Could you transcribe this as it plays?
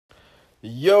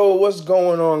Yo, what's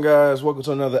going on, guys? Welcome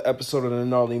to another episode of the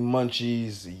Gnarly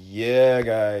Munchies. Yeah,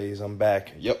 guys, I'm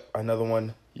back. Yep, another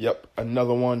one. Yep,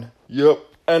 another one. Yep,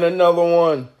 and another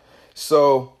one.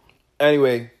 So,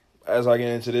 anyway, as I get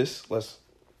into this, let's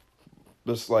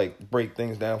break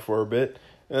things down for a bit.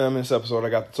 In this episode, I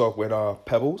got to talk with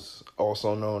Pebbles,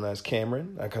 also known as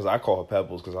Camryn, because I call her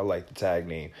Pebbles because I like the tag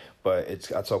name. But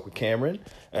I talked with Camryn,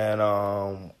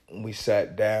 and we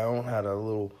sat down, had a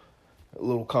little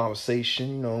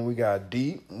conversation. We got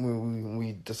deep.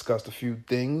 We discussed a few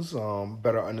things,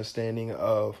 better understanding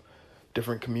of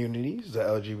different communities, the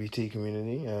LGBT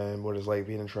community, and what it's like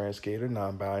being a trans skater,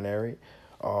 non-binary.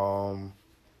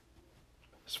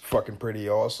 It's fucking pretty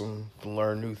awesome to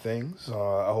learn new things.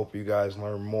 I hope you guys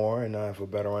learn more and have a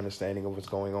better understanding of what's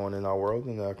going on in our world,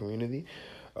 in our community.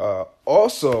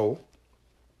 Also,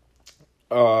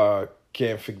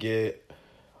 can't forget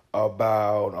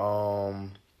about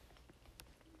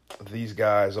these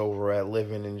guys over at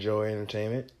Live and Enjoy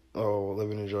Entertainment, or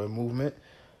Live and Enjoy Movement.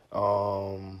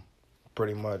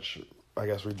 Pretty much, I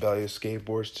guess, rebellious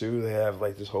skateboards too. They have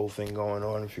like this whole thing going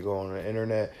on. If you go on the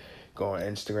internet, go on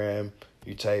Instagram,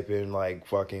 you type in like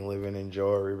fucking Live and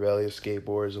Enjoy rebellious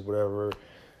skateboards or whatever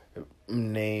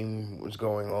name was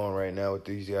going on right now with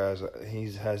these guys.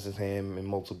 He has his hand in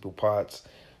multiple pots.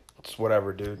 It's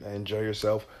whatever, dude. Enjoy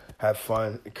yourself, have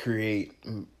fun, create,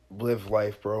 live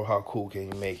life, bro. How cool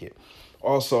can you make it?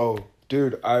 Also,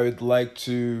 dude, I would like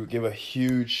to give a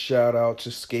huge shout out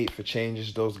to Skate for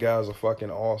Changes. Those guys are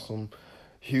fucking awesome.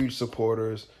 Huge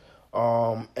supporters.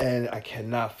 And I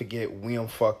cannot forget We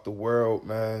Unfuck the World,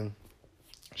 man.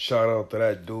 Shout out to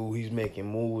that dude. He's making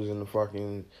moves in the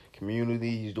fucking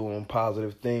community. He's doing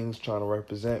positive things, trying to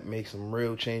represent, make some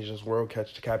real change in this world,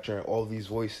 capturing all these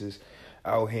voices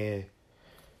out here.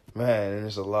 Man, and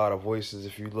there's a lot of voices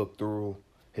if you look through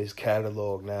his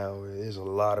catalog now. There's a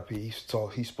lot of people.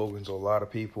 He's spoken to a lot of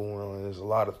people, and there's a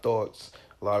lot of thoughts,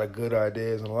 a lot of good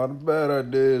ideas, and a lot of bad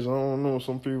ideas. I don't know,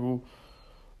 some people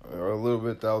are a little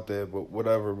bit out there, but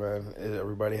whatever, man.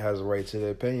 Everybody has a right to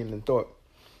their opinion and thought.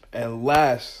 And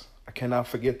last, I cannot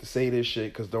forget to say this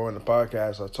shit, because during the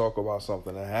podcast, I talk about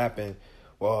something that happened.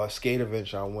 Well, a skate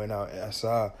adventure I went out and I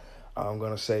saw. I'm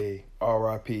going to say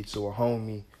R.I.P. to a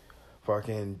homie,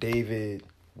 fucking David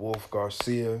Wolf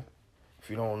Garcia. If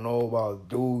you don't know about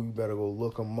dude, you better go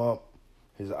look him up.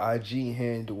 His IG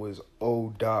handle is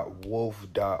o.wolf.o.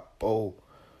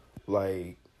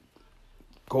 Like,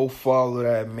 go follow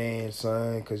that man,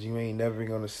 son, because you ain't never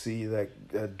going to see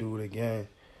that dude again.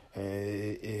 And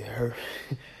it hurt.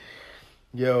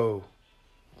 Yo,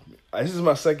 this is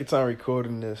my second time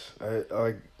recording this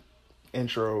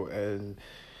intro, and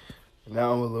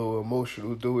now I'm a little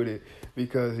emotional doing it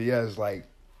because he has like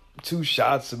 2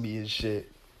 shots of me and shit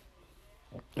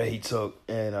that he took,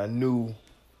 and I knew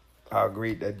how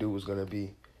great that dude was gonna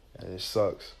be, and it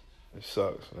sucks. It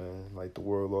sucks, man. Like, the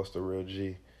world lost a real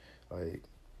G. Like,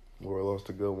 the world lost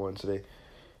a good one today.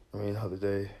 The other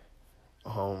day.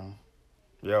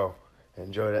 Yo,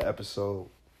 enjoy the episode.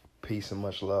 Peace and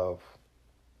much love.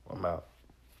 I'm out.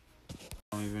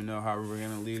 I don't even know how we're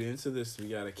going to lead into this. We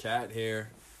got a cat here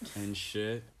and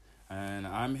shit. And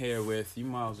I'm here with, you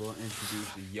might as well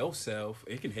introduce yourself.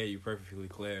 It can hear you perfectly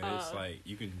clear. It's like,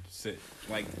 you can sit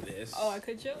like this. Oh, I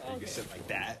could joke? Okay. You can sit like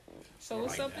that. So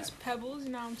what's like up? that. It's Pebbles, you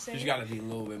know what I'm saying? But you got to be a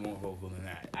little bit more vocal than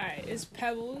that. Alright, it's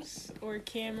Pebbles, or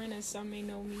Camryn, as some may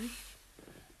know me.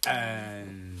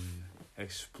 And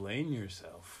explain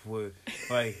yourself.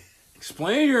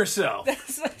 Explain yourself.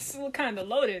 That's kind of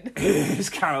loaded. It's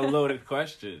kind of a loaded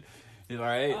question.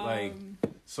 Right?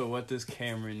 So what does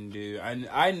Camryn do?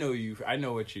 I know you. I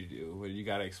know what you do, but you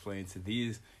gotta explain to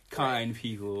these kind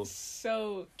people.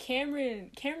 So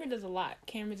Camryn does a lot.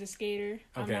 Camryn's a skater.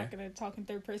 Okay. I'm not gonna talk in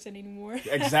third person anymore.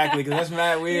 Exactly, because that's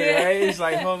mad weird, right? It's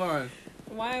like, hold on.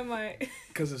 Why am I?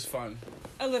 Because it's fun.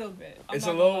 A little bit. It's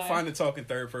a little fun to talk in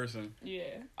third person. Yeah.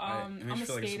 Right. I'm a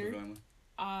skater.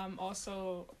 Like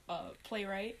Also a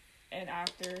playwright and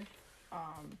actor.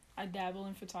 I dabble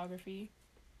in photography.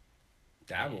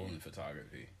 Dabble in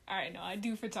photography. All right, no, I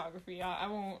do photography. I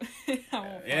won't. I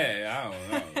won't. Yeah, I don't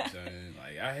know.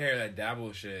 Like, I hear that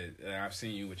dabble shit, and I've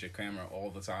seen you with your camera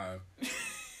all the time.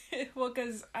 Well,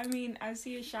 because I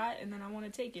see a shot and then I want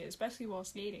to take it, especially while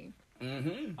skating.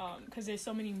 Mm-hmm. Because there's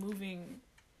so many moving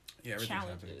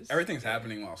challenges. Everything's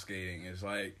happening while skating. It's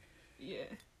like, yeah.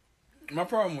 My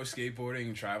problem with skateboarding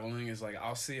and traveling is, like,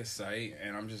 I'll see a site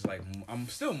and I'm just like, I'm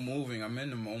still moving. I'm in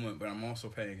the moment, but I'm also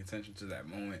paying attention to that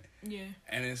moment. Yeah.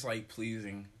 And it's, like,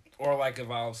 pleasing. Or, like, if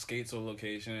I'll skate to a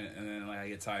location and then, like, I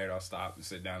get tired, I'll stop and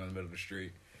sit down in the middle of the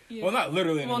street. Yeah. Well, not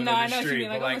literally in the middle of the street,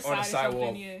 but, like, on the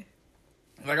sidewalk.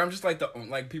 Like, I'm just like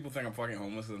like, people think I'm fucking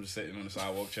homeless because I'm just sitting on the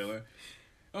sidewalk chilling.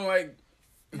 I'm like,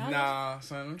 nah,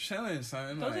 son, I'm chilling,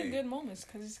 son. Those like, are good moments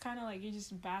because it's kind of like you're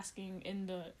just basking in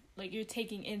the, like, you're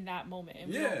taking in that moment,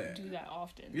 and we don't do that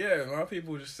often. Yeah, a lot of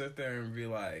people just sit there and be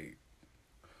like,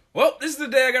 well, this is the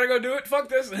day I gotta go do it. Fuck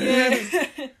this.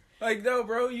 Yeah. Like, no,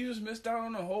 bro, you just missed out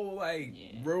on the whole, like,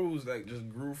 rose that just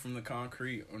grew from the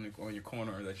concrete on your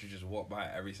corner that you just walk by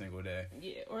every single day.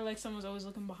 Yeah, or, like, someone's always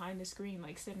looking behind the screen,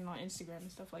 like, sitting on Instagram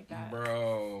and stuff like that.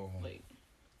 Bro. Like,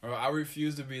 Bro, I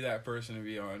refuse to be that person to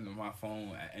be on my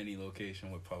phone at any location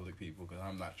with public people because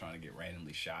I'm not trying to get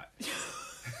randomly shot.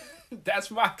 That's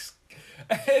my...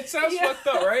 It sounds fucked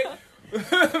up, right?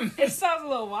 It sounds a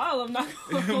little wild, I'm not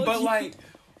gonna hold you.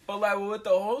 But like with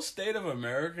the whole state of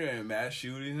America and mass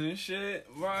shootings and shit,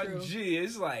 gee,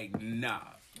 it's like, nah.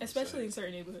 Especially in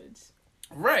certain neighborhoods.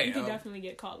 Right. You can definitely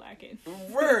get caught lacking.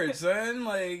 Word, son.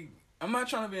 Like, I'm not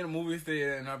trying to be in a movie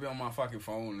theater and not be on my fucking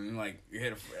phone and like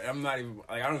I'm not even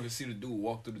like I don't even see the dude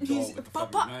walk through the door with the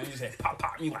fucking man. He said pop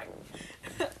pop. You like,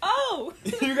 oh.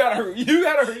 you gotta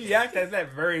react at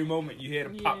that very moment you hear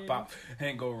the pop pop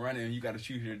and go running. You gotta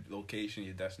choose your location,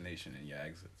 your destination, and your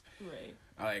exits. Right.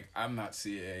 Like, I'm not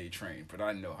CAA trained, but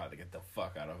I know how to get the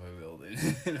fuck out of a building.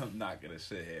 And I'm not gonna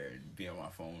sit here and be on my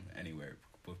phone anywhere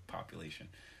with population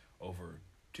over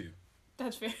 2.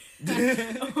 That's fair.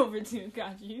 Over 2,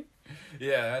 got you.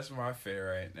 Yeah, that's my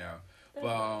fare right now.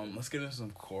 But let's get into some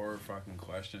core fucking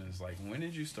questions. Like, when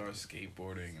did you start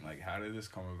skateboarding? Like, how did this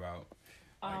come about?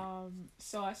 Like,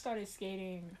 so I started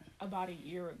skating about a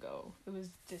year ago. It was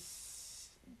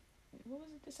what was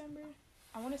it, December?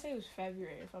 I want to say it was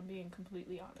February, if I'm being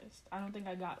completely honest. I don't think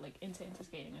I got, like, into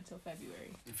skating until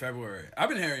February. February. I've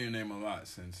been hearing your name a lot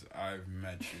since I've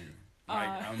met you. Like,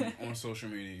 I'm on social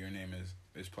media, your name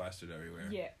is plastered everywhere.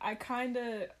 Yeah, I kind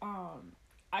of,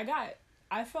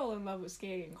 I fell in love with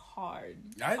skating hard.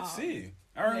 I see.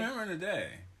 I remember the day.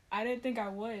 I didn't think I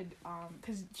would,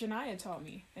 because Janiyah taught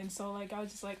me. And so, like, I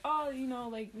was just like, oh, you know,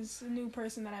 like, this is a new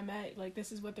person that I met. Like,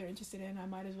 this is what they're interested in. I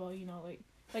might as well, you know, like,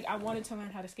 I wanted to learn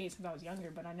how to skate since I was younger,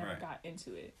 but I never got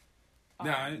into it.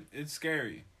 Nah, it's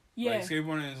scary. Yeah. Like,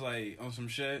 skateboarding is, like, on some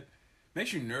shit.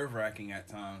 Makes you nerve-wracking at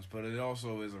times, but it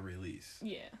also is a release.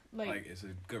 Yeah. Like, it's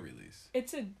a good release.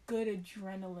 It's a good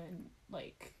adrenaline,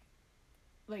 like,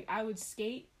 I would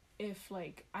skate if,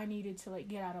 like, I needed to, like,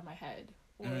 get out of my head.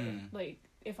 Or, like,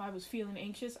 if I was feeling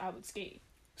anxious, I would skate.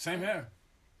 Same here.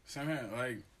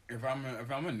 Like, if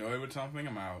I'm annoyed with something,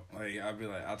 I'm out. Like,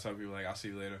 I'll tell people, like, I'll see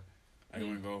you later.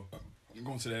 I'm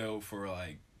going to the hill for,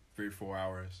 like, 3-4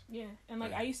 hours. Yeah, and,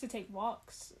 like, I used to take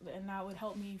walks, and that would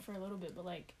help me for a little bit, but,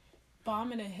 like,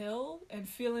 bombing a hill and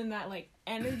feeling that, like,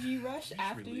 energy rush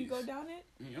after you go down it.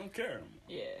 You don't care.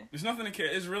 Yeah. There's nothing to care.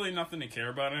 It's really nothing to care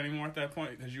about anymore at that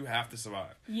point because you have to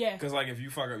survive. Yeah. Because, like, if you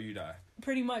fuck up, you die.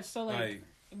 Pretty much. So, like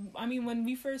I mean, when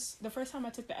the first time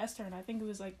I took the S-turn, I think it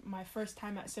was, like, my first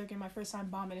time at circuit, my first time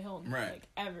bombing a hill, like,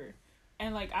 ever.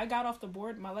 And, like, I got off the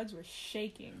board, my legs were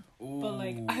shaking. Ooh. But,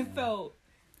 like, I felt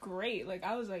great. Like,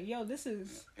 I was like, yo, this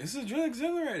is really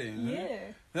exhilarating. Yeah.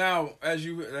 Man. Now, as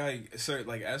you, like, so,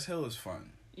 like, S-Hill is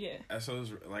fun. Yeah. S-Hill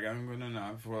is, like, I'm going to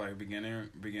know, for, like, beginner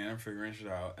figuring shit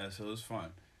out, S-Hill is fun.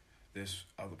 There's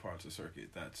other parts of circuit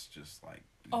that's just, like,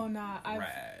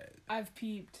 rad. I've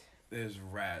peeped. There's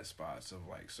rad spots of,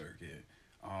 like, circuit.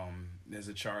 There's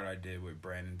a chart I did with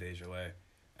Brandon Desjardins.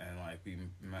 And, like,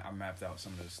 I mapped out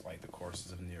some of this, like, the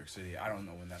courses of New York City. I don't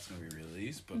know when that's going to be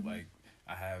released, but, like,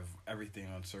 I have everything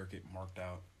on circuit marked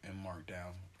out and marked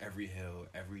down. Every hill,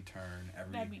 every turn,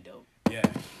 That'd be dope. Yeah,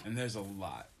 and there's a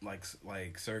lot.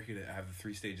 Like circuit, I have the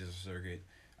 3 stages of circuit.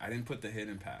 I didn't put the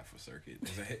hidden path for circuit.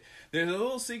 There's a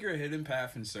little secret hidden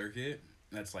path in circuit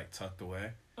that's, like, tucked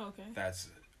away. Okay. That's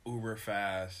uber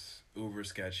fast, uber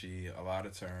sketchy, a lot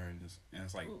of turns, and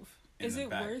it's, like... Oof. Is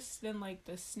it worse than, like,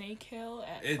 the Snake Hill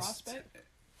at Prospect?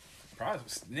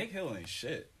 Snake Hill ain't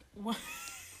shit.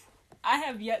 I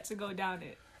have yet to go down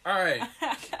it. All right.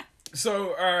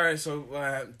 So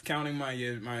counting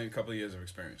my couple of years of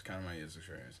experience.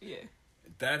 Yeah.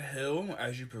 That hill,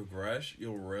 as you progress,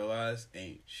 you'll realize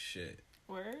ain't shit.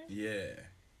 Word? Yeah.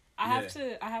 I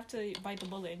have to bite the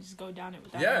bullet and just go down it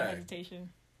without any hesitation.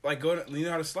 Like, you know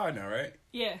how to slide now, right?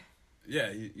 Yeah. Yeah,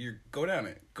 you go down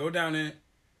it. Go down it.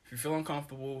 If you feel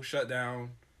uncomfortable, shut down.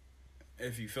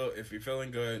 If you're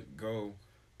feeling good, go.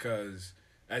 Because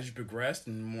as you progress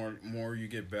and more you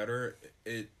get better,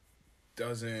 it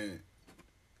doesn't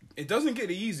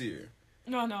get easier.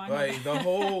 No, I know. Like, the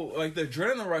whole, like, the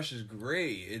adrenaline rush is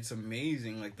great. It's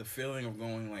amazing. Like, the feeling of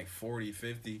going, like, 40,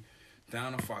 50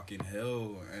 down a fucking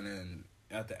hill and then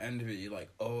at the end of it, you're like,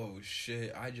 oh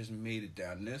shit, I just made it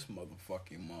down this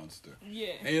motherfucking monster.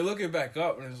 Yeah. And you look it back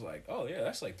up, and it's like, oh yeah,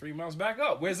 that's like 3 miles back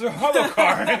up. Where's the other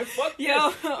car? Fuck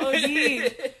yo,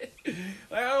 OG.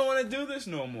 Like, I don't want to do this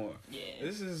no more. Yeah.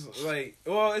 This is like,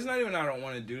 well, it's not even I don't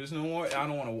want to do this no more. I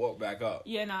don't want to walk back up.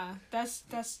 Yeah, nah. That's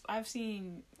I've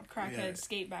seen crackheads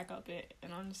skate back up it,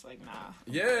 and I'm just like, nah.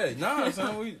 Yeah, nah.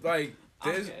 So we like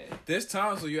there's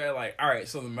times where you're at like, all right,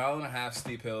 so the 1.5 mile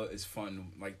steep hill is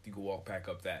fun. Like you can walk back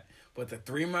up that, but the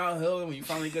 3 mile hill, when you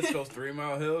finally get to those 3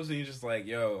 mile hills, and you're just like,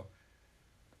 yo.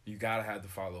 You gotta have the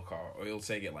follow car, or you'll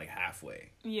take it like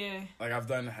halfway. Yeah. Like I've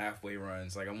done the halfway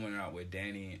runs. Like I went out with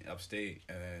Danny upstate,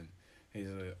 and then he's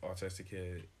an autistic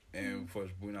kid, and we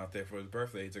went out there for his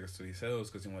birthday. He took us to these hills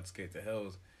because he wanted to skate the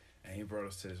hills, and he brought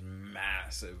us to this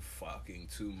massive fucking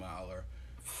 2 miler,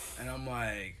 and I'm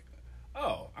like,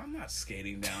 oh, I'm not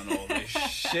skating down all this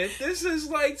shit. This is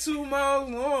like 2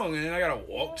 miles long, and I gotta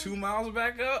walk 2 miles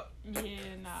back up.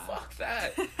 Yeah, nah. Fuck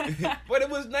that. But it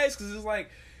was nice because it's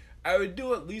like. I would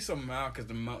do at least a mile because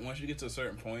once you get to a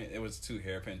certain point, it was 2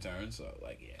 hairpin turns. So,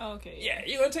 like, yeah. Oh, okay. Yeah,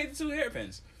 you're going to take the 2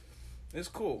 hairpins. It's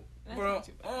cool. That's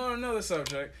but on another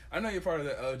subject, I know you're part of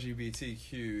the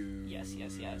LGBTQ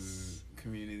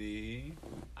community.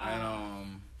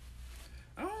 And,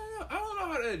 I don't know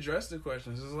how to address the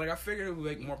questions. It's like, I figured it would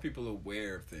make more people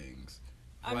aware of things.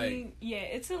 I mean, yeah,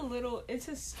 it's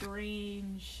a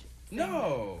strange...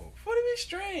 No, what do you mean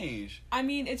strange? I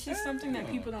mean, it's just something that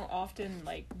people don't often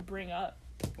like bring up.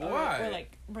 Why? Or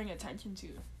like bring attention to.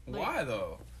 Like, why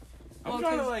though? I'm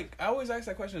trying to like. I always ask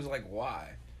that question. Is like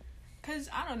why? Cause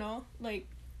I don't know. Like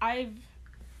I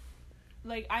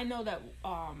know that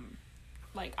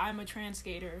like I'm a trans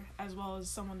skater as well as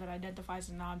someone that identifies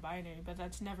as non-binary, but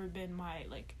that's never been my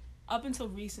like up until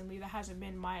recently. That hasn't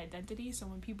been my identity. So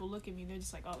when people look at me, they're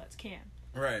just like, oh, that's Cam.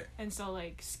 Right. And so,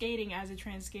 like, skating as a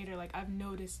trans skater, like, I've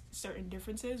noticed certain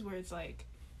differences where it's, like,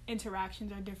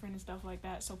 interactions are different and stuff like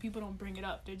that. So people don't bring it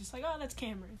up. They're just like, oh, that's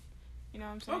Camryn. You know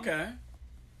what I'm saying? Okay.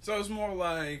 So it's more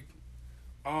like,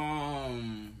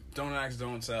 don't ask,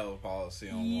 don't tell policy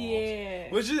on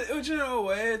walls. Which in a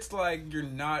way, it's like you're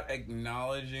not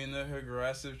acknowledging the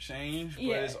progressive change, but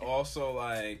it's also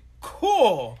like,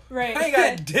 cool. Right. I ain't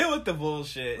got to deal with the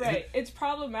bullshit. Right. It's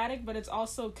problematic, but it's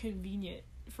also convenient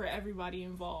for everybody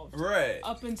involved. Right.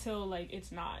 Up until, like,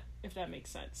 it's not, if that makes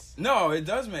sense. No, it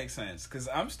does make sense, because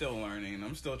I'm still learning.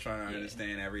 I'm still trying to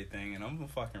understand everything, and I'm a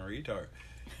fucking retard.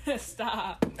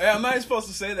 Stop. Hey, I'm not supposed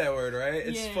to say that word, right?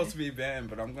 It's supposed to be banned,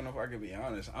 but I'm gonna fucking be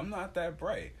honest. I'm not that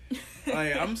bright.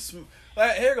 Like,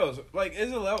 like, here goes. Like,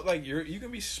 is a level, like, you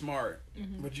can be smart,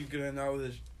 but you can know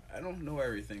that I don't know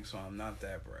everything, so I'm not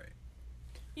that bright.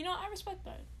 You know, I respect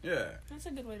that. Yeah. That's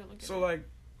a good way to look at it. So, like,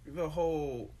 the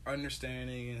whole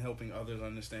understanding and helping others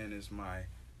understand is my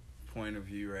point of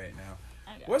view right now.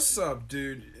 What's up,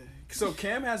 dude? So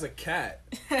Cam has a cat,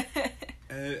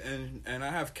 and I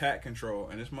have cat control,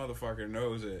 and this motherfucker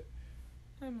knows it.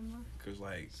 Hi, Mama. Cause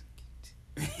like,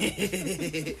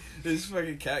 this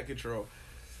fucking cat control.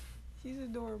 She's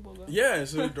adorable though. Yeah,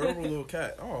 it's an adorable little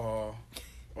cat.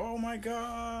 Oh my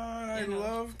god, I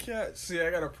love cats. See,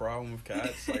 I got a problem with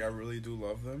cats. Like, I really do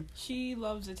love them. She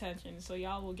loves attention, so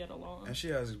y'all will get along. And she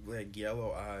has, like,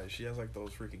 yellow eyes. She has, like,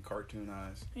 those freaking cartoon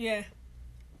eyes. Yeah.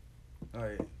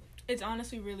 Like, it's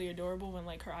honestly really adorable when,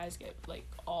 like, her eyes get, like,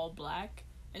 all black,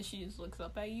 and she just looks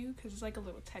up at you, because it's like a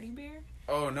little teddy bear.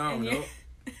 Oh, no, nope.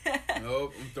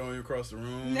 Nope, I'm throwing you across the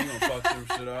room. I'm gonna fuck some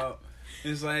shit up.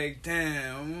 It's like,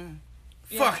 damn.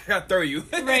 Yeah. Fuck, I gotta throw you.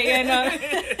 Right, yeah, no.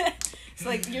 It's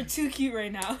like, you're too cute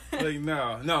right now. Like,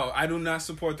 no, I do not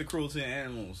support the cruelty to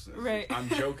animals. Right. I'm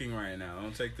joking right now.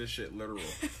 Don't take this shit literal.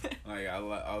 Like, I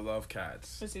love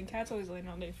cats. Listen, cats always laying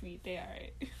on their feet. They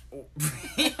alright.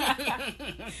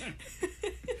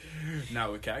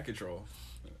 Not with cat control.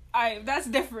 That's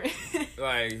different.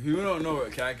 Like, if you don't know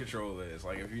what cat control is,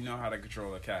 like, if you know how to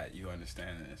control a cat, you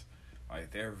understand this.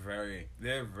 Like, they're very,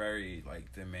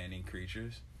 like, demanding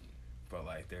creatures, but,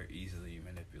 like, they're easily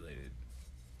manipulated.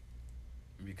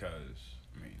 Because,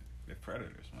 I mean, they're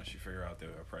predators. Once you figure out they're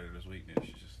a predator's weakness,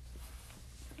 you just...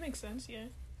 Makes sense, yeah.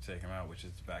 Take them out, which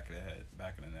is the back of the head,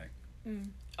 back of the neck. Mm.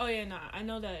 Oh, yeah, nah. I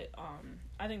know that,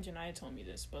 I think Janiyah told me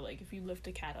this, but, like, if you lift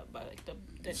a cat up by, like,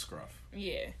 the scruff.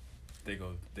 Yeah. They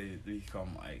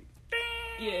come, like...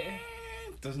 Yeah.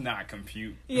 Does not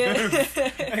compute. Yeah.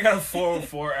 They got a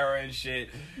 404 error and shit.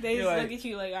 They just look at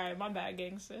you like, alright, my bad,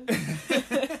 gangster.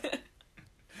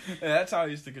 Yeah, that's how I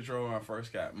used to control my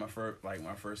first cat. My first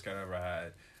cat I ever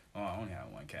had. Oh, I only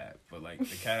had one cat, but like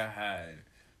the cat I had,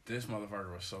 this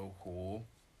motherfucker was so cool.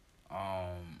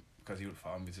 Because he would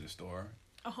follow me to the store,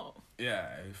 Oh. Yeah,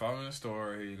 he'd follow me in the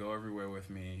store. He'd go everywhere with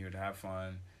me. He would have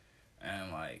fun.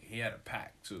 And, like, he had a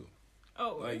pack, too.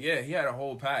 Oh. Like, yeah, he had a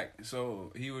whole pack.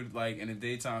 So, he would, like, in the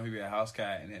daytime, he'd be a house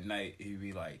cat. And at night, he'd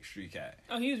be, like, street cat.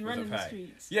 Oh, he was running the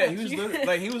streets. Yeah,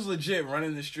 he was legit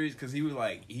running the streets. Because he would,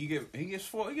 like, he gets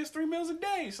 3 meals a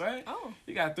day, son. Oh.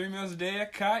 You got 3 meals a day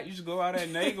at cot. You just go out at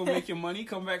night, go make your money,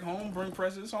 come back home, bring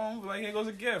presents home. Like, here goes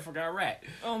a gift. I got a rat.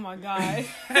 Oh, my God.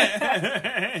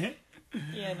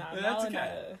 Yeah,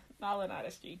 Nala not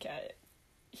a street cat.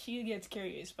 She gets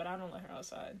curious, but I don't let her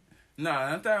outside.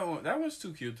 Nah, not that one. That one's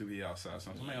too cute to be outside.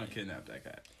 Somebody gonna kidnap that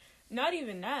cat. Not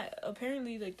even that.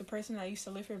 Apparently, like, the person that used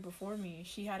to live here before me,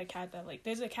 she had a cat that, like,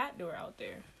 there's a cat door out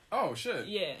there. Oh, shit.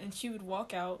 Yeah, and she would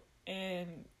walk out,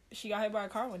 and she got hit by a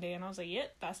car one day, and I was like,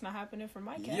 yep, that's not happening for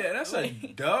my cat. Yeah, that's like, a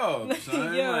dub,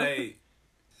 son. Yeah. Like,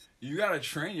 you gotta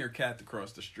train your cat to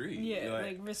cross the street. Yeah,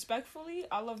 like respectfully,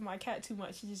 I love my cat too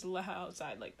much to just let her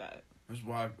outside like that. It's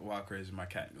wild crazy. My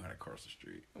cat knew how to cross the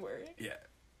street. Word? Yeah.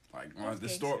 Like,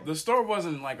 the store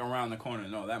wasn't, like, around the corner.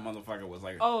 No, that motherfucker was,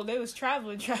 like... Oh, they was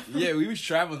traveling. Yeah, we was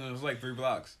traveling. It was, like, 3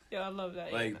 blocks. Yeah, I love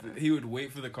that. Like, he would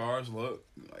wait for the cars, look,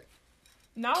 like...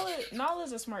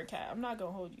 Nala's a smart cat. I'm not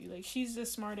gonna hold you. Like, she's the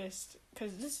smartest...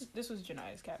 Because this was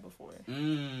Jania's cat before.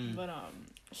 But,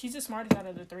 she's the smartest out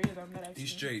of the 3 of them that I've seen.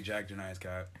 He's straight Jack Jania's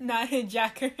cat. Not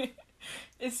Jack her.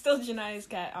 It's still Jania's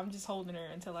cat. I'm just holding her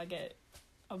until I get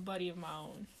a buddy of my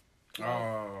own.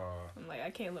 I'm like,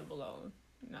 I can't live alone.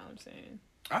 You know what I'm saying?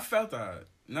 I felt that.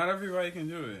 Not everybody can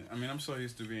do it. I mean, I'm so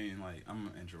used to being, like, I'm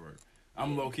an introvert.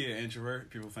 I'm low-key an introvert.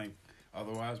 People think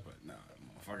otherwise, but no,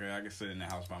 motherfucker, I can sit in the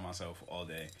house by myself all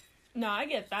day. No, I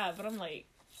get that, but I'm like,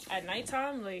 at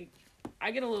nighttime, like, I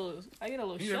get a little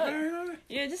shook.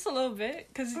 Yeah, just a little bit.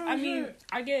 Because,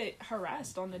 I get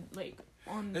harassed on the, like,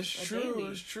 on It's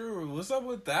true. What's up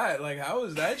with that? Like, how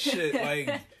is that shit?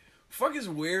 Like... Fucking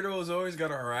weirdos always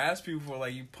gotta harass people for,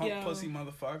 like, you punk pussy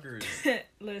motherfuckers.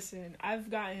 Listen, I've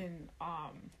gotten,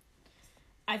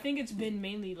 I think it's been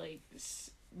mainly, like,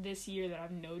 this year that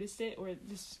I've noticed it, or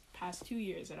this past 2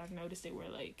 years that I've noticed it, where,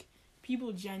 like,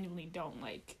 people genuinely don't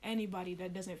like anybody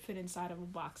that doesn't fit inside of a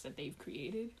box that they've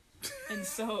created. And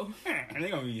so... They're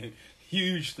gonna be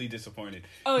hugely disappointed.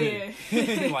 Oh, yeah.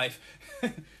 In life.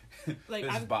 Like,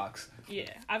 this box.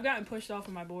 Yeah. I've gotten pushed off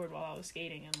of my board while I was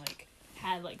skating, and, like...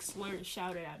 had like slurs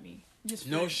shouted at me. Just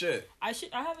no shit. I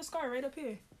have a scar right up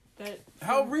here.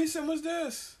 How recent was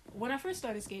this? When I first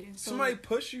started skating. So, somebody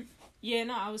pushed you? Yeah,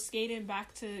 no, I was skating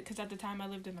back because at the time I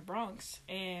lived in the Bronx,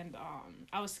 and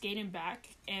I was skating back,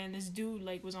 and this dude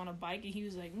like was on a bike, and he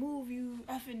was like, "Move, you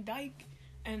effing dyke,"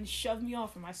 and shoved me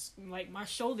off, and my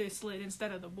shoulder slid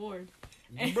instead of the board.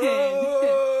 And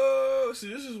bro,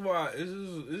 see, this is why this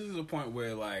is a point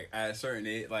where like at a certain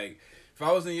age, like. If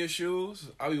I was in your shoes,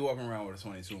 I'd be walking around with a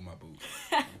 22 in my boot.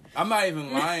 I'm not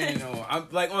even lying, though. I'm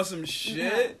like on some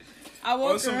shit. I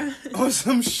walk around. On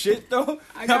some shit, though.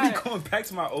 I'll be going back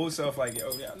to my old self like,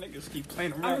 yo, y'all niggas keep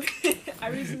playing around. I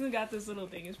recently got this little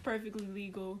thing. It's perfectly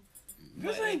legal.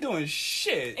 This ain't doing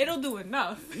shit. It'll do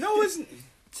enough. No, it's...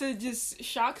 to just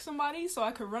shock somebody so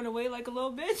I could run away like a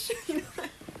little bitch.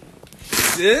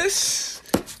 This?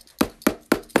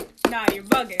 Nah, you're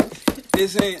bugging.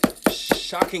 This ain't...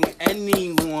 shocking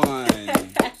anyone.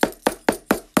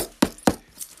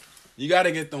 You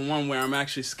gotta get the one where I'm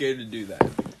actually scared to do that.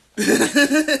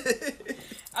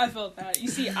 I felt that. You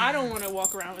see, I don't want to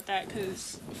walk around with that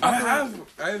because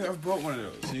I've brought one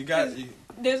of those.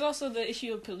 There's also the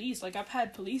issue of police. Like, I've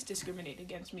had police discriminate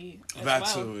against me as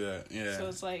That's well. Too, yeah. So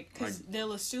it's like, because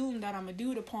they'll assume that I'm a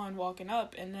dude upon walking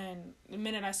up, and then the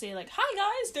minute I say, like, "Hi,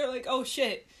 guys," they're like, "Oh,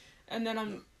 shit." And then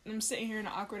I'm sitting here in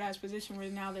an awkward ass position where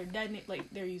now they're like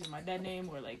they're using my dead name,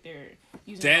 or like they're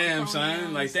using damn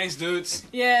son, like thanks dudes.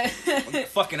 Yeah.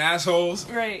 Fucking assholes.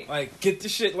 Right. Like get the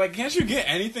shit. Like can't you get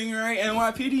anything right?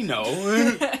 NYPD no.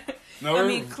 No. I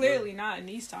mean clearly not in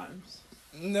these times.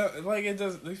 No, like it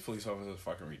does. These police officers are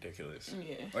fucking ridiculous.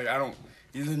 Yeah. Like I don't.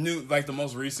 The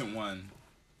most recent one.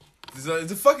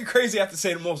 It's fucking crazy. I have to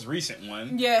say the most recent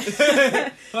one. Yeah.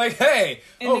 Like hey.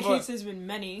 In the case there's been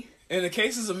many. In the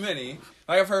cases of many,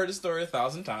 like I've heard the story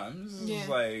 1,000 times. Yeah.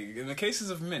 Like in the cases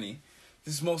of many,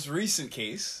 this most recent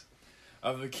case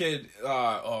of the kid.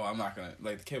 I'm not gonna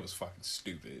the kid was fucking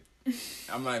stupid.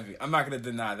 I'm not gonna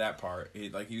deny that part. He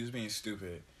was being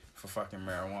stupid for fucking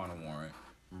marijuana warrant,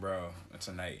 bro. It's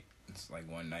a night. It's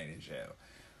like one night in jail.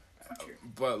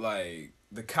 But like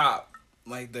the cop,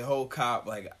 like the whole cop,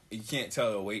 like you can't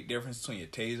tell the weight difference between your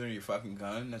taser and your fucking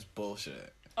gun. That's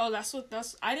bullshit. Oh,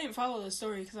 that's. I didn't follow the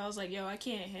story because I was like, yo, I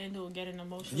can't handle getting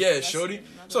emotional. Yeah, Shorty.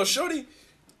 So Shorty.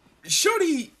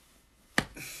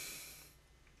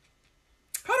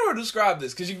 How do to describe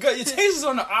this because your taser's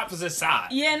on the opposite side.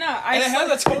 Yeah, no. And it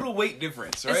has a total weight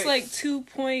difference, right? It's like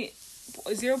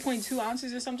 0.2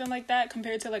 ounces or something like that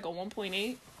compared to like a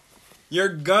 1.8. Your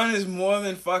gun is more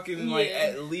than fucking like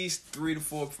at least 3 to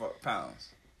 4 pounds.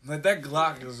 Like that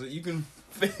Glock is, you can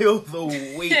feel the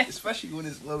weight, especially when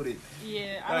it's loaded.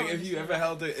 Yeah, like if you ever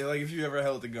held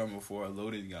the gun before, a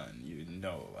loaded gun, you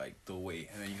know like the weight,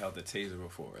 and then you held the taser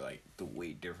before, like the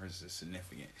weight difference is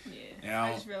significant. Yeah,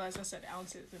 I just realized I said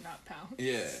ounces and not pounds.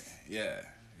 Yeah.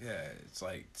 It's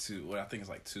like I think it's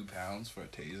like 2 pounds for a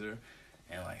taser,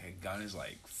 and like a gun is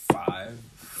like 5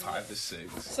 to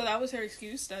 6. So that was her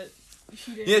excuse that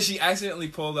she didn't. Yeah, she accidentally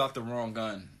pulled out the wrong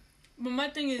gun. But my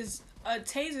thing is, a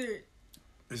taser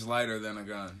is lighter than a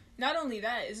gun. Not only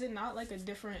that, is it not like a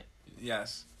different...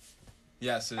 Yes, it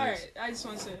is. Alright, I just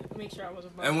wanted to make sure I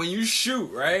wasn't... And when you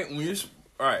shoot, right?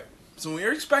 Alright, so when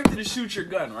you're expected to shoot your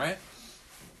gun, right?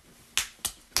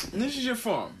 And this is your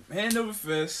form. Hand over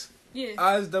fist.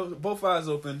 Yeah. Both eyes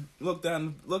open. Look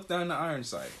down the iron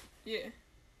sight. Yeah.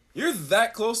 You're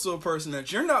that close to a person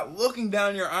that you're not looking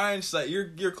down your iron sight.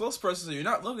 You're close person, so you're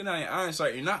not looking down your iron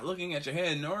sight. You're not looking at your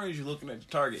hand, nor are you looking at your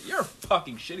target. You're a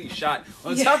fucking shitty shot.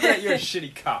 On top of that, you're a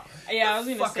shitty cop. Yeah, I was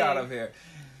gonna say. Fuck out of here.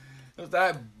 With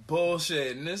that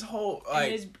bullshit and this whole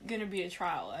like. And it's gonna be a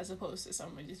trial as opposed to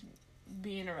someone just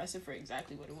being arrested for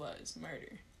exactly what it was,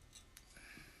 murder.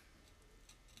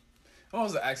 It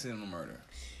was an accidental murder.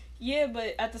 Yeah,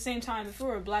 but at the same time, if it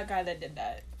were a black guy that did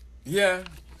that. Yeah.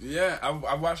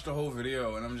 I watched the whole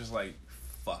video and I'm just like,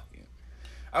 fuck it.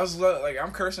 I was like,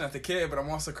 I'm cursing at the kid, but I'm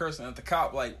also cursing at the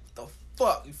cop. Like, the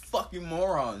fuck, you fucking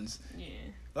morons. Yeah.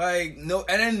 Like, no,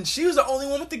 and then she was the only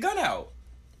one with the gun out.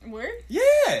 Where?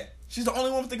 Yeah, she's the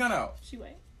only one with the gun out. She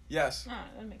white? Yes. Ah,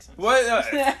 that makes sense. What?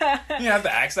 You have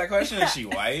to ask that question. Is she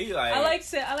white? Like,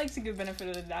 I like to give benefit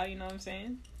of the doubt. You know what I'm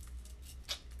saying?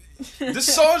 The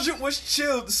sergeant was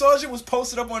chilled. The sergeant was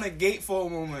posted up on a gate for a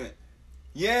moment.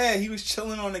 Yeah, he was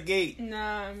chilling on the gate.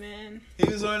 Nah, man. He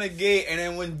was on the gate, and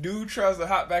then when dude tries to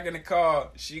hop back in the car,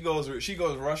 she goes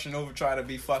rushing over, trying to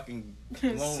be fucking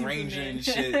Lone Ranger and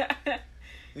shit.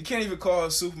 You can't even call her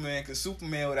Superman, because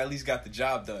Superman would at least got the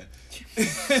job done.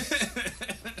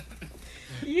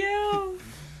 Yo.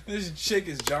 This chick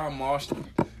is John Marston.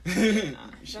 Nah,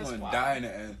 she's gonna die in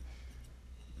the end.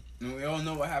 And we all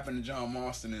know what happened to John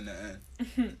Marston in the end.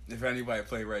 If anybody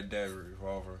played Red Dead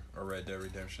Revolver or Red Dead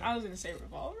Redemption. I was gonna say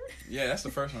Revolver. Yeah, that's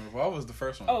the first one. Revolver was the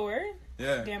first one. Oh, word?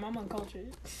 Yeah. Damn, I'm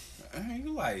uncultured.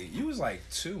 You was like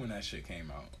 2 when that shit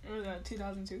came out. Was that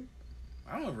 2002?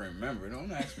 I don't even remember.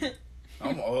 Don't ask me.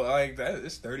 I'm old, like that.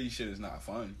 This 30 shit is not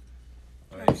fun.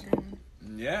 Like,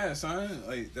 yeah, son.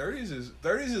 Like 30s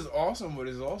is awesome, but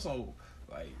it's also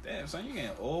like, damn, son, you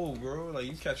getting old, bro. Like,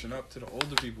 you catching up to the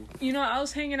older people. You know, I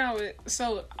was hanging out with...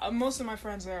 So, most of my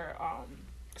friends are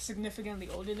significantly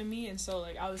older than me. And so,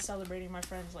 like, I was celebrating my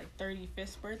friend's, like,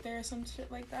 35th birthday or some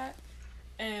shit like that.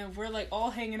 And we're, like, all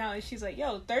hanging out. And she's like,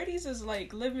 yo, 30s is,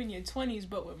 like, living your 20s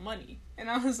but with money. And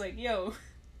I was like, yo,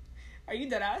 are you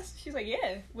dead ass? She's like,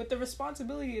 yeah, with the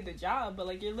responsibility of the job. But,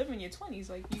 like, you're living your 20s,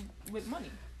 like, you with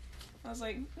money. I was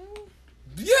like,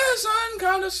 Yeah, son,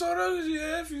 kind of, sort of.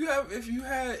 Yeah, if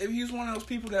he was one of those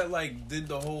people that like did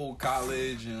the whole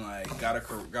college and like got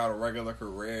a regular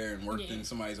career and worked in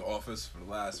somebody's office for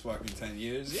the last fucking 10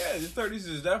 years. Yeah, the 30s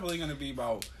is definitely gonna be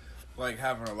about like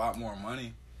having a lot more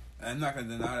money. I'm not gonna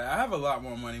deny that. I have a lot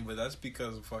more money, but that's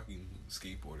because of fucking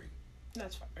skateboarding.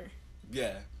 That's fire.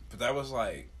 Yeah, but that was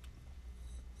like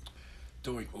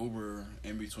doing Uber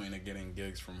in between and getting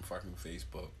gigs from fucking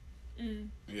Facebook.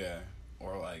 Yeah,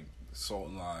 or like Salt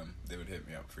and Lime, they would hit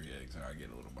me up for gigs and I'd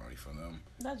get a little money from them.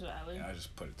 That's valid. And I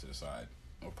just put it to the side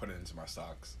or put it into my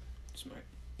stocks. Smart.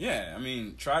 Yeah, I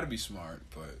mean, try to be smart,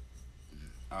 but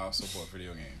I also bought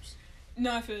video games.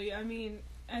 No, I feel you. I mean,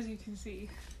 as you can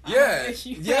see. Yeah,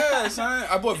 son.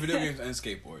 I bought video games and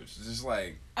skateboards. It's just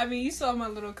like. I mean, you saw my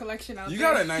little collection out there. You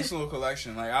got a nice little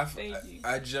collection. Like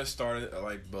I just started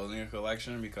like building a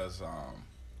collection because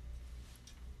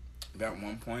at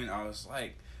one point I was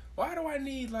like, why do I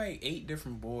need like 8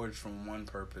 different boards from one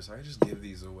purpose? I just give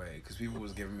these away because people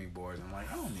was giving me boards. I'm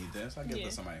like, I don't need this. I give it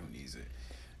to somebody who needs it.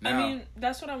 Now, I mean,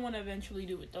 that's what I want to eventually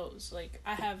do with those. Like,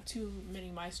 I have 2 mini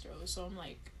maestros, so I'm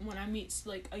like, when I meet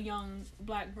like a young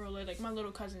black girl or like my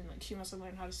little cousin, like she wants to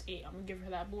learn how to skate, I'm gonna give her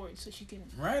that board so she can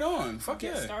right on. Fuck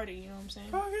get yeah. started. You know what I'm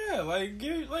saying? Fuck yeah. Like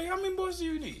how many boards do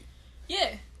you need?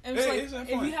 Yeah, and it's like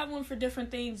if you have one for different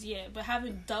things, yeah, but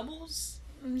having doubles,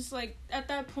 I'm just like at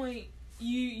that point.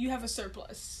 You have a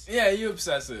surplus. Yeah, you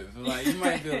obsessive. Like you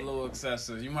might be a little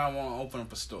excessive. You might want to open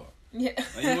up a store. Yeah.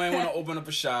 Like, you might want to open up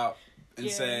a shop, and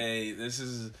say, "This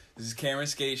is Camryn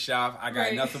Skate Shop. I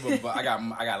got nothing but I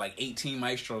got like 18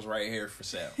 Maestros right here for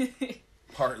sale,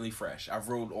 partly fresh. I've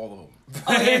rode all of them.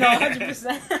 Oh yeah, no,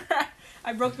 100%.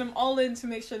 I broke them all in to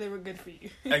make sure they were good for you.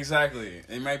 Exactly.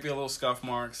 It might be a little scuff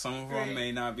mark. Some of them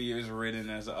may not be as ridden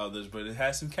as the others, but it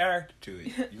has some character to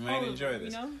it. You might enjoy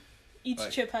this. You know? Each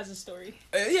chip has a story.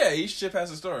 Yeah, each chip has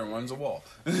a story. One's a wall.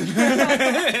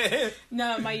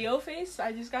 No, my yo face,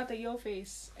 I just got the yo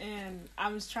face, and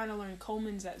I was trying to learn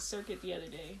Coleman's at Circuit the other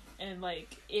day, and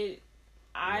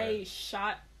I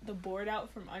shot the board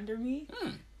out from under me,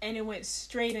 and it went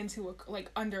straight into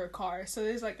under a car. So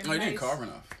there's like a nice... You didn't carve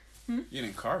enough. You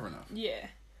didn't carve enough. Yeah.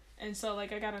 And so, I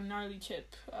got a gnarly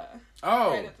chip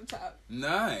right at the top.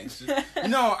 Nice.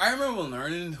 No, I remember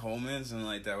learning Coleman's and,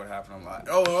 that would happen a lot.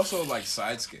 Oh, also,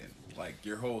 side skin.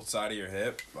 Your whole side of your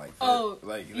hip.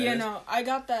 Yeah, no. I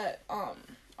got that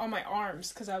on my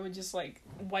arms because I would just,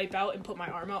 wipe out and put my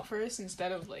arm out first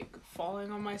instead of,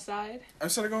 falling on my side.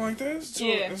 Instead of going like this? So,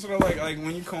 yeah. Instead of,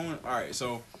 when you comb... Alright,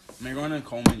 so, when you're going to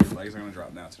comb, your legs are going to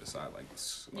drop down to the side.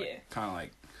 Kind of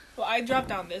like... Well, I drop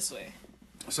down this way.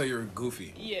 So you're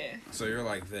goofy. Yeah. So you're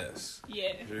like this.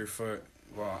 Yeah. Your foot,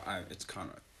 it's kind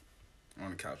of,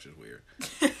 on the couch is weird.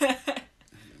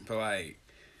 But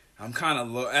I'm kind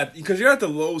of low, because you're at the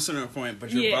low center point,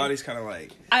 but your body's kind of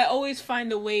I always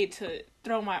find a way to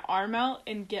throw my arm out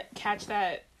and catch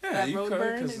that road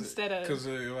burn instead of... Because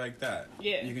you're like that.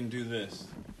 Yeah. You can do this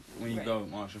when you go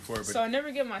launching forward. But so I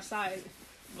never get my side.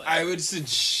 But... I would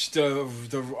suggest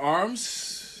the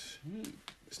arms...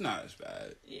 It's not as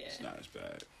bad. Yeah. It's not as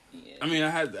bad. Yeah. I mean, I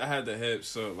had the hips,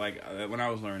 so when I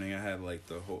was learning, I had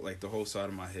the whole side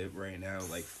of my hip right now.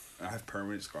 I have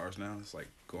permanent scars now. It's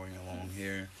going along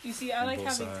here. You see, I like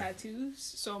having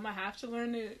tattoos, so I'm gonna have to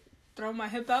learn to throw my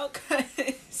hip out.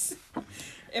 Cause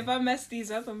if I mess these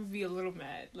up, I'm gonna be a little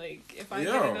mad. If I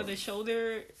get another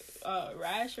shoulder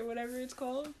rash or whatever it's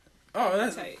called. Oh,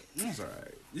 that's alright.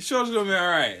 Your shoulders gonna be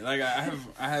alright.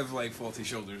 I have faulty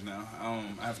shoulders now.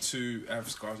 I have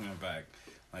scars on my back,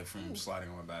 from sliding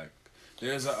on my back.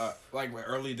 There's my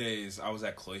early days, I was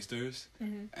at Cloisters,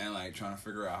 and trying to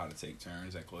figure out how to take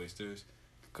turns at Cloisters.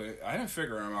 I didn't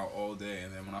figure them out all day,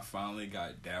 and then when I finally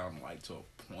got down to a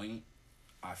point,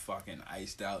 I fucking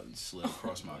iced out and slid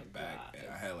across my back, and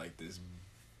I had this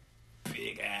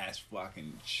big ass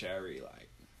fucking cherry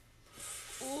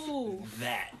Ooh.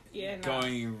 That. Yeah,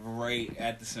 going right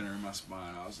at the center of my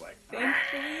spine. I was like...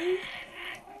 Thankfully,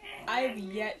 I've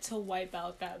yet to wipe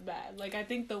out that bad. I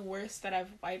think the worst that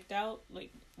I've wiped out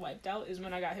is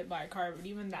when I got hit by a car, but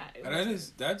even that...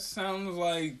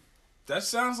 That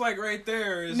sounds like right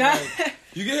there is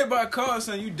you get hit by a car,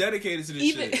 son, you dedicated to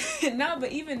this shit. No,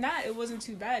 but even that, it wasn't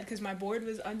too bad, because my board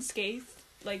was unscathed.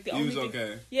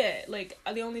 Okay. Yeah,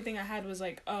 the only thing I had was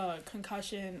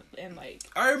concussion and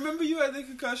I remember you had the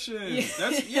concussion. Yeah.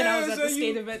 And I was at the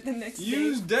skate event the next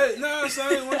day. No,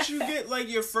 son. Once you get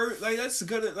your first, that's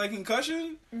good at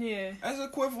concussion. Yeah. That's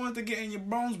equivalent to getting your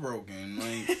bones broken.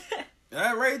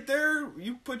 That right there,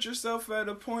 you put yourself at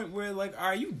a point where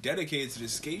are you dedicated to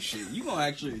this skate shit? You gonna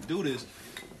actually do this?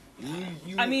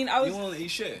 You want to eat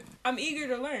shit. I'm eager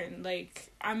to learn.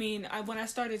 When I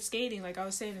started skating, I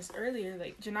was saying this earlier,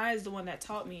 Janiyah is the one that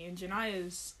taught me, and Janiyah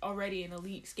is already an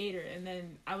elite skater, and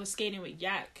then I was skating with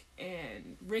Yak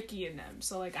and Ricky and them,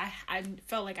 so I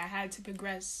felt like I had to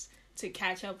progress to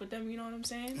catch up with them, you know what I'm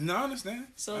saying? No, I understand.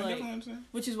 So I definitely understand.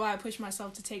 Which is why I pushed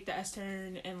myself to take the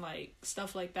S-turn and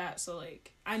stuff like that, so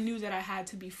I knew that I had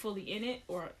to be fully in it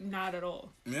or not at all.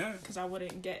 Yeah. Because I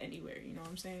wouldn't get anywhere, you know what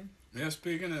I'm saying? Yeah,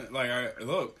 speaking of, I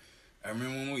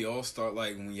remember when we all start,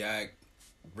 when Yak,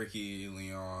 Ricky,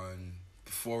 Leon,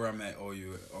 before I met all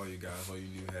you guys, all you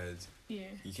new heads. Yeah.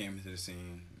 You came into the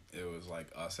scene. It was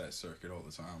us at Circuit all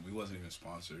the time. We wasn't even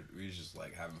sponsored. We was just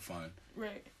having fun.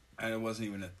 Right. And it wasn't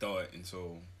even a thought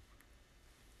until,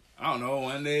 I don't know,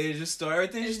 one day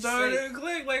everything just started to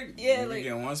click. You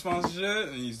get one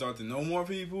sponsorship and you start to know more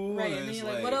people. Right, and then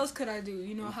you're what else could I do?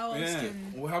 How else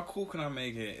can... Well, how cool can I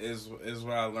make it is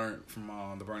what I learned from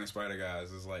the Burning Spider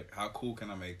guys. Is how cool can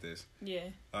I make this? Yeah.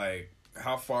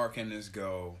 How far can this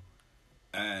go?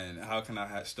 And how can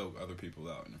I stoke other people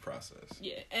out in the process?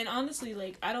 Yeah, and honestly,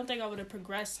 I don't think I would have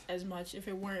progressed as much if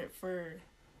it weren't for,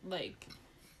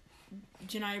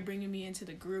 Janiyah bringing me into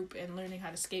the group and learning how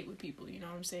to skate with people, you know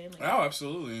what I'm saying? Oh,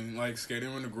 absolutely.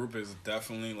 Skating in the group is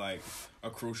definitely, a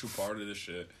crucial part of this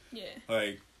shit.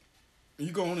 Yeah.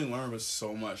 You can only learn but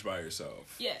so much by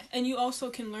yourself. Yeah, and you also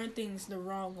can learn things the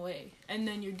wrong way. And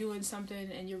then you're doing something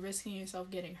and you're risking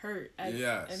yourself getting hurt.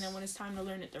 Yes. And then when it's time to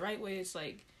learn it the right way, it's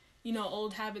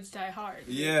old habits die hard.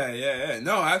 Yeah.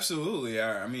 No, absolutely.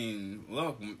 I mean,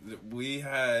 look, we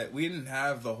didn't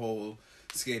have the whole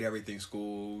skate everything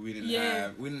school. We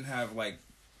didn't have like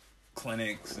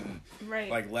clinics and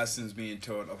like lessons being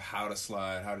taught of how to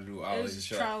slide, how to do ollies. It was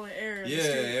trial and error. Yeah,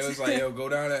 it was like, yo, go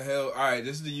down a hill. All right,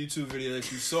 this is the YouTube video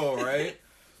that you saw, right?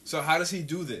 So how does he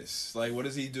do this? Like, what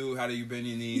does he do? How do you bend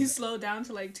your knees? You slow down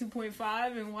to like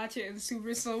 2.5 and watch it in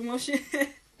super slow motion.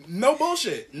 No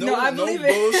bullshit. No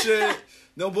bullshit.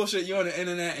 No bullshit. You're on the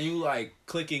internet and you like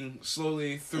clicking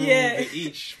slowly through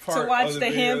each part to watch of the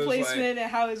hand videos, placement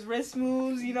and how his wrist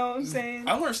moves. You know what I'm saying?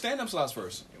 I learned stand up slides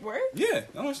first. Word? Yeah,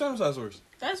 I learned stand up slides first.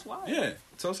 That's wild. Yeah,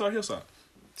 toe side, heel side.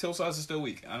 Toe sides are still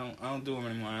weak. I don't do them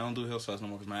anymore. I don't do heel sides no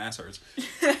more because my ass hurts.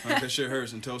 Like, that shit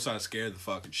hurts, and toe sides scared the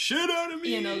fucking shit out of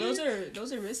me. Yeah, no,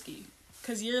 those are risky.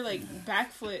 Cause your like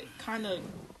back foot kind of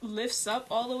lifts up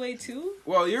all the way too.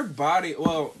 Well, your body.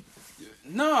 Well,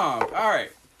 no. All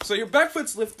right. So your back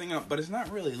foot's lifting up, but it's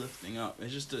not really lifting up.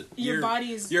 It's just your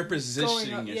body is you're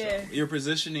positioning up, yourself. Yeah. You're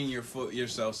positioning your foot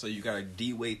yourself, so you gotta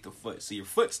de-weight the foot. So your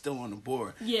foot's still on the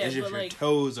board. Yeah, it's just but your like,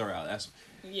 toes are out. That's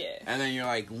yeah. And then you're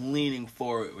like leaning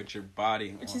forward with your body,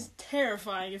 which is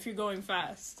terrifying if you're going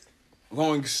fast.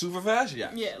 Going super fast, yeah.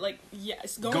 Yeah, like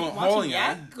yes, watching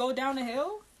Yak go down a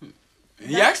hill.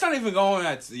 Yak's not even going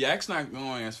Yak's not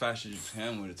going as fast as you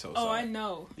can with a toe side. Oh, I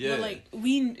know. Yeah. But like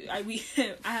we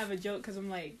I have a joke because I'm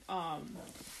like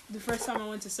the first time I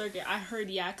went to circuit, I heard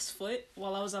Yak's foot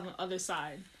while I was on the other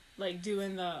side, like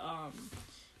doing the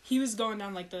he was going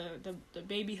down like the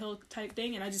baby hill type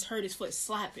thing, and I just heard his foot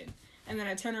slapping, and then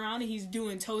I turn around and he's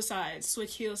doing toe sides,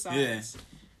 switch heel sides. Yeah.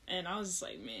 And I was just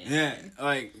like, man. Yeah,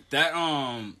 like that.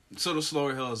 So the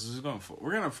slower hills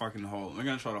we're gonna fucking hold. We're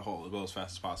gonna try to hold it go as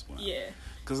fast as possible. Now. Yeah.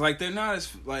 Cause like they're not as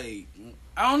like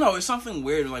I don't know. It's something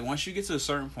weird. Like once you get to a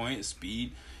certain point of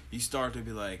speed, you start to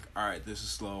be like, all right, this is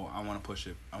slow. I want to push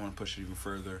it. I want to push it even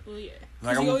further. Well, yeah.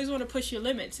 Like, Because you always want to push your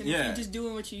limits, and yeah. if you're just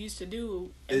doing what you used to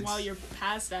do, and while you're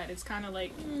past that, it's kind of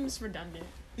like it's redundant.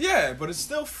 Yeah, but it's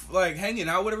still like hanging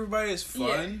out with everybody is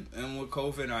fun. Yeah. And with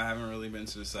COVID, I haven't really been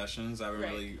to the sessions. I haven't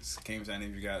really came to any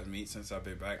of you guys' meet since I've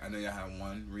been back. I know y'all had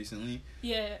one recently.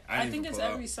 Yeah, I think it's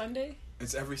every Sunday.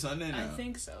 It's every Sunday now? I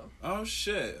think so. Oh,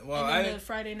 shit. Well, and then the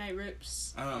Friday night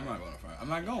rips. I'm not going to Friday. I'm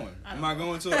not going. I'm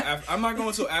not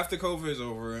going till after COVID is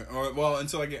over, or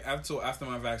until after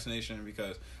my vaccination,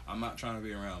 because I'm not trying to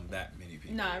be around that many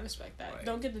people. Nah, I respect that. Like,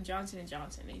 don't get the Johnson &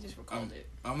 Johnson. They just recalled it.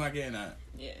 I'm not getting that.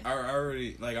 Yeah. I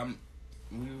already like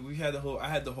we had I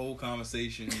had the whole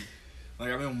conversation. Like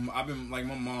I've been like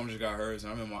my mom just got hers,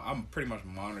 and I'm pretty much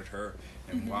monitored her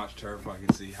and watched her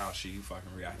fucking see how she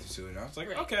fucking reacted to it. And I was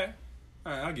like, okay.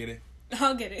 All right, I'll get it.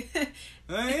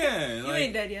 Yeah, you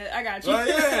ain't dead yet. I got you. Well,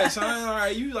 yeah, son. All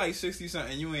right, you like 60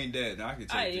 something. You ain't dead. No, I can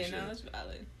take this shit. Yeah, no, that's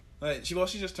valid. Like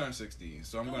she just turned 60,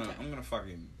 so I'm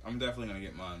definitely gonna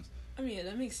get mine. I mean, yeah,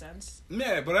 that makes sense.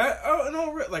 Yeah, but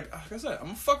like I said,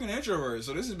 I'm a fucking introvert,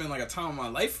 so this has been like a time of my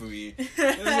life for me. It's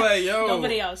like, yo,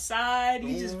 nobody outside,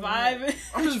 you just vibing.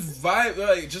 I'm just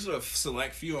like just a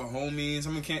select few of homies.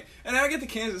 And I get to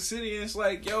Kansas City, and it's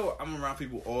like, yo, I'm around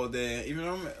people all day. Even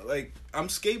though I'm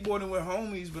skateboarding with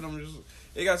homies, but I'm just.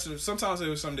 It got to sometimes there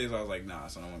was some days I was like, nah,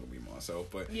 so I'm not gonna be myself.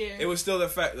 But it was still the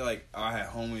fact that like I had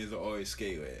homies to always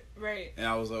skate with. Right. And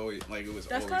I was always like it was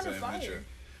that's always kind of an adventure. Fire.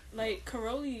 Like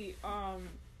Karoli,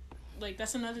 like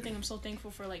that's another thing I'm so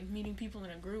thankful for, like meeting people in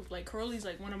a group. Like Karoli's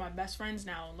like one of my best friends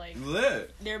now. Like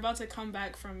lit. They're about to come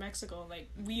back from Mexico. Like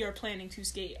we are planning to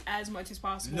skate as much as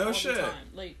possible all the time.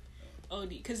 Like OD,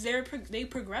 because they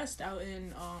progressed out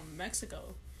in Mexico,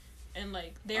 and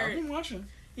like they're I've been watching.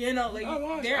 You know, like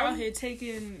they're out here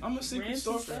taking. I'm a secret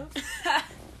stalker.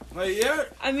 Like yeah.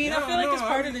 I mean, I feel like it's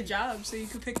part of the job, so you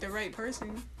could pick the right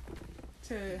person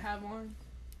to have on.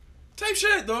 Type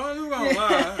shit, though. I'm not gonna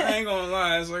lie. I ain't gonna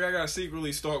lie. It's like I gotta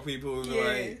secretly stalk people.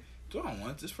 Like, do I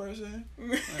want this person?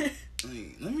 Like,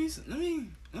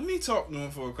 let me talk to them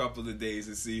for a couple of days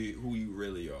and see who you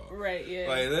really are. Right. Yeah.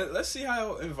 Like let's see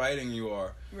how inviting you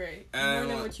are. Right. And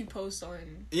more than what you post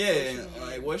on. Yeah.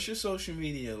 Like, what's your social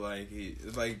media like?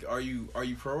 It's like, are you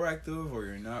proactive or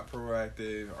you're not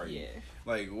proactive? Are you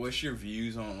like, what's your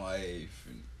views on life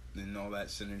and all that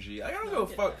synergy? I don't give a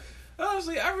fuck.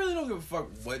 Honestly, I really don't give a fuck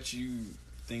what you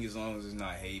think as long as it's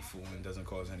not hateful and doesn't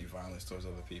cause any violence towards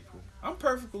other people. I'm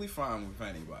perfectly fine with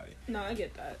anybody. No, I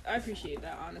get that. I appreciate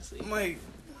that, honestly. I'm like,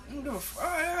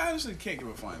 I honestly can't give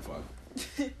a flying fuck.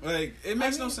 Like, it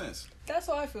makes no sense. That's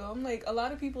how I feel. I'm like, a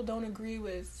lot of people don't agree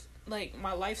with, like,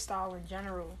 my lifestyle in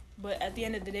general. But at the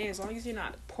end of the day, as long as you're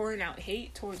not pouring out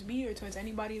hate towards me or towards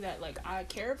anybody that, like, I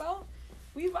care about,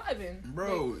 we vibing.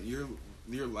 Bro, like,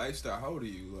 your lifestyle, how old are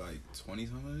you? Like 20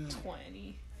 something?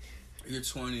 20. You're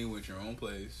 20 with your own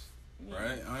place,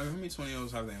 right? How many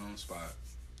 20-year-olds have their own spot?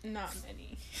 Not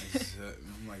many.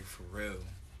 I'm like, for real.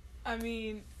 I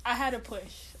mean, I had to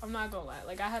push. I'm not gonna lie.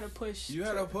 Like, I had to push. You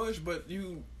had to push, but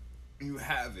you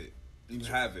have it. You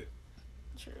have it.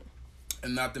 True.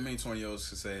 And not the many 20-year-olds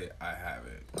to say I have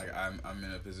it. Like, I'm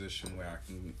in a position where I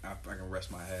can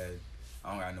rest my head.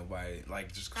 I don't got nobody.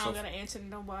 Like, just I don't gotta answer to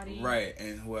nobody. Right,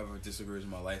 and whoever disagrees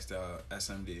with my lifestyle,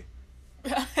 SMD.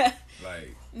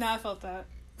 Like, I felt that.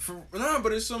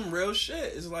 But it's some real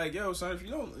shit. It's like, yo, son, if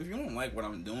you don't like what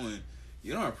I'm doing,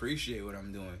 you don't appreciate what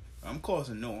I'm doing. I'm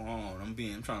causing no harm.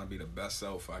 I'm trying to be the best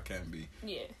self I can be.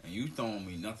 Yeah. And you throwing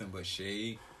me nothing but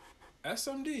shade.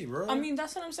 SMD, bro. I mean,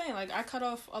 that's what I'm saying. Like, I cut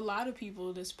off a lot of people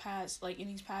in these past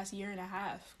year and a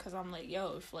half, because I'm like,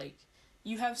 yo, if like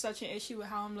you have such an issue with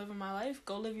how I'm living my life,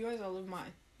 go live yours, I'll live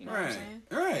mine. You know what I'm saying?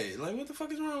 Right. Like, what the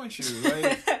fuck is wrong with you?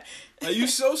 Like you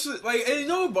so like, and you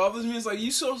know what bothers me is like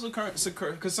you so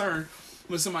concerned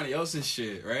with somebody else's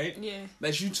shit, right? Yeah.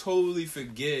 That you totally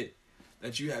forget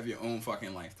that you have your own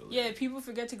fucking life to live. Yeah, people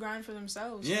forget to grind for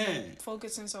themselves. Yeah.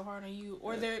 Focusing so hard on you.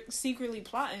 Or they're secretly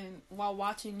plotting while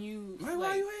watching you. Like,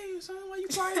 why you hating, son? Why you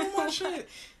plotting on my shit?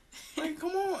 Like,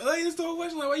 come on. Like, it's the whole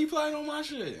question. Like, why you plotting on my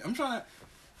shit? I'm trying to...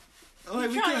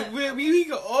 Like, we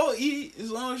can all eat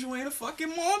as long as you ain't a fucking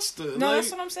monster. No, like,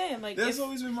 that's what I'm saying. Like, that's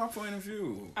always been my point of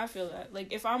view. I feel that.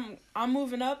 Like, if I'm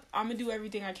moving up, I'm gonna do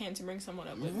everything I can to bring someone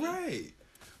up with me. Right.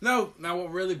 Now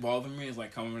what really bothered me is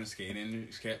like coming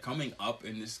up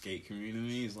in the skate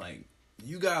community is like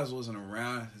you guys wasn't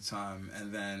around at the time,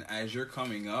 and then as you're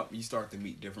coming up, you start to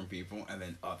meet different people, and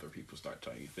then other people start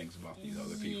telling you things about these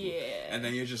other people. Yeah. And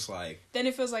then you're just like... Then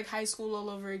it feels like high school all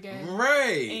over again.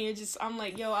 Right. And I'm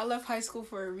like, yo, I left high school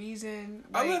for a reason.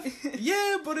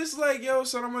 Yeah, but it's like, yo,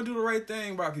 son, I'm gonna do the right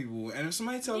thing by people. And if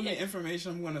somebody tells me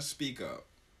information, I'm gonna speak up.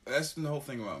 That's the whole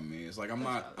thing about me. It's like,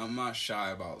 I'm not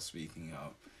shy about speaking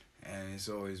up. And it's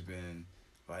always been...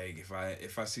 Like,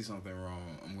 if I see something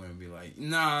wrong, I'm going to be like,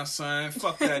 nah, son,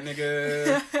 fuck that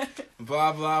nigga.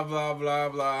 Blah, blah, blah, blah,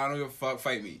 blah. I don't give a fuck.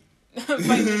 Fight me.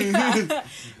 Fight me.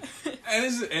 And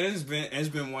it's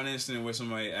been one incident where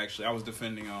somebody actually, I was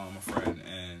defending a friend,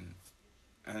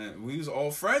 and we was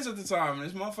all friends at the time, and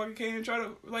this motherfucker came and tried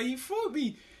to, like, he fought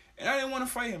me. And I didn't want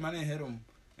to fight him. I didn't hit him.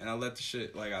 And I let the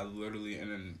shit, like, I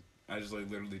just,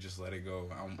 like, literally just let it go.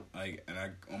 And I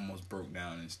almost broke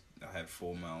down and I had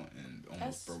full mount and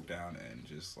almost broke down and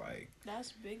just like...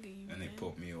 That's big of you, And they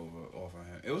put me off of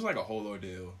him. It was like a whole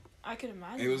ordeal. I could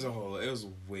imagine. It was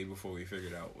way before we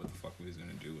figured out what the fuck we was going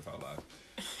to do with our life.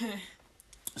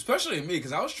 Especially me,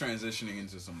 because I was transitioning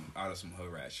out of some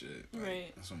hood rat shit. Like,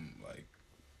 right. Some, like,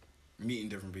 meeting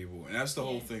different people. And that's the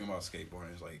whole thing about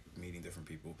skateboarding is, like, meeting different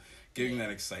people. Getting that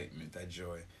excitement, that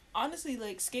joy. Honestly,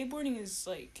 like, skateboarding is,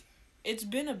 like... It's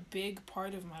been a big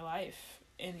part of my life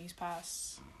in these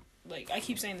past... Like, I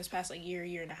keep saying this past, like, year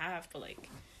and a half, but, like,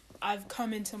 I've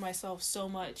come into myself so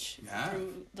much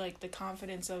through, like, the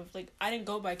confidence of, like, I didn't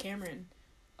go by Camryn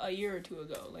a year or two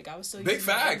ago. Like, I was still Big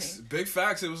facts.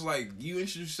 It was like, you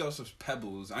introduced yourself as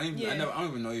Pebbles. I don't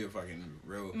even know your fucking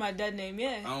real... My dead name,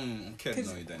 yeah. I don't care to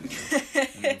know your dead name. I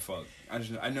don't give a fuck.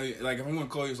 I know you, like, if I'm gonna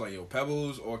call you, it's like, yo,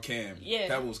 Pebbles or Cam. Yeah.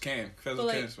 Pebbles, Cam.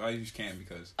 Cam, so I use Cam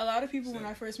because... A lot of people, when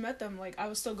I first met them, like, I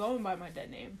was still going by my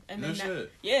dead name. And then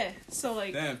shit. Yeah, so,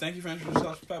 like... Damn, thank you for introducing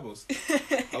yourself as Pebbles.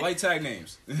 I like tag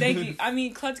names. Thank you. I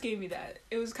mean, Klutz gave me that.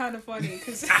 It was kind of funny,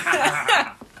 because...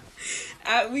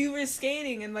 we were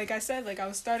skating, and like I said, like I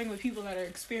was starting with people that are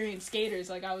experienced skaters.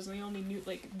 Like I was the only new,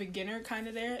 like, beginner kind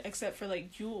of there, except for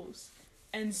like Jules.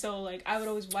 And so like I would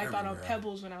always wipe out on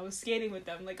Pebbles when I was skating with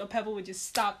them. Like a pebble would just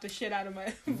stop the shit out of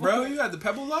my. Bro, you had the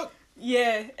Pebble luck?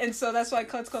 Yeah, and so that's why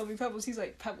Klutz called me Pebbles. He's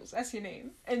like, Pebbles, that's your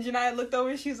name. And Janiyah looked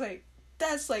over and she was like,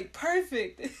 that's like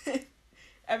perfect.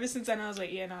 Ever since then I was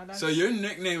like, yeah, nah. That's... So your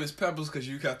nickname is Pebbles because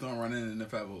you kept on running into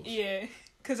Pebbles. Yeah,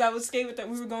 because I would skate with them.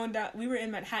 We were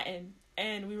in Manhattan.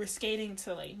 And we were skating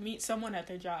to, like, meet someone at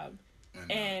their job.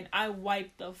 And I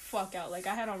wiped the fuck out. Like,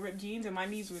 I had on ripped jeans and my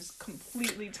knees was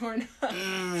completely torn up.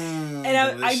 And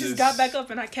I just got back up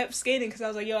and I kept skating because I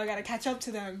was like, yo, I gotta catch up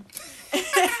to them.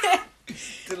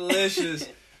 Delicious.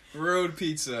 Road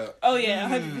pizza. Oh, yeah,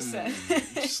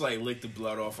 100%. Just, like, lick the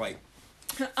blood off, like...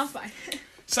 I'm fine.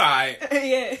 Sorry.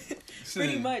 Yeah.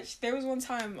 Pretty much. There was one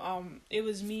time, it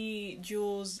was me,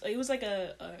 Jules. It was like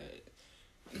a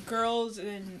girls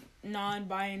and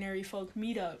non-binary folk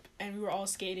meetup, and we were all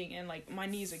skating, and like my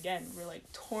knees again were like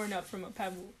torn up from a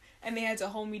pebble, and they had to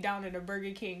hold me down at a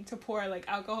Burger King to pour like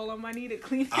alcohol on my knee to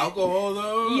clean it. Alcohol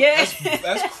though? Yeah.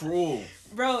 That's cruel.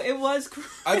 Bro, it was cruel.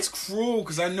 That's cruel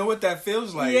because I know what that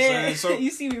feels like. Yeah. So you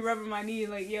see me rubbing my knee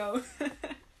like, yo.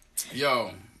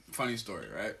 Yo, funny story,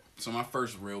 right? So my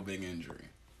first real big injury,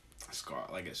 a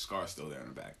scar still there in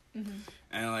the back. Mm-hmm.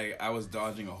 And, like, I was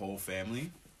dodging a whole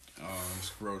family.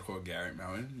 This road called Garrett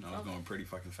Mountain. I was going pretty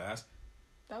fucking fast.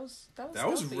 That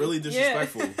was really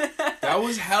disrespectful. Yeah. That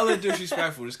was hella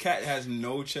disrespectful. This cat has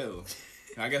no chill.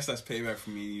 I guess that's payback for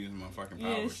me using my fucking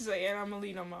powers. Yeah, she's like, I'm gonna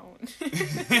lean on my own.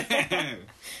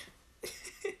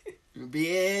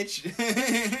 Bitch.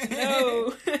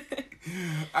 No.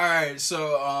 Alright,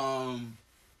 so,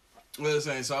 what was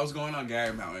I saying? So I was going on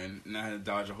Garrett Mountain, and I had to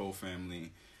dodge a whole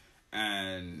family.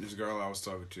 And this girl I was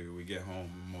talking to, we get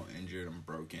home, I'm more injured, I'm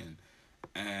broken.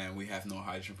 And we have no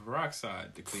hydrogen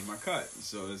peroxide to clean my cut.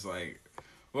 So it's like,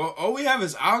 well, all we have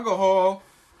is alcohol.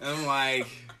 And I'm like...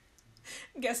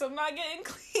 Guess I'm not getting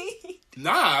clean.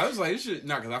 Nah, I was like,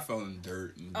 because I fell in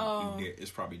dirt. And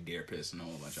it's probably deer piss and a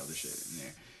whole bunch of other shit in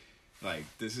there. Like,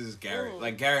 this is Garrett.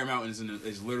 Like, Garrett Mountain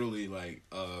is literally, like,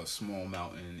 a small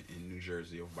mountain in New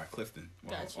Jersey over by Clifton.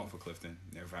 Well, off of Clifton,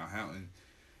 near Van Houten.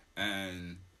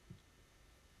 And...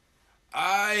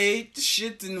 I ate the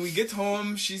shit, and we get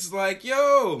home, she's like,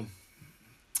 yo,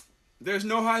 there's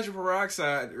no hydrogen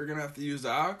peroxide, we're gonna have to use the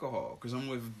alcohol, because I'm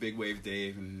with Big Wave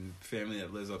Dave and family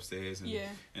that lives upstairs, and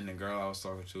the girl I was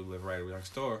talking to lived right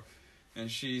next door, and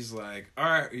she's like,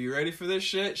 alright, are you ready for this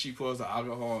shit? She pours the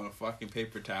alcohol in a fucking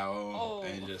paper towel,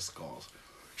 and just goes,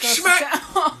 smack!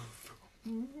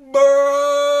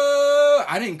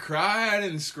 I didn't cry, I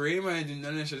didn't scream, I didn't do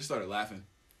none of that shit, I just started laughing.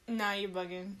 Nah, you're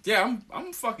bugging. Yeah, I'm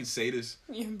a fucking sadist.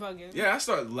 You're bugging. Yeah, I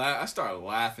started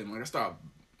laughing. Like, I started,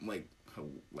 like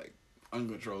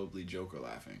uncontrollably Joker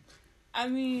laughing. I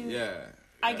mean... Yeah.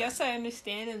 I guess I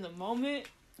understand in the moment,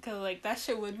 because, like, that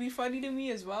shit would be funny to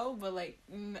me as well, but, like,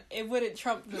 it wouldn't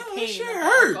trump the pain. That shit of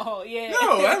hurt. Alcohol. Yeah.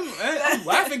 No, I'm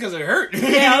laughing because it hurt.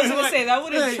 Yeah, I was going to say, that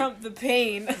wouldn't trump the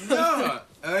pain. No.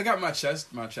 And I got my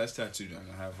chest tattoo done.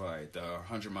 I have, like, the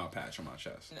 100-mile patch on my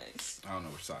chest. Nice. I don't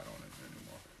know which side on it anymore.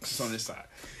 It's on this side.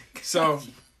 So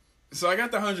I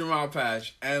got the 100-mile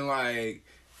patch, and, like,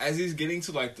 as he's getting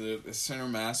to, like, the center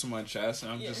mass of my chest,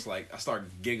 and I'm just, like, I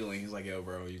start giggling. He's like, yo,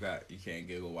 bro, you can't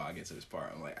giggle while I get to this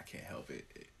part. I'm like, I can't help it.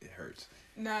 It hurts.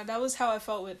 Nah, that was how I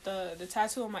felt with the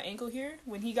tattoo on my ankle here.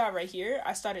 When he got right here,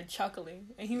 I started chuckling.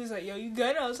 And he was like, yo, you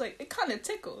good? I was like, it kind of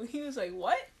tickled. He was like,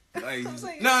 what? Like, I was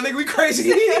like, no, nigga, we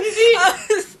crazy.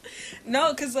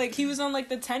 No, because, like, he was on, like,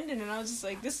 the tendon, and I was just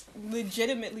like, this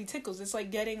legitimately tickles. It's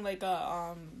like getting, like,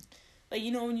 a, like,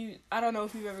 you know, when I don't know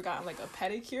if you've ever gotten, like, a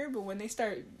pedicure, but when they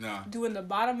start doing the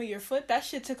bottom of your foot, that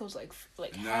shit tickles, like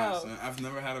hell. Son, I've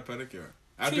never had a pedicure.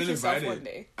 I've been invited. One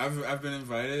day. I've been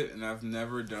invited, and I've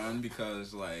never done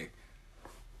because, like,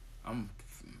 I'm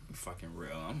fucking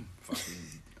real. I'm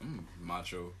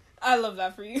macho. I love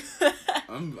that for you.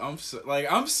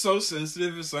 I'm so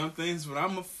sensitive to some things, but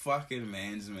I'm a fucking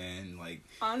man's man. Like,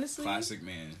 honestly, classic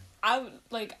man. I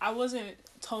wasn't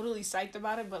totally psyched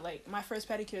about it, but, like, my first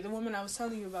pedicure, the woman I was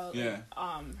telling you about,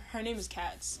 her name is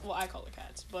Katz. Well, I call her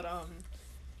Katz, but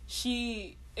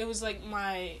it was like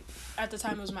at the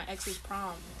time it was my ex's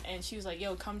prom, and she was like,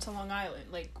 yo, come to Long Island,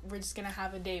 like, we're just gonna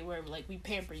have a day where, like, we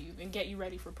pamper you and get you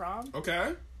ready for prom.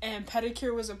 Okay. And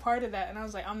pedicure was a part of that, and I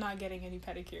was like, I'm not getting any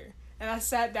pedicure. And I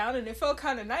sat down, and it felt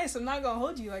kind of nice. I'm not gonna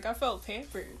hold you, like, I felt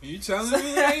pampered. You telling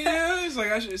me that? Yeah, it's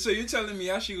like so you're telling me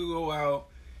I should go out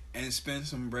and spend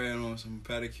some bread on some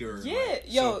pedicure? Yeah, like,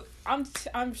 yo,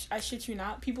 I shit you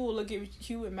not. People will look at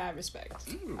you with mad respect.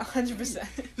 100%.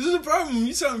 This is the problem.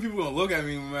 You telling people gonna look at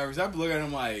me with mad respect. I look at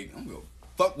them like, I'm gonna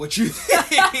fuck what you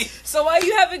think. So why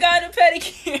you haven't gotten a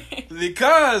pedicure?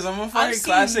 Because I'm a fucking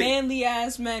classic. I've seen manly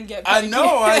ass men get pedicures. I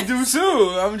know, I do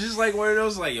too. I'm just like one of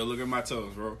those, like, yo, look at my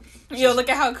toes, bro. Yo, look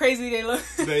at how crazy they look.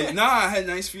 I had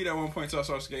nice feet at one point until I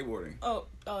started skateboarding. Oh,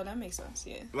 that makes sense.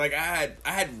 Yeah. Like, I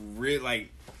had real,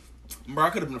 like, bro, I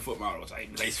could have been a foot model. It's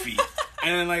like nice feet.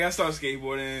 And then, like, I started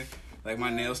skateboarding. Like, my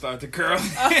nails started to curl.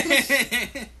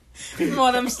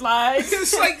 More them slides.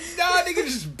 It's like, nah, nigga,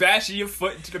 just bashing your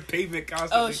foot into the pavement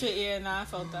constantly. Oh shit, yeah, nah, I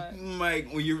felt that. Like,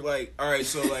 when you're like, all right,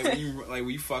 so like when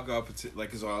you fuck up,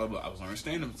 like, it's all about. I was learning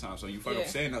stand up at the time, so you fuck up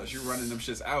stand ups, you're running them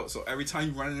shits out. So every time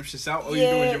you running them shits out, all you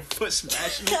do is your foot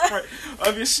smashing the front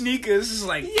of your sneakers. It's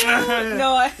like,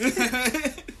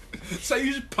 so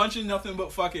you just punching nothing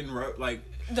but fucking like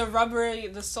the rubber,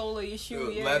 the sole of your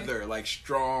shoe, leather, like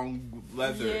strong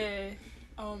leather. Yeah.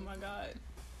 Oh my god.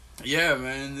 Yeah,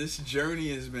 man, this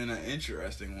journey has been an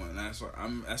interesting one. That's why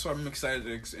I'm excited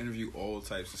to interview all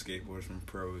types of skateboarders, from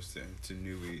pros to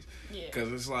newbies. Yeah.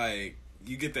 Because it's like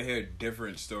you get to hear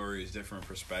different stories, different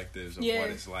perspectives of what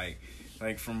it's like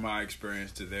from my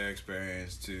experience to their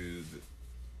experience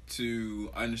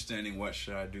to understanding what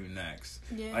should I do next.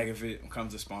 Yeah. Like if it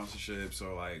comes to sponsorships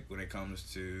or like when it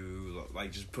comes to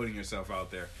like just putting yourself out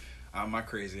there. My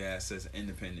crazy ass says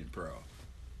independent pro.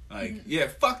 Like, yeah,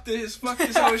 fuck this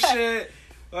whole shit.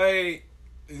 Like,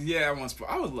 yeah,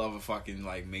 I would love a fucking,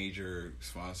 like, major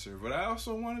sponsor, but I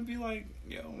also want to be, like,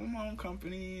 yo, my own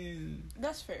company and...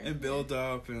 That's fair. And build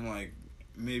up and, like,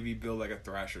 maybe build, like, a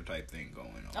Thrasher type thing going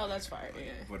on. Oh, that's fire, like,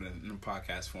 yeah. But in a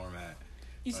podcast format.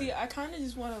 You see, I kind of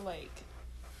just want to, like,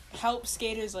 help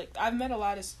skaters. Like, I've met a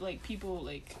lot of, like, people,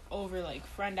 like, over, like,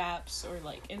 friend apps or,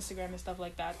 like, Instagram and stuff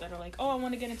like that are like, oh, I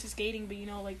want to get into skating, but, you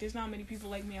know, like, there's not many people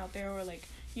like me out there, or, like,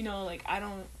 you know, like, I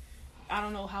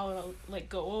don't know how it'll, like,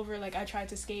 go over. Like, I tried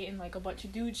to skate and, like, a bunch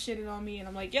of dudes shitted on me, and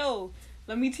I'm like, yo,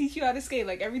 let me teach you how to skate.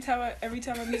 Like, every time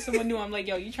I meet someone new, I'm like,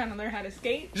 yo, you trying to learn how to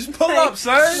skate? Just pull up,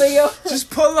 son. Like, yo, just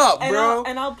pull up, bro.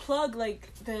 I'll plug,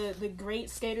 like, the great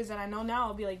skaters that I know now.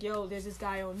 I'll be like, yo, there's this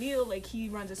guy O'Neal, like, he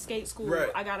runs a skate school. Right.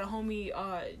 I got a homie,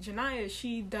 Janaya,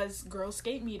 she does girl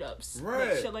skate meetups.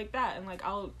 Right. Like, shit like that. And, like,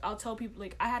 I'll tell people,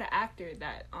 like, I had an actor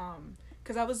that,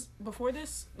 because before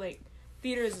this, like,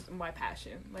 theater is my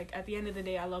passion. Like, at the end of the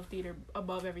day, I love theater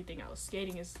above everything else.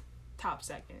 Skating is top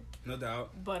second. No doubt.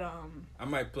 But, I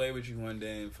might play with you one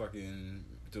day and fucking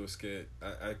do a skit.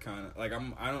 I kind of, like,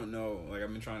 I don't know. Like,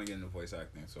 I've been trying to get into voice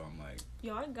acting, so I'm like...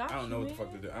 Yo, I don't know what the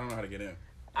fuck to do. I don't know how to get in.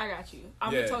 I got you.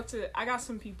 I'm gonna talk to... I got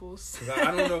some peoples.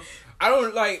 I don't know. I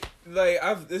don't, like,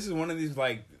 this is one of these,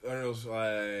 like, one of those,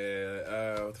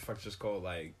 what the fuck's just called,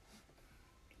 like,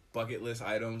 bucket list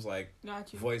items, like,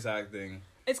 got you. Voice acting.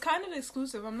 It's kind of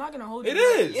exclusive. I'm not gonna hold you. It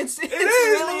is. It is.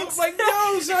 Really like,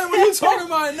 yo, son, what are you talking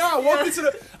about? No,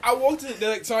 I walked into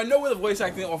like, so I know where the voice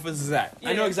acting office is at. Yeah.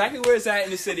 I know exactly where it's at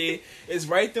in the city. It's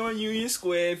right there on Union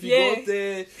Square. If you go up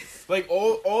there, like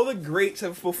all the greats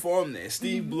have performed there.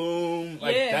 Steve Bloom,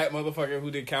 like that motherfucker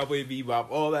who did Cowboy Bebop,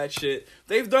 all that shit.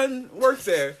 They've done work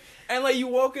there. And like you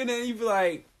walk in and you be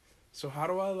like, so how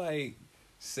do I like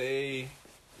say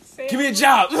give me a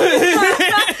job?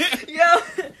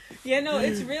 Yo. Yeah, no,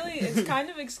 it's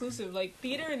kind of exclusive. Like,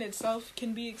 theater in itself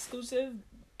can be exclusive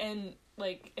and,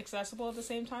 like, accessible at the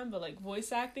same time, but, like,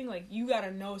 voice acting, like, you gotta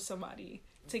know somebody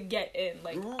to get in.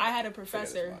 Like, I had a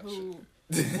professor who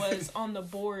was on the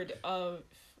board of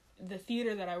the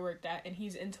theater that I worked at, and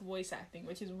he's into voice acting,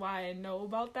 which is why I know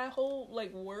about that whole,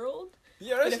 like, world.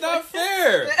 Yeah, that's not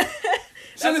fair.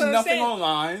 So there's nothing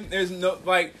online. There's no,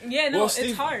 like... Yeah, no,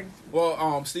 it's hard.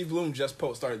 Well, Steve Bloom just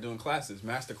started doing classes,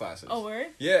 master classes. Oh, word?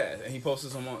 Yeah, and he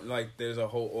posted some on, like, there's a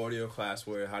whole audio class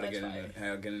where how to get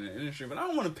in the industry, but I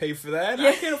don't want to pay for that. Yeah.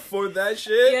 I can't afford that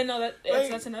shit. Yeah, no,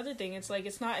 that's another thing. It's like,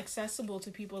 it's not accessible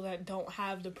to people that don't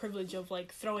have the privilege of,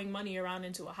 like, throwing money around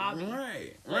into a hobby.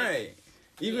 Right.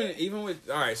 Even with,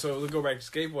 alright, so let's go back to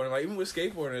skateboarding. Like, even with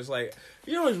skateboarding, it's like,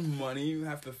 you know how much money you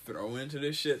have to throw into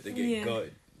this shit to get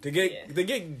good. To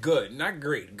get good, not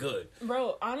great, good.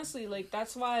 Bro, honestly, like,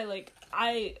 that's why, like,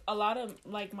 a lot of,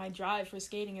 like, my drive for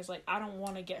skating is, like, I don't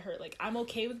want to get hurt. Like, I'm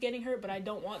okay with getting hurt, but I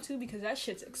don't want to because that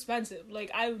shit's expensive. Like,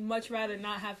 I would much rather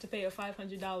not have to pay a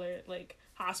 $500, like,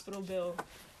 hospital bill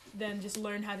than just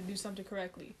learn how to do something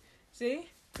correctly. See?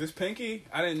 This pinky,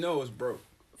 I didn't know it was broke.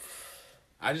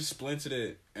 I just splintered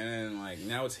it, and, like,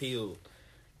 now it's healed.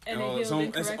 And it's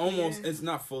almost, it's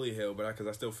not fully healed, but because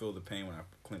I still feel the pain when I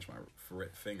clench my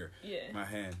finger, my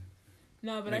hand.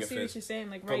 No, but I see what you're saying,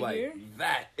 like, right like, here.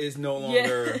 That is no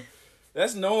longer,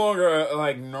 that's no longer,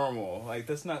 like, normal. Like,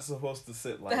 that's not supposed to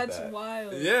sit like that. That's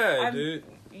wild. Yeah, dude.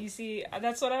 You see,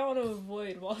 that's what I want to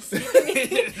avoid while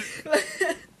skating.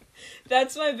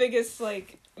 That's my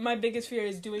biggest fear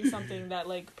is doing something that,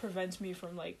 like, prevents me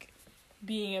from, like,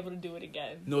 being able to do it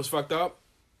again. You know what's fucked up?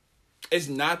 It's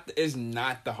not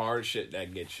the hard shit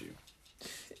that gets you.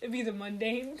 It'd be the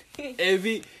mundane. It'd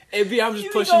be I'm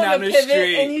just pushing down the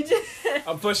street.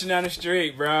 I'm pushing down the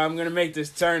street, bro. I'm gonna make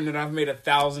this turn that I've made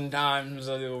 1,000 times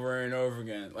over and over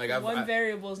again. Like one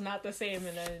variable is not the same,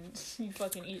 and then you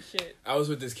fucking eat shit. I was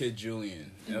with this kid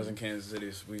Julian. I was in Kansas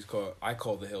City. So I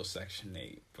call the hill Section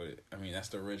 8, but I mean that's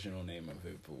the original name of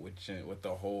it. But with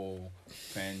the whole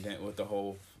pandemic, with the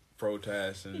whole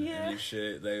protests and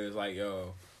shit, they was like,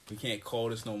 yo, we can't call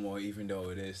this no more, even though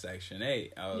it is Section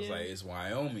 8. I was like, it's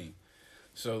Wyoming.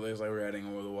 So they was like, we're heading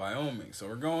over to Wyoming. So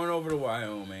we're going over to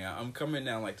Wyoming. I'm coming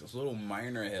down like this little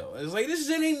minor hill. It's like, this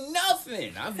shit ain't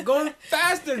nothing. I'm going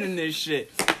faster than this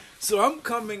shit. So I'm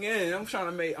coming in. I'm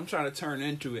trying to turn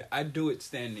into it. I do it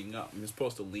standing up. I'm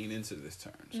supposed to lean into this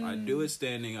turn. So I do it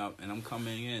standing up, and I'm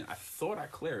coming in. I thought I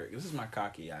clear it. This is my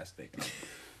cocky ass thinking.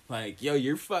 Like, yo,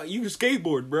 you can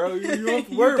skateboard, bro. You don't have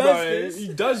to worry about it. He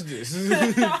does this.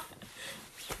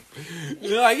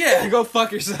 You're like, yeah, go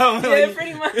fuck yourself. Yeah, like,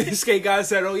 pretty much. The skate guy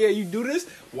said, oh yeah, you do this?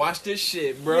 Watch this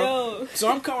shit, bro. Yo. So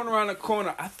I'm coming around the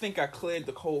corner. I think I cleared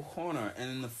the whole corner, and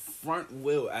then the front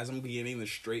wheel, as I'm beginning to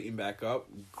straighten back up,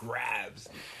 grabs.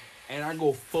 And I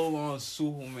go full on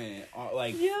Superman.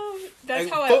 Like, yo, that's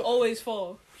how I always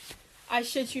fall. I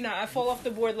shit you not. I fall off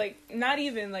the board, like, not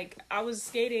even, like, I was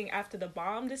skating after the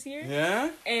bomb this year.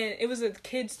 Yeah? And it was a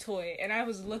kid's toy. And I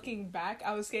was looking back.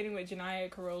 I was skating with Janiyah,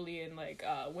 Karoli, and, like,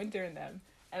 Winter and them.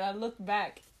 And I looked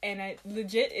back, and I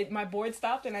legit, my board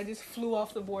stopped, and I just flew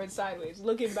off the board sideways,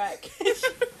 looking back.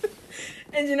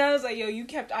 And Janiyah was like, yo, you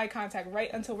kept eye contact right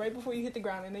before you hit the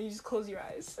ground, and then you just close your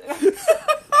eyes.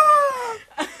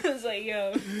 I was like,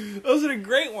 yo. Those are the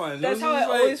great ones. That's how I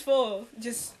always fall.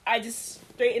 I just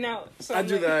straighten out. So I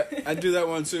do that. I do that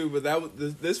one too. But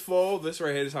this fall, this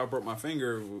right here is how I broke my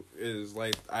finger. Is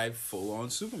like I full on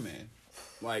Superman,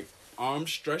 like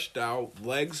arms stretched out,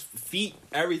 legs, feet,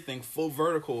 everything full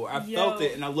vertical. I felt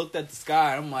it, and I looked at the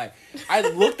sky. And I'm like, I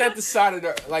looked at the side of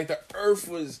the earth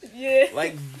was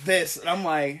like this, and I'm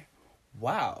like,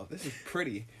 wow, this is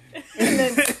pretty. And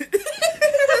then,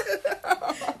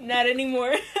 not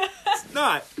anymore. It's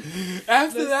not.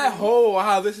 After that whole,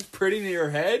 wow, this is pretty in your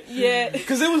head. Yeah.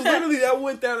 Because it was literally that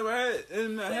went down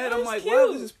in my head. I'm like, cute.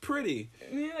 wow, this is pretty.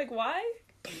 And you're like, why?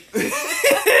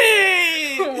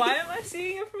 Why am I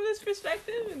seeing it from this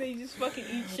perspective? And then you just fucking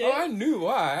eat shit. Oh, I knew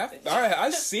why. I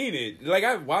seen it. Like,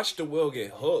 I watched the wheel get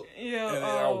hooked. Yeah. And then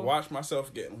I watched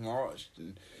myself get launched.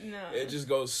 And no. it just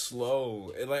goes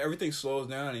slow. It, like, everything slows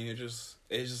down, and it's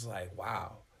just like,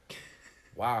 wow.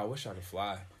 Wow, I wish I could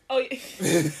fly. Oh,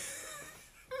 yeah.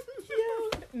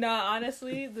 Nah,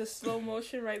 honestly, the slow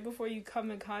motion right before you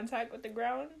come in contact with the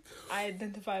ground, I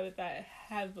identify with that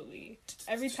heavily.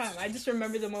 Every time. I just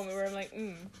remember the moment where I'm like,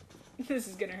 this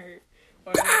is gonna hurt.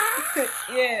 Or like,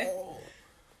 yeah.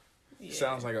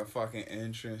 Sounds like a fucking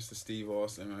entrance to Steve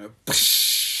Austin.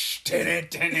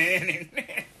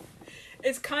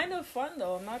 It's kind of fun,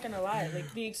 though. I'm not gonna lie.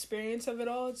 Like, the experience of it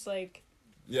all, it's like...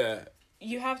 Yeah.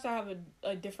 You have to have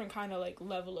a different kind of, like,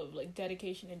 level of, like,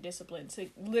 dedication and discipline to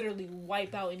literally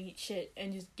wipe out and eat shit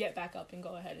and just get back up and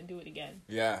go ahead and do it again.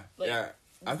 Yeah, like, yeah.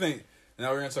 I think, now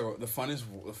we're going to talk about, the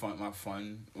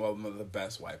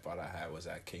best wipeout I had was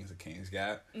at Kings of Kings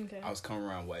Gap. Okay. I was coming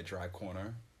around wet, dry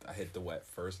corner. I hit the wet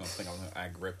first, and I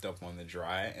gripped up on the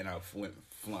dry, and I went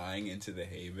flying into the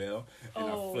hay bale, and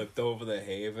I flipped over the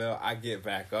hay bale. I get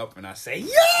back up, and I say, yeah!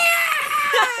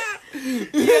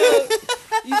 Yo,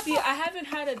 you see, I haven't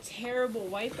had a terrible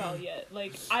wipeout yet.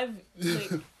 Like,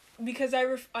 because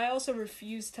I also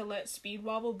refuse to let speed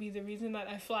wobble be the reason that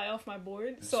I fly off my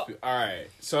board. So alright,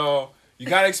 so you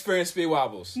gotta experience speed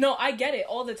wobbles. No, I get it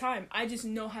all the time. I just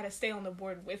know how to stay on the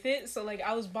board with it. So, like,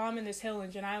 I was bombing this hill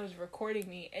and Janiyah was recording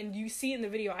me, and you see in the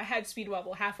video, I had speed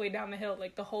wobble halfway down the hill,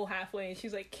 like the whole halfway, and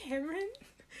she's like, Camryn,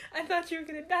 I thought you were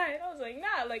gonna die. And I was like,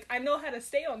 nah, like, I know how to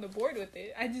stay on the board with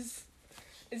it.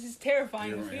 It's just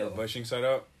terrifying to feel. Your bushing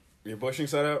setup.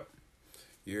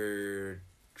 Your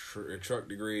truck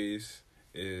degrees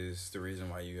is the reason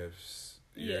why you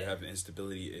have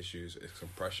instability issues. It's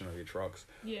compression of your trucks.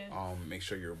 Yeah. Make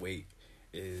sure your weight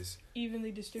is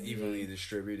evenly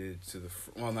distributed to the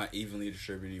not evenly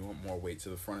distributed. You want more weight to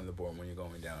the front of the board when you're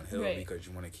going downhill, because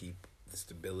you want to keep the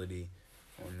stability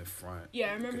on the front. Yeah,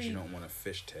 I remember. Because you don't want a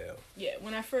fishtail. Yeah,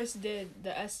 when I first did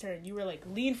the S-turn, you were like,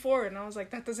 lean forward. And I was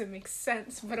like, that doesn't make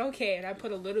sense. But okay. And I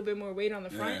put a little bit more weight on the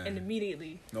front, and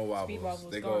immediately... No wobbles. Speed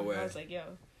wobbles They gone. go away. I was like, yo.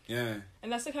 Yeah.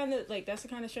 And that's the kind of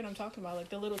shit I'm talking about. Like,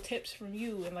 the little tips from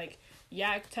you and, like,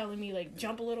 Yak telling me, like,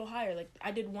 jump a little higher. Like, I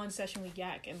did one session with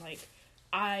Yak, and, like,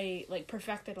 I, like,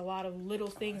 perfected a lot of little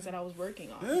things that I was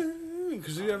working on. Yeah,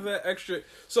 because you have that extra...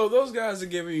 So those guys are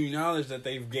giving you knowledge that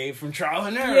they've gave from trial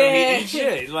and error. Yeah. And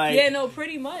shit. Like... Yeah, no,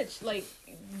 pretty much. Like,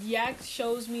 Yak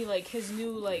shows me, like, his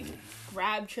new, like,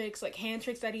 grab tricks, like, hand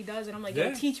tricks that he does, and I'm like,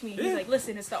 yo, teach me. He's like,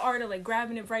 listen, it's the art of, like,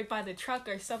 grabbing it right by the truck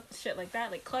or some shit like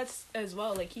that. Like, Klutz as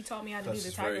well. Like, he taught me how to do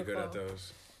the tiger very good flow. at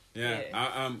those.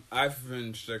 Yeah. I've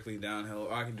been strictly downhill.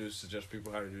 All I can do is suggest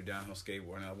people how to do downhill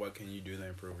skateboarding. Now, what can you do to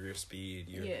improve your speed,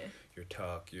 your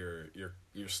tuck, your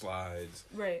slides?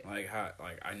 Right. Like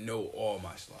I know all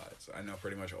my slides. I know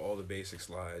pretty much all the basic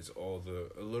slides,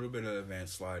 a little bit of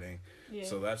advanced sliding. Yeah.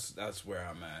 So that's where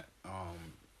I'm at.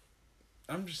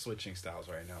 I'm just switching styles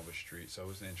right now with street, so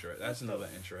it's that's another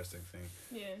interesting thing.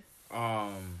 Yeah.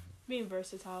 Being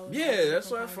versatile. Yeah,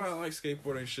 that's why I find like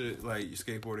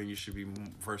skateboarding you should be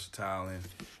versatile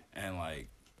and like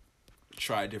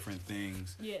try different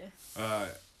things. Yeah.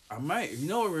 I might. You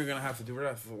know what we're gonna have to do? We're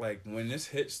gonna have to, like, when this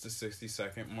hits the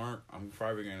 60-second mark, I'm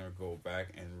probably gonna go back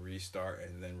and restart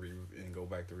and then go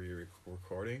back to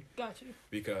re-recording. Got you.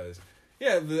 Because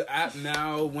the app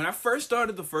now. When I first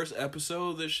started the first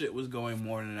episode, this shit was going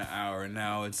more than an hour, and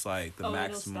now it's like the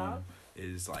maximum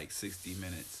is like 60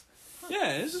 minutes. Huh.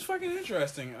 Yeah, this is fucking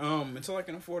interesting. Until I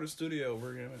can afford a studio,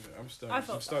 I'm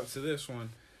stuck to this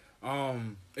one.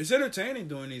 It's entertaining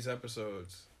doing these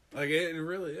episodes. Like, it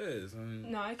really is.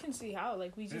 No, I can see how.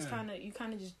 Like, we just you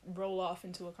kind of just roll off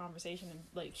into a conversation and,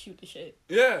 like, shoot the shit.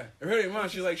 Yeah, pretty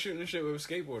much. You're, like, shooting the shit with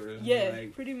skateboarders. Yeah,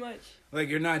 like, pretty much. Like,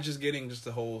 you're not just getting just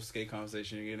the whole skate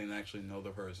conversation. You're getting to actually know the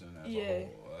person as a whole.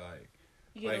 Like,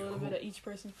 you get a little bit of each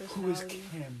person's personality.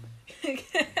 Who is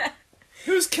Camryn?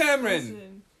 Who's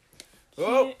Camryn?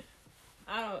 Listen,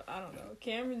 I don't know.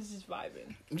 Camryn's just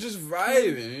vibing. Just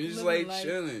vibing. He's just, like,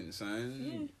 chilling,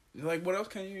 son. Yeah. Like, what else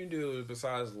can you do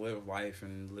besides live life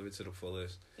and live it to the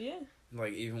fullest? Yeah.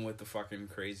 Like, even with the fucking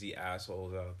crazy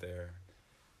assholes out there.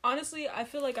 Honestly, I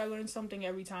feel like I learn something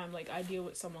every time, like, I deal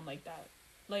with someone like that.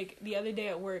 Like, the other day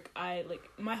at work,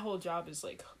 my whole job is,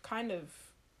 like, kind of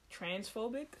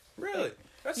transphobic. Really? Like,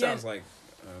 that sounds like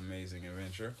an amazing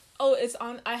adventure. Oh,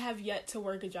 I have yet to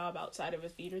work a job outside of a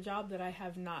theater job that I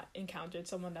have not encountered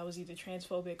someone that was either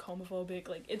transphobic, homophobic.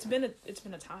 Like, it's been a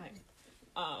time.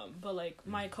 But, like,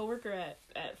 my coworker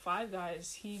at Five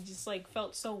Guys, he just, like,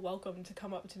 felt so welcome to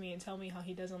come up to me and tell me how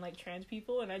he doesn't like trans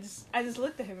people, and I just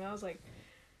looked at him, and I was like,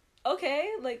 okay,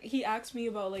 like, he asked me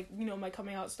about, like, you know, my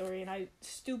coming out story, and I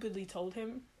stupidly told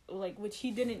him, like, which he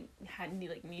didn't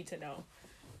need to know,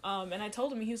 and I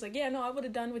told him, he was like, yeah, no, I would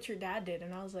have done what your dad did,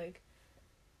 and I was like,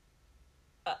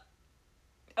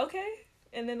 okay.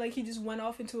 And then, like, he just went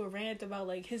off into a rant about,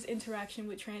 like, his interaction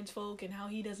with trans folk and how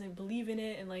he doesn't believe in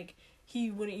it, and, like,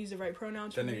 he wouldn't use the right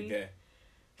pronouns for me. That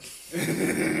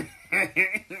nigga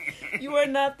gay. You are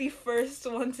not the first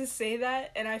one to say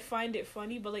that, and I find it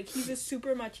funny, but, like, he's a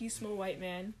super machismo white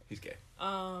man. He's gay.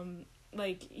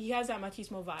 Like, he has that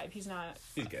machismo vibe. He's not...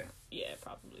 He's gay. Yeah,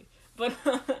 probably. But...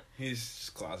 He's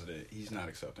just closeted. He's not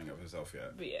accepting of himself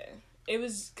yet. But, yeah. It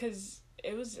was, because...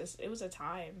 It was a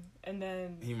time, and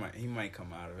then... He might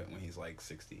come out of it when he's, like,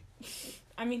 60.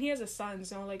 I mean, he has a son,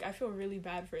 so, like, I feel really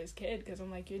bad for his kid, because I'm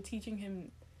like, you're teaching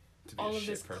him all of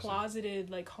this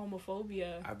closeted, like,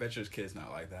 homophobia. I bet your kid's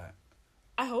not like that.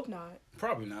 I hope not.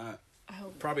 Probably not. I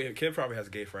hope probably not. Kid probably has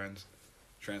gay friends,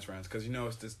 trans friends, because, you know,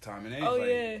 it's this time and age. Oh, like,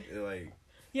 yeah. Like...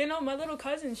 Yeah, no, my little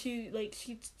cousin, she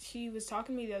was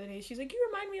talking to me the other day. She's like,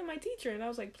 you remind me of my teacher. And I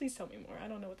was like, please tell me more. I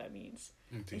don't know what that means.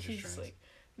 And she's just like...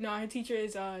 No, her teacher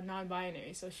is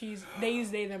non-binary, so they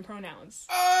use they them pronouns.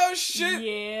 Oh shit!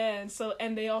 Yeah,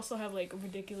 and they also have like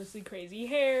ridiculously crazy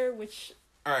hair, which.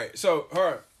 All right, so all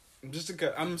right,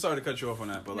 I'm sorry to cut you off on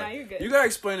that, but like, you're good. You gotta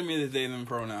explain to me the they them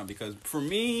pronoun, because for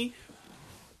me,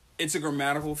 it's a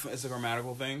grammatical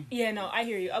thing. Yeah, no, I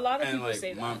hear you. A lot of people like,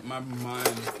 say that. My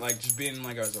mind, like, just being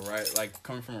like as a like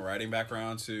coming from a writing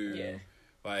background to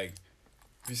like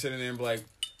be sitting there and be like.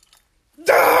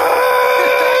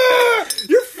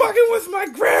 You're fucking with my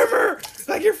grammar!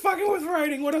 Like, you're fucking with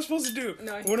writing. What am I supposed to do?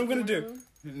 No, what I'm gonna do?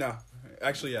 No.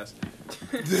 Actually, yes.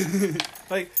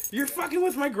 Like, you're fucking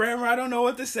with my grammar. I don't know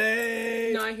what to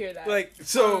say. No, I hear that. Like,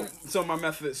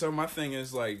 my thing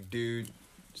is, like, dude,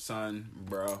 son,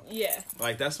 bro. Yeah.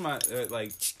 Like, that's my,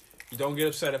 like, you don't get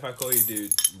upset if I call you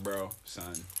dude, bro,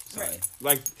 son. Right.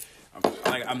 Like,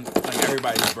 I'm like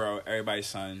everybody's bro, everybody's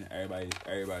son,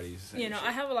 everybody's. You know,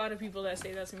 I have a lot of people that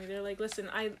say that to me. They're like, listen,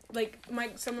 I like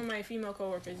some of my female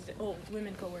coworkers,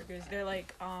 women coworkers. They're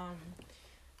like,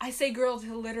 I say girl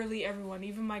to literally everyone,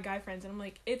 even my guy friends, and I'm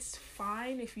like, it's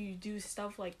fine if you do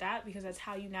stuff like that because that's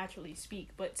how you naturally speak.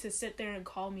 But to sit there and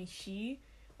call me she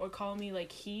or call me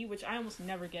like he, which I almost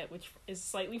never get, which is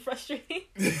slightly frustrating.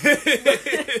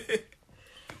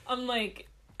 I'm like,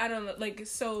 I don't know, like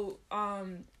so.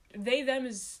 They, them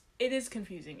it is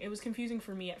confusing. It was confusing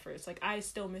for me at first. Like, I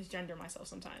still misgender myself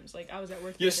sometimes. Like, I was at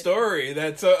work. Your story.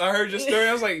 I heard your story.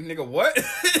 I was like, nigga, what?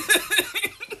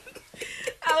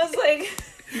 I was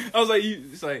like,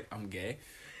 it's like, I'm gay.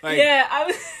 Like, yeah, I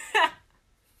was.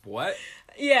 What?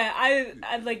 Yeah,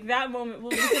 I like that moment.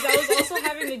 Well, because I was also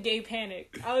having a gay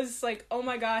panic. I was like, oh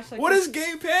my gosh. Like, what is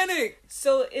gay panic?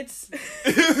 So it's.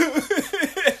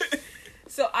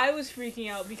 So I was freaking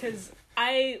out because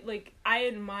I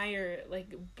admire, like,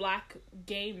 black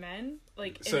gay men.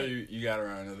 Like, so you got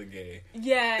around another gay.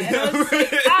 Yeah, and I was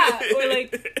like, or,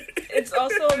 like, it's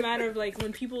also a matter of, like,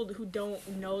 when people who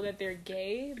don't know that they're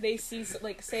gay, they see,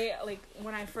 like, say, like,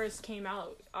 when I first came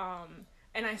out,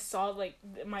 and I saw, like,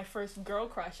 my first girl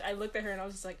crush, I looked at her and I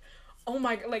was just like, oh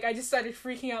my, like, I just started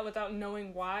freaking out without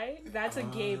knowing why. That's a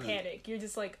gay panic. You're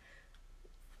just like,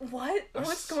 what?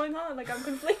 What's going on? Like, I'm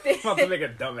conflicted. I'm about to make a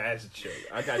dumbass joke.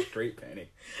 I got straight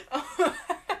panic.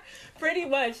 Pretty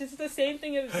much. It's the same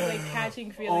thing as, like,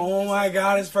 catching feelings. Oh my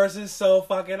god, this person's so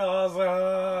fucking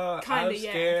awesome. Kinda, I'm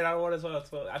scared. I don't want to talk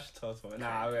to him. I should talk to him.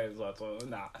 Nah, I'm going to talk to him.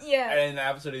 Nah. Yeah. And then the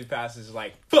episode passes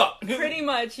like, fuck! Pretty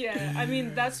much, yeah. I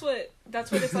mean, that's what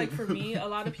it's like for me. A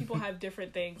lot of people have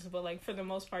different things, but, like, for the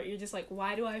most part, you're just like,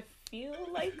 why do I feel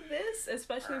like this?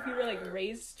 Especially if you were, like,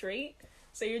 raised straight.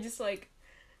 So you're just like,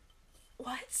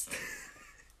 what?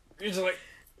 You're just like...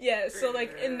 Yeah, so,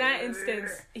 like, in that instance,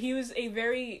 he was a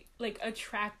very, like,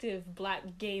 attractive black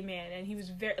gay man, and he was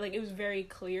very, like, it was very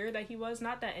clear that he was.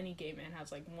 Not that any gay man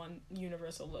has, like, one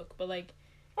universal look, but, like...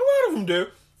 A lot of them do.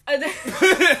 I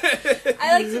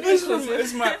like to be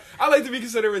inclusive. I like to be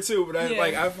considerate, too, but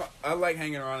I like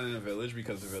hanging around in the village,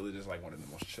 because the village is, like, one of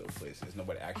the most chill places.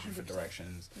 Nobody asks you for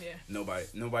directions. Yeah.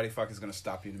 Nobody fucking is gonna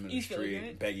stop you in the middle of the street,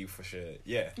 right? Beg you for shit.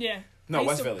 Yeah. Yeah. No,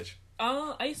 West Village.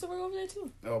 I used to work over there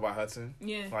too. Oh, by Hudson?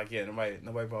 Yeah. Like, yeah,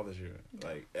 nobody bothers you.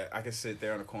 Like, I can sit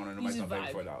there in the corner, nobody's gonna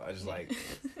pay me $4. I just like,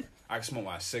 I can smoke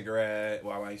my cigarette.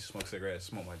 Well, I used to smoke cigarettes,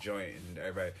 smoke my joint, and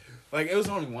everybody. Like, it was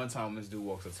only one time this dude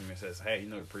walks up to me and says, "Hey, you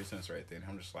know the precinct's right there," and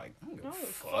I'm just like, I don't give a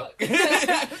fuck.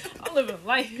 I'm living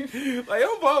life. Like,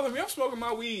 don't bother me. I'm smoking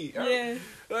my weed. Yeah.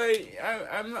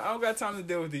 I don't got time to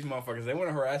deal with these motherfuckers. They want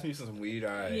to harass me with some weed.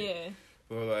 Yeah.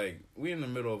 But like, we in the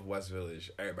middle of West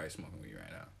Village. Everybody's smoking weed right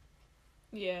now.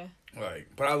 Yeah. Like,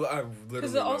 but I literally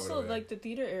because also like the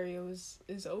theater area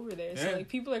is over there, so like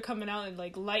people are coming out and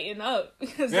like lighting up.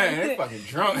 They're fucking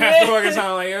drunk half the fucking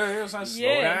time. Like, yo, son,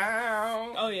 slow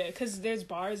down. Oh yeah, because there's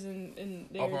bars in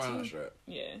there up around the strip.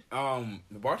 Yeah.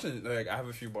 The bartenders, like I have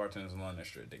a few bartenders along that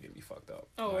strip. They get me fucked up.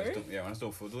 Oh, when I was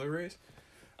doing food deliveries.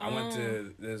 I went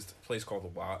to this place called the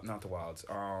Wild, not the Wilds.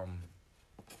 I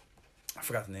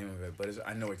forgot the name of it, but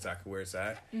I know exactly where it's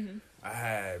at. Mm-hmm. I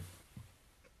had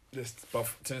this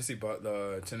Tennessee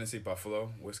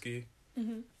Buffalo whiskey,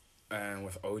 mm-hmm. and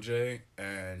with OJ,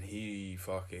 and he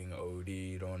fucking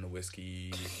OD'd on the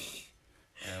whiskey,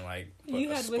 and like you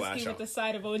had whiskey with the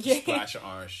side of OJ, splash of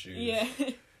orange juice, yeah,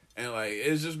 and like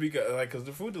it's just because cause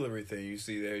the food delivery thing you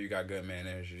see there, you got good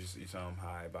manners, you tell them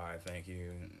hi, bye, thank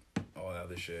you, and all that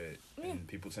other shit, and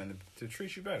people tend to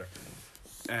treat you better,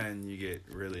 and you get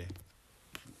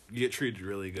treated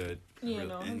really good,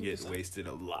 and get wasted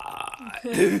a lot,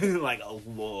 like a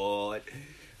lot,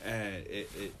 and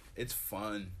it's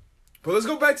fun. But let's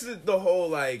go back to the whole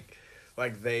like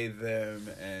they them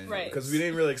and because we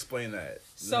didn't really explain that.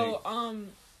 So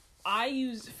I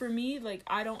use for me like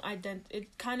I don't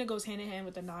it kind of goes hand in hand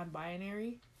with the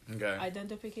non-binary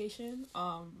identification.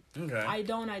 I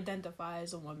don't identify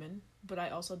as a woman, but I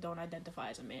also don't identify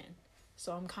as a man.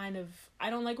 So I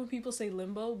don't like when people say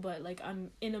limbo, but like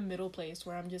I'm in a middle place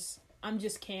where I'm just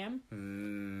Cam.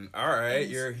 All right,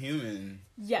 you're a human.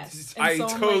 Yes. I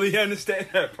totally understand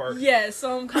that part. Yeah,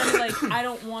 so I'm kind of like, I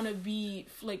don't want to be,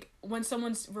 like, when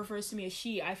someone refers to me as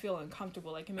she, I feel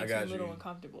uncomfortable. Like, it makes me a little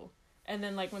uncomfortable. And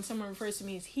then, like, when someone refers to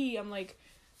me as he, I'm like,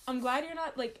 I'm glad you're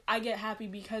not, like, I get happy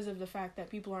because of the fact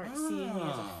that people aren't seeing me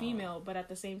as a female, but at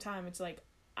the same time, it's like,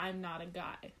 I'm not a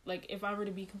guy. Like, if I were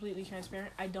to be completely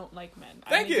transparent, I don't like men.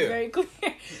 Thank you. Very clear.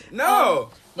 No,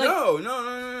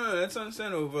 no. That's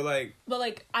understandable. But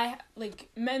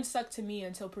men suck to me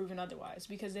until proven otherwise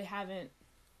because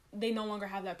they no longer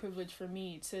have that privilege for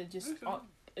me to just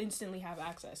instantly have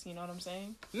access. You know what I'm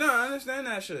saying? No, I understand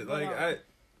that shit.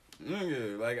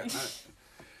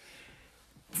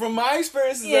 From my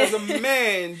experiences as a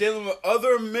man dealing with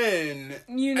other men,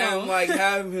 and like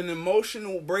having an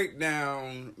emotional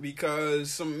breakdown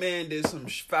because some man did some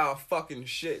foul fucking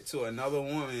shit to another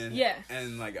woman,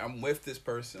 and like I'm with this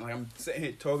person, like I'm sitting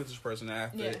here talking to this person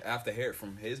after hear it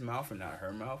from his mouth and not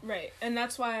her mouth, right? And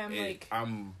that's why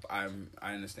I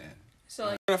understand. So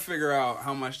like, we're gonna figure out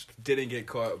how much didn't get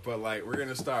caught, but like we're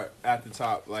gonna start at the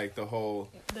top, like the whole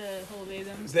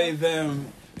they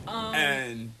them.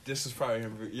 And this is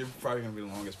you're probably gonna be the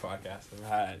longest podcast I've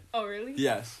had. Oh really?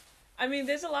 Yes. I mean,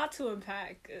 there's a lot to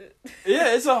unpack.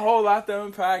 Yeah, it's a whole lot to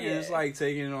unpack, and it's like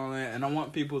taking it on it. And I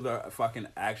want people to fucking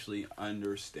actually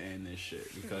understand this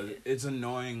shit because it's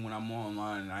annoying when I'm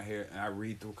online and I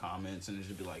read through comments and it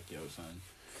should be like, "Yo, son,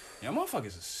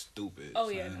 motherfuckers are stupid." Oh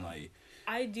yeah, no. Like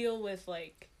I deal with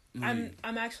like. I'm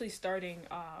actually starting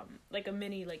like a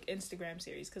mini like Instagram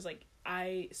series because like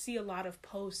I see a lot of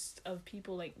posts of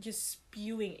people like just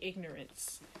spewing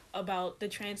ignorance about the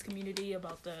trans community,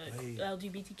 about the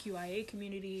LGBTQIA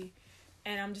community,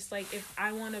 And I'm just like, if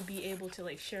I want to be able to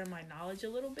like share my knowledge a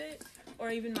little bit, or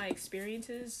even my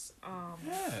experiences,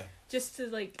 just to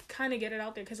like kind of get it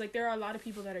out there, because like there are a lot of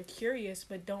people that are curious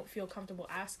but don't feel comfortable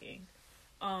asking.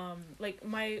 Like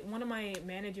one of my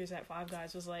managers at Five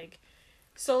Guys was like,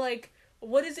 so like,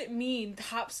 what does it mean,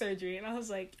 top surgery? And I was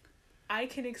like, I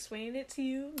can explain it to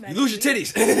you. You lose your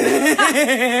titties.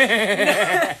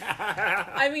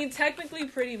 I mean, technically,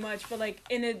 pretty much, but like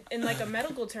in like a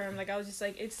medical term, like I was just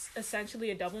like, it's essentially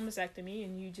a double mastectomy,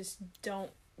 and you just don't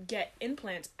get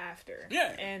implants after.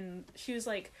 Yeah. And she was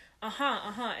like,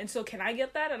 and so can I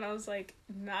get that? And I was like,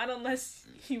 not unless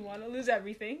you want to lose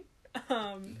everything. You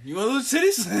want to lose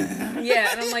titties? Yeah,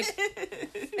 and I'm like,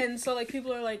 and so like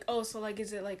people are like, oh, so like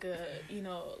is it like a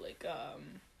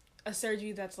a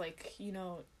surgery that's like,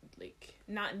 like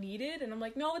not needed? And I'm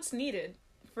like, no, it's needed.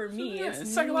 For me, yeah,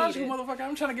 it's psychological, needed. motherfucker.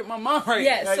 I'm trying to get my mind right.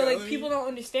 Yeah, so like people don't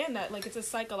understand that. Like it's a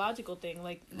psychological thing.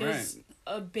 Like there's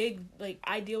Right. a big, like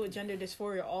I deal with gender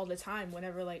dysphoria all the time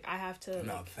whenever like I have to.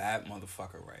 Now like, that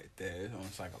motherfucker right there is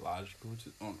on psychological.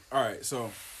 All right,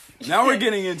 so now we're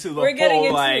getting into the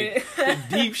the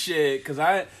deep shit.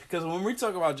 Because when we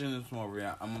talk about gender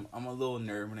dysphoria, I'm a little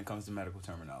nerd when it comes to medical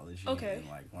terminology. Okay. And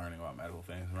like learning about medical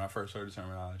things. When I first heard the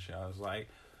terminology, I was like,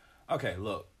 okay,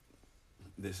 look,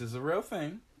 this is a real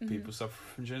thing. Mm-hmm. People suffer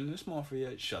from gender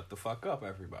dysmorphia. Shut the fuck up,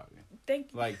 everybody.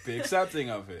 Thank you. Like, be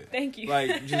accepting of it. Thank you.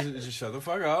 Like, just shut the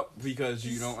fuck up, because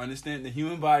you don't understand the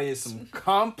human body is some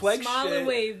complex Smile shit. and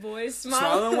wave, boys.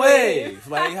 Smile and wave.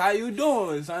 Like, how you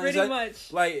doing, son? Pretty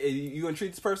much. Like, you gonna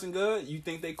treat this person good? You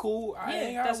think they cool? I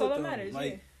hang out that's with all that them. matters.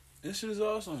 Like, yeah. this shit is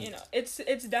awesome.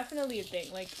 It's definitely a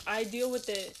thing. Like I deal with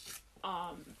it.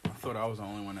 I thought I was the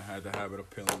only one that had the habit of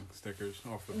peeling stickers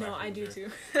off the back. No, of I the do chair.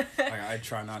 too. Like, I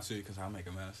try not to because I'll make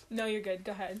a mess. No, you're good.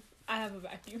 Go ahead. I have a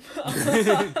vacuum.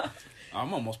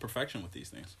 I'm almost perfection with these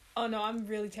things. Oh no, I'm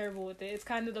really terrible with it. It's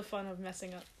kind of the fun of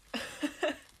messing up.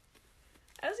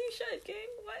 As you should, King.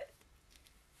 What?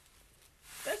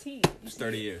 That's heat. It's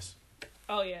 30 years.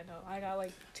 Oh yeah, no, I got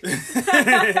like 2.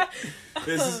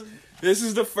 This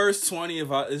is the first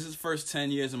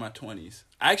 10 years of my 20s.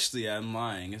 Actually, I'm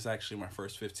lying. It's actually my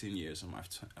first 15 years of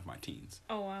my teens.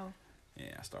 Oh wow.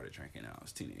 Yeah, I started drinking when I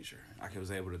was a teenager. I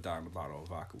was able to down a bottle of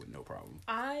vodka with no problem.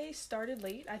 I started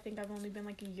late. I think I've only been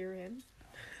like a year in.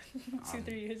 2-3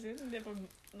 years in. If I'm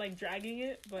like dragging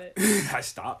it, but I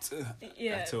stopped.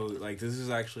 Yeah. Until like this is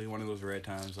actually one of those rare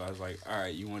times. So I was like, all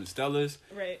right, you want Stellas?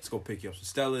 Right. Let's go pick you up some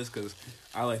Stellas, because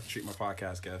I like to treat my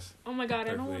podcast guests. Oh my god,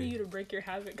 I don't want you to break your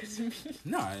habit because of me.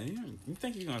 Nah, you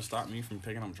think you're gonna stop me from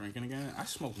picking up drinking again? I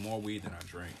smoke more weed than I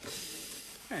drink.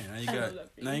 Hey, now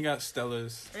you got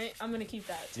Stellas. Right, I'm gonna keep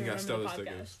that. You got Stellas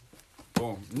stickers.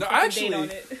 Boom. No, Put actually, a date on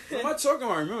it. what am I talking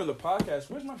about? Remember the podcast?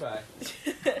 Where's my bag?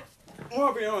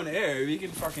 While we're on air, we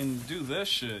can fucking do this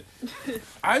shit.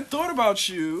 I thought about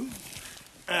you,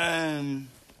 and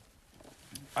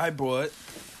I bought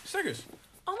stickers.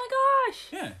 Oh my gosh!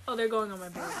 Yeah. Oh, they're going on my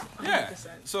board. 100%. Yeah.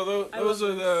 So those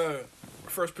are the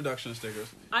first production stickers.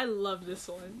 I love this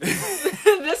one.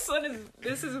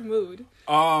 This is a mood.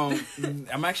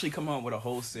 I'm actually coming up with a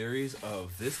whole series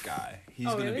of this guy. He's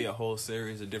gonna be a whole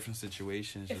series of different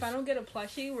situations. If I don't get a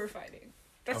plushie, we're fighting.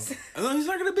 He's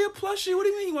not gonna be a plushie. What do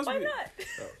you mean he wants to be? Why not?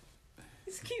 Oh.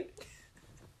 He's cute.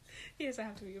 He doesn't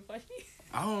have to be a plushie.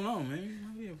 I don't know, man. He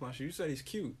might be a plushie. You said he's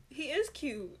cute. He is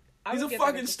cute. He's a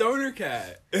fucking stoner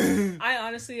cat.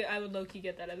 I would low-key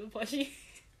get that as a plushie.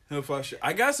 A plushie.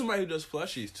 I got somebody who does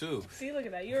plushies too. See, look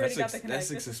at that. You already got the connect.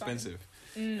 That's expensive.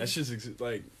 That's just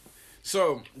like.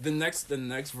 So the next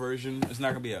version is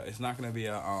not gonna be a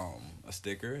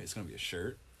sticker. It's gonna be a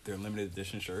shirt. They're limited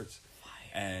edition shirts.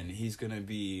 And he's gonna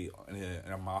be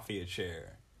in a mafia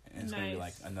chair, and it's gonna be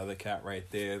like another cat right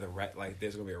there. The rat, like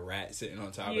there's gonna be a rat sitting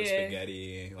on top of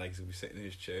spaghetti, and like he's gonna be sitting in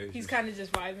his chair. He's kind of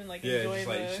just vibing, like enjoying just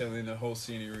like chilling the whole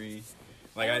scenery.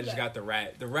 Like I just got the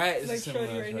rat. The rat is like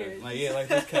similar. right here. Like like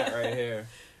this cat right here.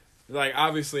 Like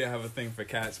obviously I have a thing for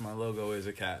cats. My logo is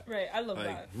a cat. Right, I love like,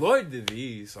 that. Lloyd did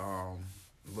these.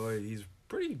 Lloyd, he's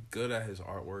pretty good at his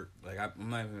artwork. Like I'm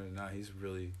not even gonna lie, he's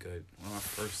really good. One of my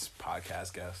first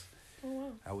podcast guests. Oh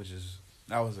wow.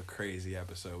 That was a crazy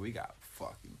episode. We got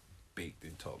fucking baked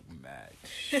and talked mad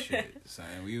shit, son.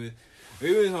 We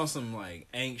was on some like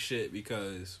ain't shit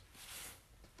because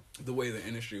the way the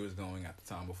industry was going at the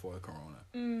time before Corona.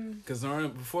 Because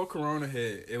before Corona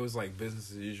hit, it was like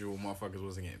business as usual. Motherfuckers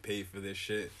wasn't getting paid for this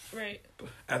shit. Right.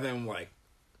 And then like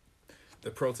the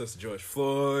protests of George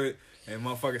Floyd. And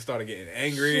motherfuckers started getting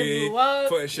angry,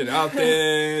 putting shit out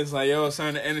there. It's like, yo,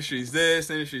 son, the industry's this,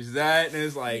 the industry's that. And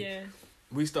it's like,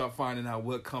 we start finding out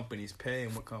what companies pay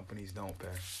and what companies don't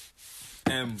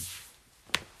pay. And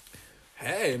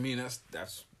Hey, I mean,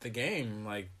 that's the game.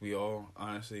 Like, we all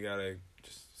honestly gotta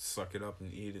just suck it up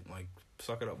and eat it. Like,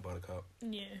 suck it up, buttercup.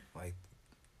 Yeah. Like,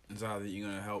 it's either you're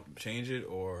gonna help change it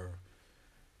or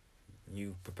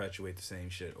you perpetuate the same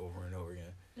shit over and over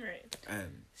again. Right.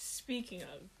 And speaking of,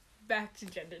 back to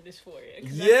gender dysphoria.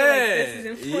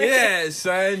 Yeah,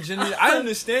 son. I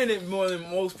understand it more than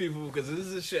most people because this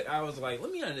is the shit I was like, let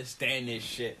me understand this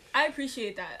shit. I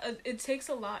appreciate that. It takes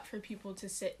a lot for people to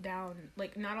sit down.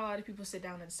 Like, not a lot of people sit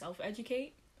down and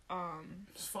self-educate.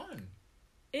 It's fun.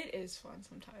 It is fun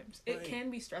sometimes. It can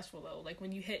be stressful though. Like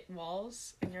when you hit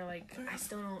walls and you're like, I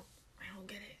don't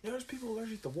get it. There's people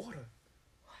allergic to water.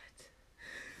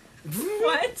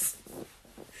 What?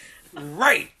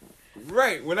 Right.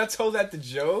 When I told that to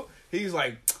Joe, he's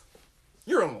like,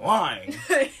 "You're lying."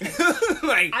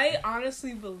 Like, I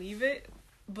honestly believe it,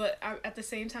 but at the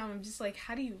same time, I'm just like,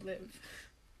 how do you live?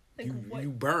 Like, you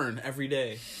burn every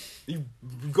day. You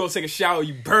go take a shower,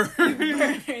 you burn.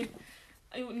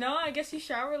 No, I guess you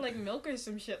shower like milk or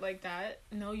some shit like that.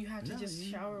 No, you have to just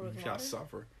shower with water. You gotta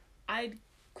suffer. I'd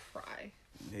cry.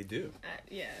 They do.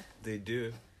 Yeah. They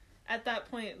do. At that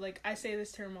point, like, I say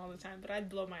this term all the time, but I'd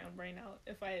blow my own brain out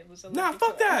if I was allergic. Nah,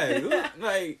 fuck that.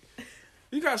 Like,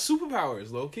 you got superpowers,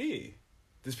 low key.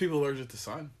 There's people allergic to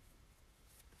sun.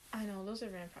 I know, those are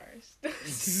vampires.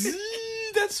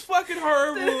 That's fucking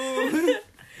horrible.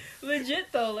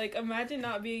 Legit though, like, imagine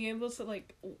not being able to,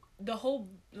 like, the whole,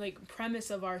 like, premise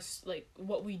of our, like,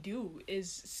 what we do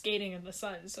is skating in the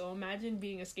sun. So imagine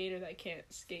being a skater that can't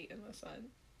skate in the sun.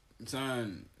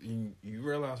 Son, you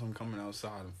realize I'm coming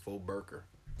outside in full burker.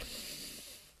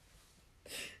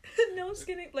 No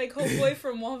skinny, like Homeboy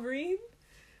from Wolverine.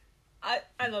 I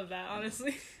love that,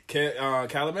 honestly.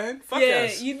 Caliban? Fuck yeah,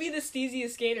 yes. You'd be the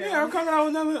steeziest skater. Yeah, I'm coming out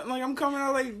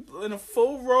in a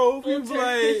full robe. People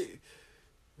like,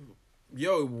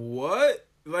 yo, what?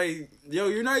 Like, yo,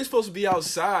 you're not even supposed to be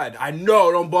outside. I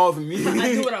know, don't bother me.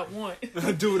 I do what I want.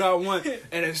 I do what I want.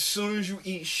 And as soon as you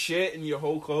eat shit and your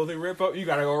whole clothing rip up, you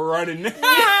gotta go running. Or no!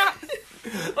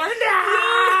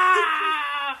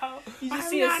 You just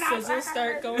see a sizzle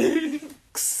start going.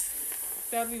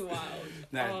 That'd be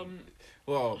wild.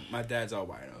 Well, my dad's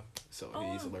albino, so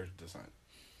he's allergic to sun.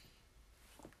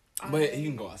 But he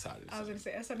can go outside. I was gonna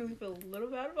say, I suddenly feel a little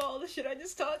bad about all the shit I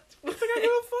just talked. What the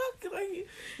fuck? Like,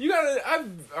 you gotta.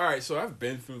 Alright, so I've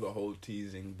been through the whole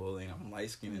teasing, bullying. I'm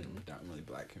light skinned in the predominantly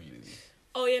black community.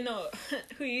 Oh yeah, no.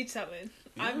 Who you telling?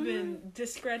 Yeah. I've been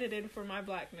discredited for my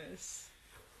blackness.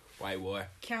 White boy.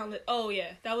 Countless. Oh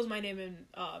yeah, that was my name in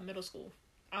middle school.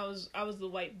 I was the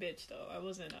white bitch though. I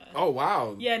wasn't. Oh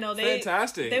wow. Yeah, no,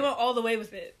 fantastic. They went all the way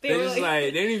with it. They just like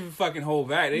they didn't even fucking hold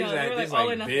back. They just like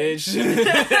bitch.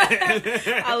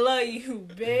 I love you,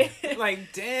 bitch.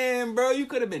 Like damn, bro, you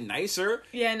could have been nicer.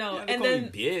 Yeah, no, and then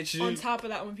bitch. On top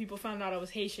of that, when people found out I was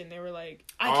Haitian, they were like,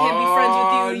 "I can't be friends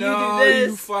with you. No, you do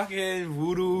this. You fucking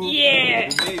voodoo. Yeah,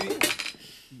 baby.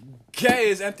 K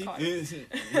is empty.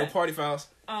 No party fouls.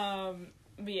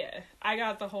 But yeah, I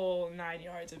got the whole 9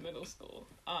 yards in middle school.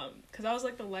 Cause I was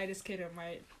like the lightest kid in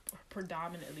my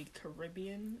predominantly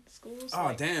Caribbean schools. Oh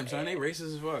like, damn, son, they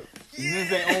racist as fuck. Even if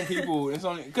they own people, it's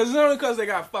only because they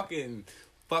got fucking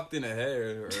fucked in the head,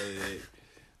 or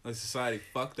like society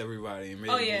fucked everybody and made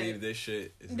them believe this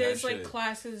shit. There's like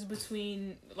classes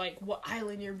between like what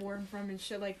island you're born from and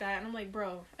shit like that, and I'm like,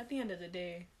 bro, at the end of the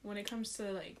day, when it comes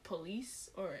to like police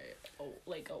or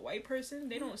like a white person,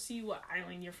 they don't see what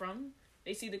island you're from.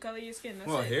 They see the color of your skin. That's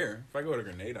it. Here, if I go to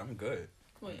Grenada, I'm good.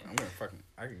 Well, yeah. I'm gonna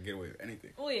I can get away with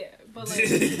anything. Well, yeah, but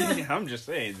like, I'm just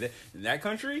saying, in that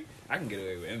country, I can get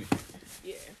away with anything.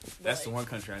 Yeah. That's like, the one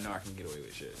country I know I can get away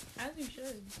with shit. As you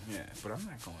should. Yeah, but I'm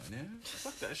not going there.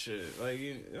 Fuck that shit. Like,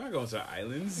 you're not going to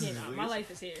islands. Yeah, no, my life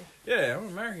is here. Yeah, I'm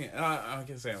American. I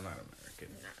can say I'm not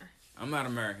American. Nah. I'm not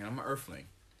American. I'm an Earthling.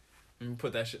 Let me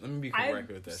put that shit. Let me be correct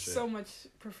with that shit. I so much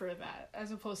prefer that as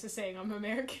opposed to saying I'm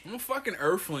American. I'm a fucking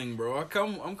Earthling, bro.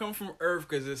 I'm coming from Earth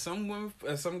because at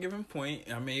some given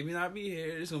point, I maybe not be here.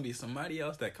 There's gonna be somebody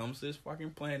else that comes to this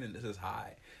fucking planet that says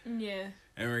hi. Yeah.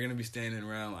 And we're gonna be standing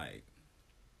around like,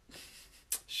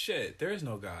 shit. There is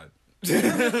no God.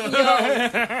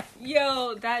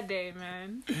 yo, that day,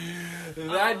 man.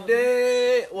 That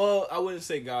day. Well, I wouldn't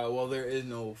say God. Well, there is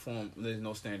no There's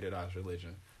no standardized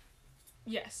religion.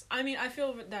 Yes. I mean, I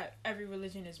feel that every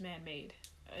religion is man-made.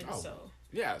 And so...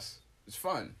 Yes. It's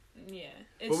fun. Yeah.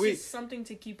 It's just something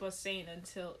to keep us sane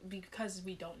because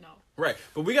we don't know. Right.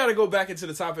 But we got to go back into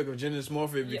the topic of gender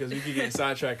dysmorphia because we keep getting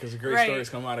sidetracked because great stories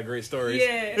come out of great stories.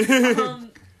 Yeah.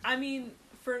 I mean,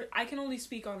 I can only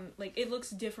speak on, like, it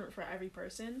looks different for every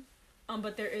person.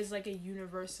 But there is, like, a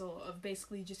universal of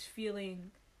basically just feeling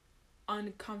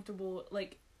uncomfortable,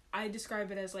 like, I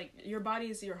describe it as like your body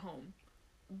is your home,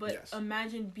 but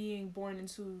imagine being born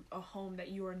into a home that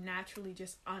you are naturally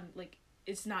just like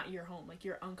it's not your home, like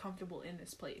you're uncomfortable in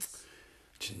this place.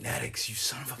 Genetics, you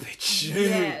son of a bitch.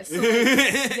 Yeah, so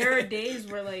like, there are days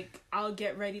where like I'll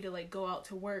get ready to like go out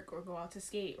to work or go out to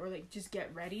skate or like just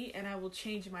get ready, and I will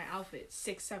change my outfit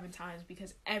 6-7 times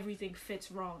because everything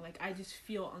fits wrong. Like I just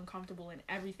feel uncomfortable in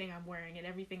everything I'm wearing and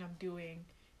everything I'm doing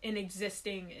and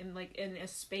existing in like in a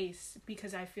space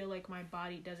because I feel like my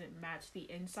body doesn't match the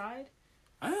inside.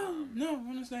 No,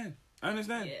 I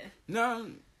understand. Yeah. No,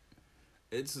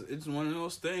 it's one of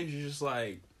those things. You're just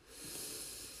like,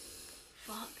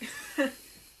 fuck.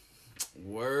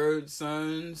 Word,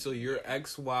 son. So your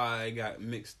XY got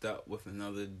mixed up with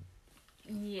another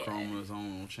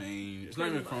chromosomal change. It's not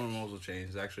even a chromosomal change.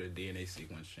 It's actually a DNA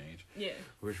sequence change. Yeah.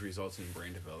 Which results in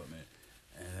brain development.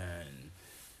 And then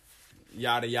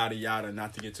yada, yada, yada.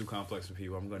 Not to get too complex for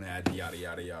people, I'm going to add the yada,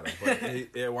 yada, yada. But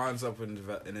it winds up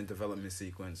in a development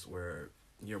sequence where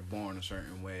you're born a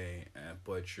certain way,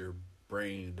 but your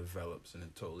brain develops in a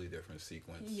totally different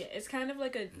sequence. Yeah, it's kind of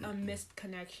like a missed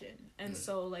connection. And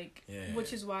so, like,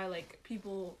 which is why, like,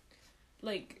 people,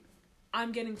 like,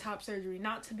 I'm getting top surgery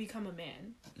not to become a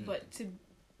man, but to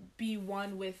be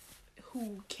one with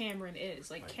who Camryn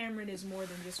is. Like, Camryn is more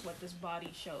than just what this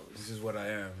body shows. This is what I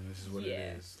am. This is what it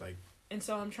is. Like, and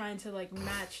so I'm trying to, like,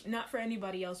 match, not for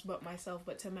anybody else but myself,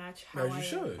 but to match how I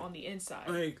am on the inside.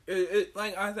 Like,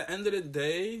 like, at the end of the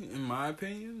day, in my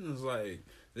opinion, it's like,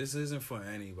 this isn't for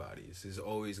anybody. This is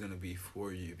always going to be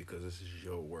for you because this is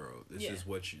your world. This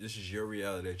is your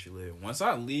reality that you live in. Once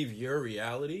I leave your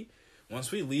reality,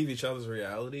 once we leave each other's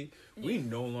reality, we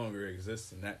no longer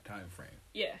exist in that time frame.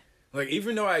 Yeah. Like,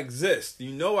 even though I exist,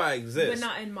 you know I exist. But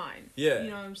not in mine. Yeah. You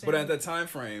know what I'm saying? But at that time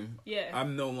frame,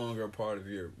 I'm no longer a part of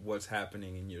what's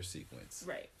happening in your sequence.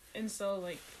 Right. And so,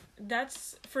 like,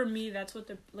 that's, for me, that's what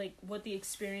the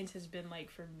experience has been like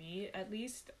for me, at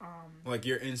least. Like,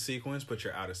 you're in sequence, but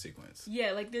you're out of sequence.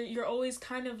 Yeah, like, you're always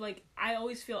kind of, like, I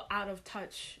always feel out of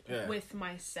touch with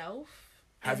myself.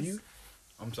 Have you?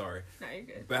 I'm sorry. No, you're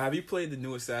good. But have you played the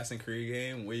new Assassin's Creed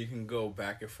game where you can go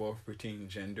back and forth between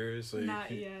genders? So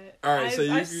Not yet. All right,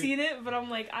 I've seen it, but I'm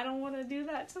like, I don't want to do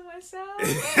that to myself.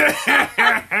 Because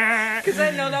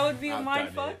I know that would be a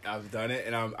mindfuck. I've done it,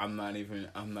 and I'm not even.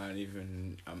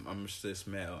 I'm cis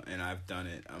male, and I've done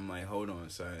it. I'm like, hold on,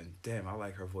 son. Damn, I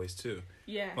like her voice too.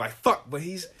 Yeah. I'm like, fuck, but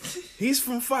he's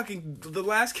from fucking the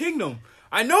Last Kingdom.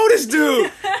 I know this dude.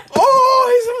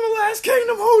 Oh, he's from the Last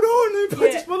Kingdom. Hold on, let me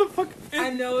put this motherfucker in. I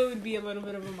know it would be a little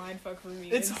bit of a mindfuck for me.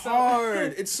 It's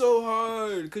hard. It's so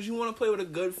hard because you want to play with a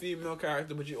good female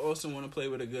character, but you also want to play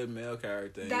with a good male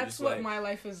character. That's what my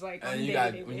life is like. On you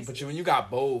got, but when you got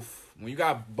both,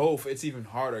 it's even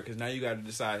harder because now you got to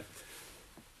decide.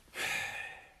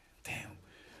 Damn,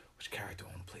 which character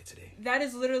I want to play today? That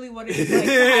is literally what it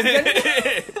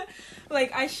is like.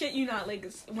 Like, I shit you not,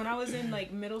 like, when I was in,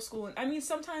 like, middle school, and I mean,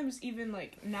 sometimes even,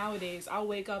 like, nowadays, I'll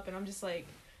wake up and I'm just like,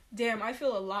 damn, I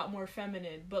feel a lot more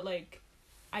feminine, but, like,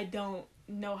 I don't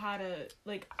know how to,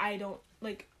 like,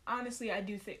 honestly, I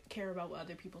do care about what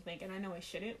other people think, and I know I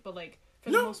shouldn't, but, like,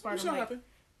 for the most part, I'm like,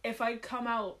 if I come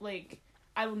out, like,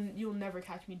 you'll never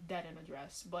catch me dead in a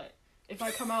dress, but if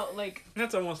I come out, like...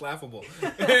 That's almost laughable.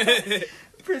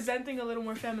 presenting a little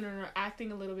more feminine or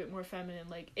acting a little bit more feminine,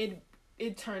 like, it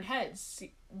turned heads,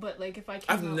 but like if I came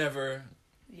I've never.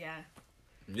 Yeah.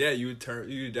 Yeah, you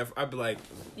definitely. I'd be like.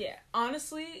 Yeah,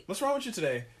 honestly. What's wrong with you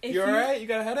today? You alright? You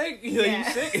got a headache? Yeah. You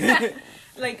sick?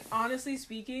 Like, honestly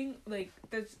speaking, like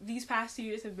these past 2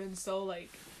 years have been so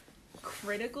like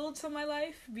critical to my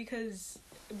life because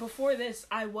before this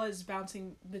I was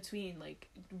bouncing between like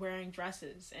wearing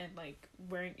dresses and like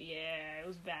wearing it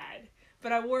was bad,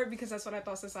 but I wore it because that's what I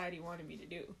thought society wanted me to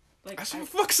do. Like, that's what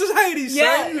fuck society,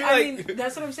 son. Yeah, I mean,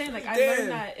 that's what I'm saying. Like, I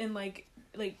learned that in, like,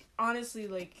 honestly,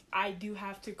 like, I do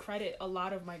have to credit a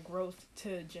lot of my growth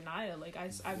to Janiyah. Like,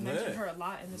 I've mentioned her a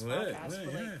lot in this podcast.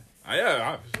 But, like...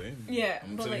 obviously. Yeah,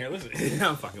 I'm sitting here listening.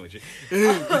 I'm fucking with you.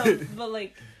 But,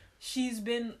 like, she's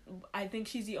been... I think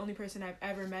she's the only person I've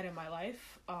ever met in my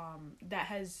life that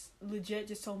has legit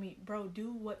just told me, bro,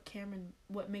 do what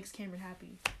makes Camryn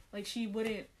happy. Like, she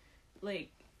wouldn't,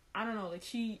 like... I don't know, like,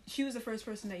 she was the first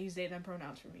person that used they, them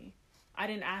pronouns for me. I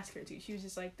didn't ask her to. She was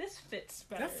just like, this fits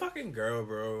better. That fucking girl,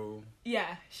 bro.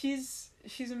 Yeah, she's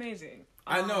amazing.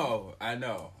 I know. I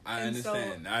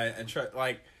understand. So,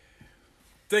 I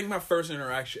think my first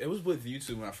interaction, it was with you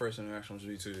two, my first interaction was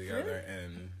with you two together. Really?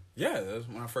 And, yeah, that was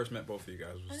when I first met both of you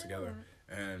guys was together.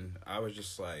 And I was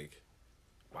just like,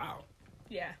 wow.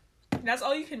 Yeah. That's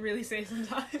all you can really say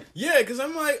sometimes. Yeah, because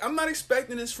I'm like, I'm not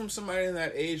expecting this from somebody in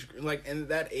that age, like in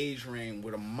that age range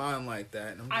with a mind like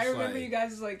that. And I remember you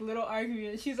guys' like little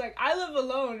argument. She's like, I live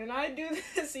alone and I do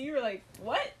this, and you were like,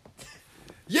 what?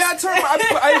 Yeah,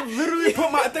 I literally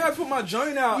put my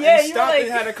joint out and stopped and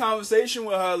had a conversation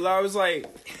with her. I was like,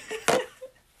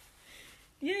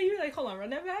 yeah, you were like, hold on, run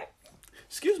that back.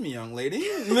 Excuse me, young lady.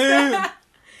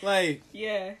 Like,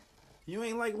 yeah, you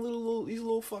ain't like these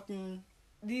little fucking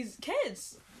these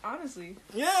kids. Honestly.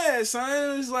 Yeah,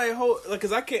 son. It's like,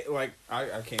 because I can't, like,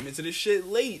 I came into this shit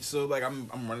late, so, like, I'm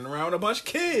running around with a bunch of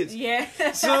kids. Yeah.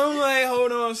 So I'm like,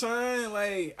 hold on, son.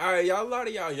 Like, all right, a lot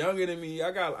of y'all younger than me.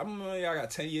 I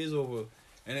got 10 years over.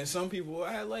 And then some people,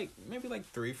 I had, like, maybe, like,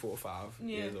 3, 4, 5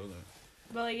 years older.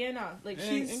 But, like, yeah, no. Like,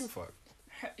 ain't give a fuck.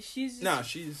 She's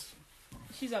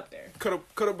up there. Cut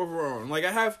up of her own. Like,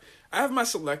 I have my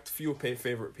select few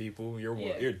favorite people.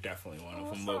 You're definitely one of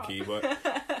them, low key, but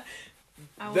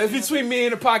that's between me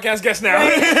and the podcast guest now.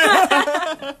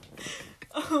 Right.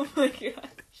 Oh my god.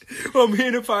 Well, me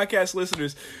and the podcast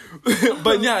listeners.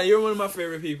 But yeah, you're one of my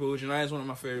favorite people. Jania's one of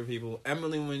my favorite people.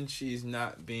 Emily, when she's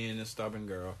not being a stubborn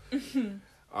girl.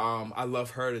 I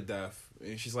love her to death.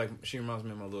 And she reminds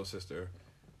me of my little sister.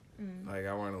 Like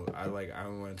I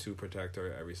want to protect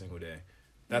her every single day.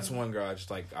 That's one girl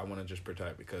I want to just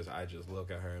protect because I just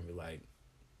look at her and be like,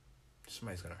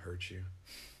 somebody's gonna hurt you.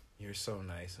 You're so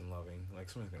nice and loving. Like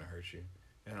somebody's gonna hurt you,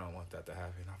 and I don't want that to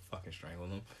happen. I fucking strangle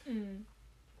them.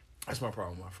 That's my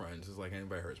problem with my friends. It's like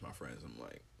anybody hurts my friends, I'm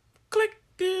like, click,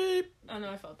 beep. I know,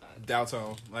 I felt that.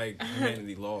 Downtown, like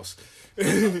humanity lost. I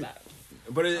felt that.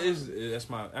 But that's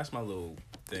my little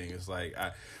thing. It's like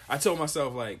I told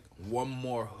myself like one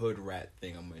more hood rat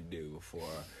thing I'm gonna do before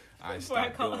I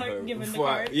stop doing her.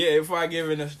 Before I give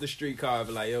in the street card,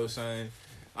 be like, yo, son,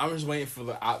 I'm just waiting for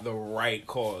the right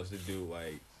cause to do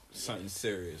like something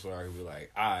serious, where I can be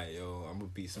like, alright, yo, I'm gonna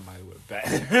beat somebody with a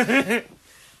bat.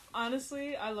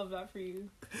 Honestly, I love that for you.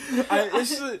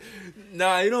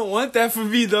 Nah, you don't want that for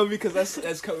me though, because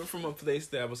that's coming from a place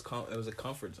that it was a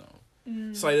comfort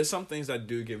zone. So like, there's some things that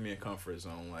do give me a comfort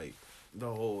zone, like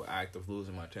the whole act of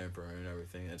losing my temper and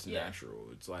everything. That's natural.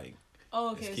 It's like,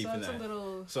 oh, okay, so that's a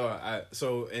little.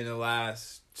 So in the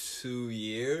last 2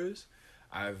 years,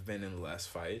 I've been in less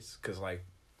fights because like.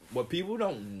 What people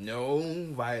don't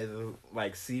know by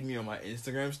see me on my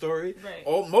Instagram story,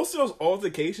 right? Most of those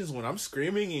altercations when I'm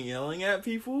screaming and yelling at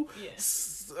people,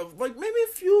 like maybe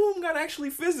a few of them got actually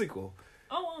physical.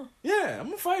 Oh, wow. Yeah,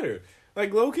 I'm a fighter.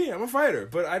 Like low key, I'm a fighter,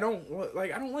 but I don't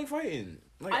like fighting.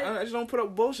 Like I just don't put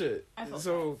up bullshit.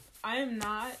 I am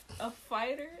not a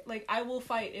fighter. Like, I will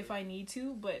fight if I need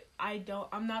to, but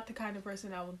I'm not the kind of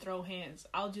person that will throw hands.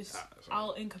 I'll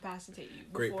incapacitate you.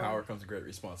 Great power comes great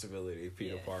responsibility.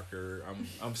 Peter Parker.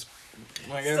 I'm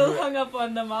like, still hung up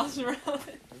on the Miles Morales.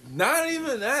 Not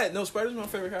even that. No, Spider's my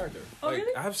favorite character. Oh, like,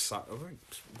 really? I have socks.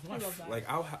 I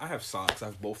have socks. I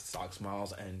have both socks,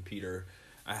 Miles and Peter.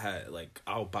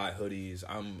 I'll buy hoodies.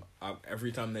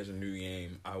 Every time there's a new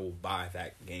game, I will buy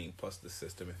that game plus the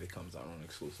system if it comes out on an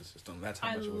exclusive system. That's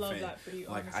how much of a fan. I love that for you.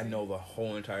 Like, honestly. I know the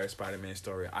whole entire Spider-Man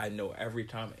story. I know every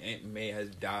time Aunt May has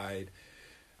died.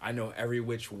 I know every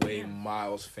which way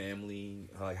Miles' family,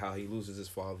 like how he loses his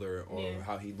father or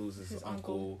how he loses his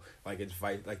uncle. Like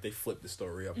they flip the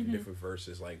story up in different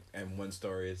verses. Like, and one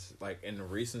story it's like in the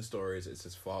recent stories it's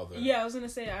his father. Yeah, I was gonna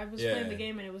say I was playing the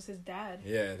game and it was his dad.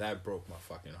 Yeah, that broke my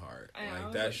fucking heart.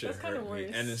 Like that shit hurt me.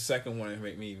 And the second one it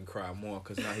made me even cry more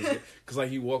because now because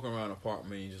like you walking around the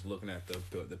apartment and you're just looking at the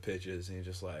pictures and you're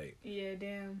just like, yeah,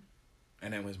 damn.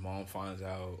 And then when his mom finds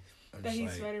out. That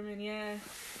he's Spider-Man, yeah.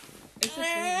 It's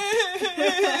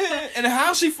and how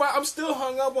I'm still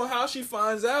hung up on how she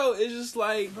finds out. It's just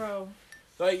like, bro,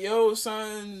 like, yo,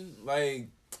 son, like,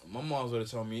 my mom's would have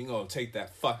told me, you gonna take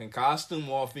that fucking costume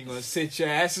off, you gonna sit your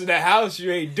ass in the house, you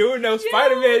ain't doing no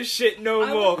Spider-Man shit no more.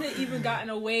 I wouldn't have even gotten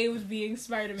away with being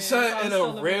Spider-Man. Son, in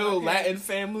a real Latin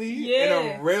family, in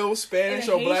a real Spanish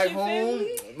or black home,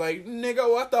 like, nigga,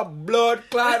 what the blood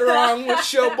clot wrong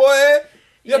with your boy?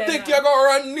 You think you're gonna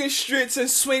run these streets and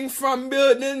swing from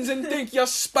buildings and think you're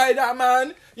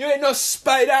Spider-Man? You ain't no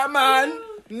Spider-Man.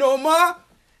 No more.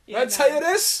 I tell you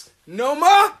this. No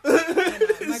more.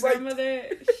 My grandmother,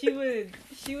 she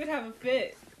would have a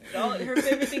fit. Her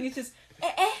favorite thing is just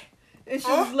and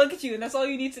she'll just look at you, and that's all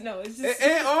you need to know. It's just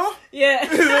yeah.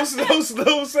 those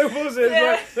little symbols.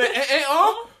 Yeah.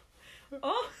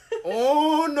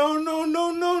 Oh no,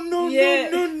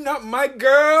 not my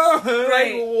girl.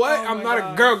 Right. Like what? I'm not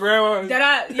a girl, grandma.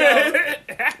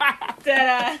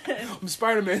 I'm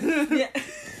Spider-Man. Yeah.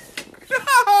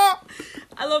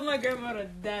 I love my grandma to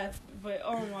death, but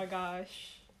oh my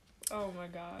gosh. Oh my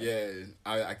god. Yeah,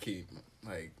 I keep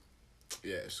like,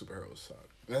 yeah, superheroes suck.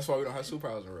 That's why we don't have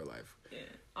superpowers in real life. Yeah,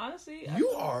 honestly. You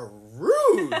are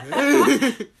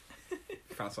rude.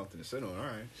 Found something to sit on. All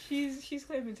right. She's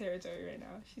claiming territory right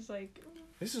now. She's like,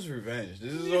 this is revenge.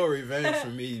 This is all revenge for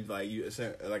me. Like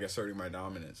asserting my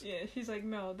dominance. Yeah, she's like,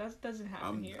 no, that doesn't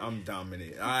happen here. I'm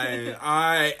dominant.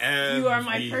 I am. You are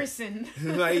my person.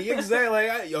 Like exactly.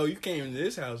 Like you came into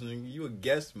this house and you a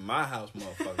guest in my house,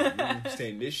 motherfucker. You stay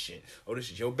in this shit. Oh,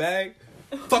 this is your bag.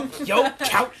 Fuck your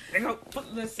couch.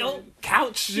 Listen, your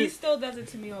couch. She still does it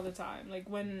to me all the time. Like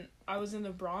when I was in the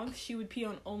Bronx, she would pee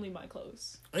on only my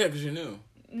clothes. Yeah, because you knew.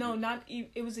 No, not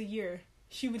it was a year.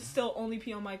 She would still only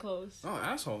pee on my clothes. Oh,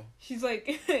 asshole. She's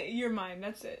like, you're mine.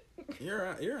 That's it. You're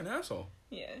an asshole.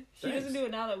 Yeah, she doesn't do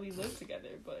it now that we live together,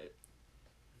 but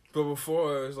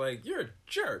before it was like, you're a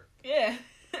jerk. Yeah.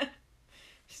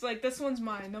 She's like, this one's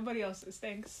mine. Nobody else's.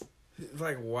 Thanks.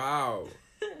 Like, wow.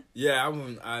 Yeah,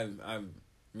 I'm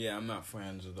not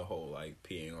friends with the whole like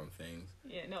peeing on things.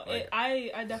 Yeah, no, like,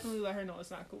 I definitely let her know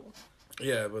it's not cool.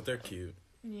 Yeah, but they're cute.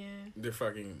 Yeah.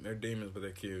 They're demons, but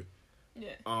they're cute.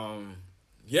 Yeah.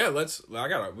 Yeah,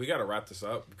 we gotta wrap this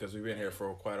up because we've been here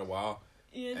for quite a while.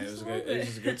 Yeah, and it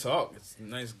was a good talk. It's a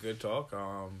nice, good talk.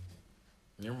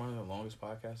 You're one of the longest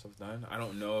podcasts I've done. I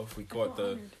don't know if we caught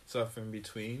the stuff in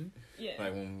between. Yeah.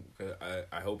 Like cause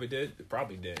I hope it did. It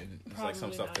probably didn't. It's like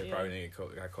some stuff that probably didn't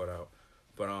got caught out.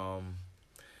 But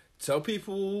tell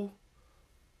people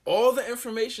all the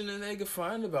information that they can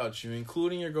find about you,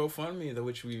 including your GoFundMe,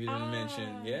 which we didn't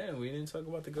mention. Yeah, we didn't talk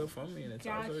about the GoFundMe and the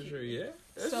top surgery. Yeah,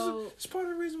 it's part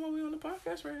of the reason why we're on the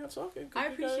podcast right now talking. I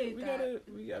appreciate that.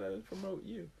 We gotta promote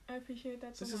you. I appreciate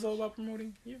that so much. This is all about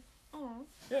promoting you. Oh.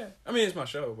 Yeah, I mean it's my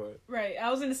show, but right.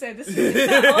 I was gonna say this is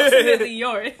ultimately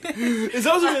yours. It's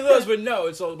ultimately yours, but no,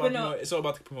 it's all about it's all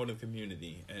about promoting the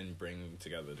community and bringing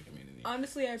together the community.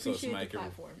 Honestly, I appreciate the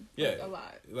platform. Yeah, a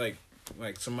lot.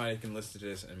 Like somebody can listen to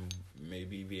this and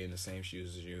maybe be in the same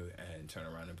shoes as you and turn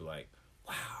around and be like,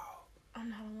 wow, I'm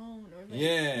not alone. Or like,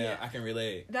 yeah, I can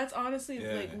relate. That's honestly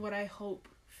like what I hope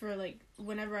for. Like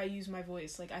whenever I use my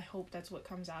voice, like I hope that's what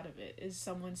comes out of it is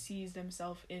someone sees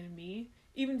themselves in me.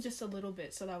 Even just a little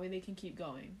bit, so that way they can keep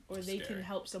going. Or they can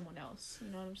help someone else.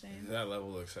 You know what I'm saying? That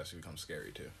level of success becomes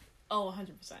scary, too. Oh,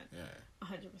 100%. Yeah.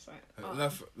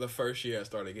 100%. The first year I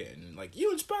started getting, like,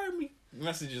 you inspired me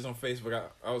messages on Facebook.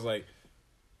 I was like,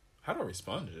 how do I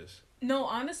respond to this? No,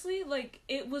 honestly, like,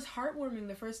 it was heartwarming.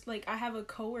 The first, like, I have a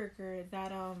coworker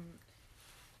that,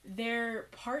 their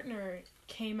partner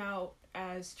came out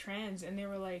as trans, and they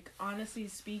were like, honestly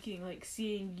speaking, like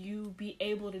seeing you be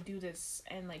able to do this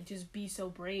and like just be so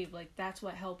brave, like that's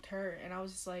what helped her. And I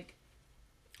was just like,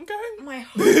 okay, my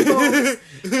heart goes.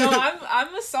 No,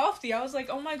 I'm a softie. I was like,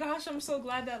 oh my gosh, I'm so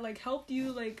glad that like helped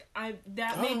you. Like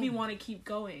that made me want to keep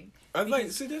going. I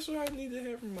like see that's what I need to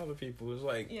hear from other people. It's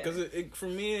like because it for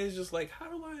me it's just like how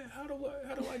do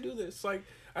I do this? Like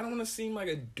I don't want to seem like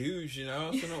a douche, you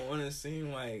know. So I don't want to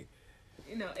seem like.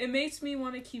 You know, it makes me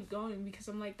want to keep going because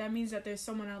I'm like, that means that there's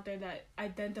someone out there that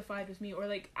identified with me, or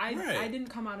like I didn't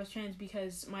come out as trans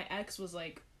because my ex was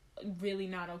like really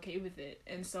not okay with it,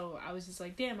 and so I was just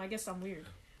like, damn, I guess I'm weird.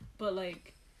 But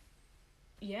like,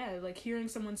 yeah, like hearing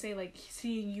someone say like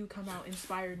seeing you come out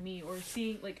inspired me, or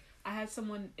seeing like I had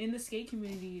someone in the skate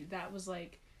community that was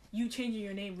like, you changing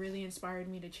your name really inspired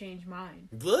me to change mine.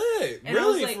 Lit. And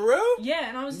really? Like, for real? Yeah,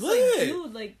 and I was like,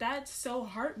 dude, like, that's so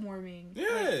heartwarming. Yeah,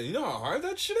 like, you know how hard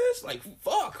that shit is? Like,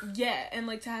 fuck. Yeah, and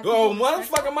like to have oh, what the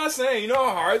fuck am I saying? You know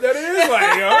how hard that is?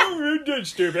 Like, oh, you're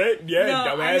stupid. Yeah,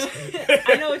 no, dumbass.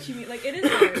 I know what you mean. Like, it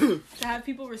is hard to have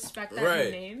people respect that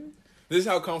new name. This is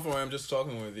how comfortable I am just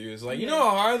talking with you. It's like, you know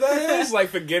how hard that is? Like,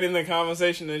 forgetting the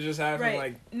conversation that just happened,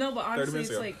 like, no, but honestly,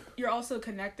 it's like, you're also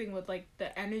connecting with, like,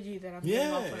 the energy that I'm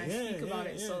giving off when I speak about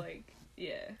it. So, like,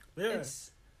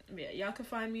 it's, y'all can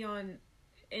find me on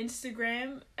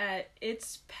Instagram at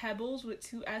It's Pebbles with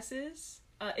 2 S's.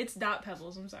 It's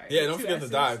 .Pebbles, I'm sorry. Yeah, don't forget the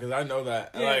dot, because I know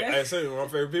that. Yeah. Like, I said, one of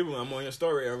my favorite people, I'm on your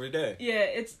story every day. Yeah,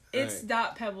 it's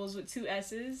 .Pebbles with 2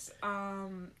 S's.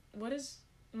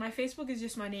 My Facebook is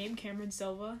just my name, Camryn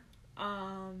Silva.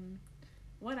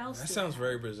 What else? That sounds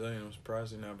very Brazilian. I'm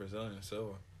surprised you're not Brazilian,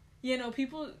 Silva. Yeah, no,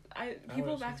 people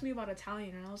have asked me about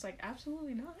Italian, and I was like,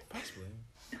 absolutely not. Possibly.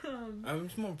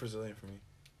 It's more Brazilian for me.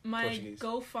 My Portuguese.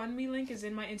 GoFundMe link is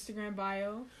in my Instagram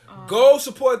bio. Go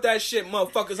support that shit,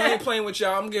 motherfuckers. I ain't playing with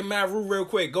y'all. I'm getting mad rude real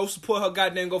quick. Go support her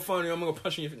goddamn GoFundMe. I'm gonna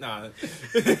punch you in your... Nah.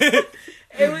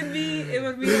 It would be a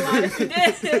lot if you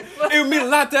did. It would mean a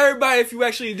lot to everybody if you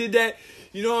actually did that.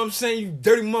 You know what I'm saying? You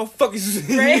dirty motherfuckers.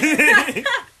 Right?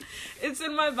 It's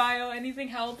in my bio. Anything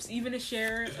helps, even a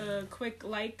share, a quick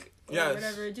like, or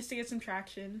whatever, just to get some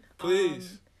traction.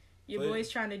 Please. Your boy's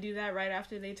trying to do that right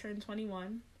after they turn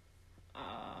 21.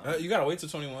 You gotta wait till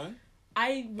 21?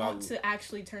 I want to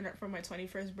actually turn up for my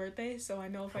 21st birthday, so I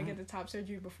know if I get the top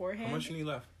surgery beforehand. How much you need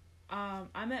left?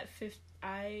 I'm at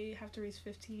I have to raise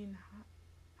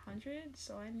 1,500,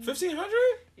 so I need 1,500?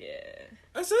 Yeah.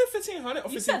 I said 1,500 or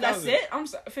 15,000. You said that's it? I'm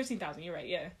sorry, 15,000. You're right.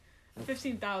 Yeah,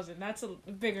 15,000. That's a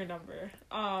bigger number.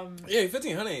 Yeah,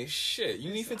 1,500 ain't shit.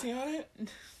 You need 1,500?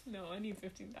 No, I need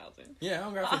 15,000. Yeah, I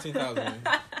don't got 15,000.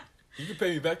 You can pay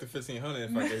me back the 1,500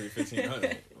 if I gave you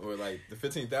 1,500, or like the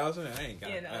 15,000. I ain't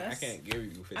got. Yeah, I can't give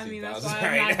you 15,000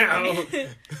 right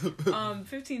now.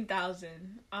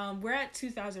 15,000. We're at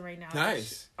 2,000 right now. Nice.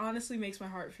 Which honestly makes my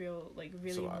heart feel like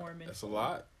really warm. That's a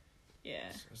lot. Yeah.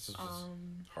 It's just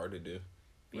hard to do.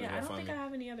 Yeah, I don't think I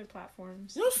have any other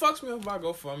platforms. You know what fucks me up about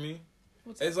GoFundMe?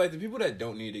 It's like the people that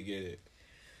don't need to get it.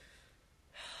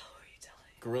 What are you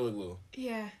telling? Gorilla Glue.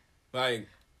 Yeah. Like.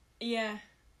 Yeah.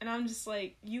 And I'm just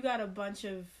like, you got a bunch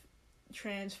of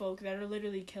trans folk that are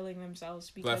literally killing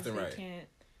themselves because they can't.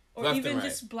 Or even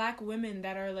just black women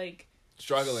that are like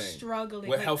struggling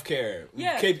with healthcare,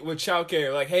 with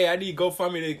childcare. Like, hey, I need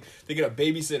GoFundMe to get a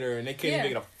babysitter, and they can't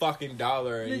even get a fucking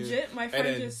dollar. Legit, my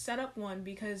friend just set up one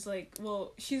because, like,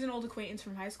 well, she's an old acquaintance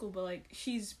from high school, but like,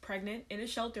 she's pregnant in a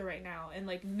shelter right now, and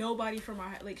like, nobody from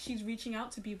our she's reaching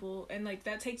out to people, and like,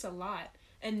 that takes a lot.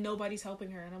 And nobody's helping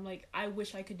her. And I'm like, I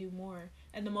wish I could do more.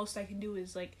 And the most I can do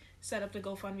is, like, set up the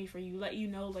GoFundMe for you. Let you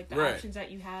know, like, the options that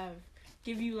you have.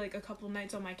 Give you, like, a couple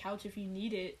nights on my couch if you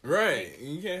need it. Right. Like,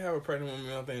 you can't have a pregnant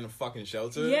woman out there in a fucking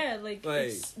shelter. Yeah, like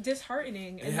it's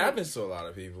disheartening. It happens to a lot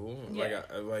of people. Yeah.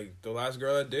 Like the last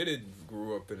girl I dated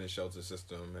grew up in a shelter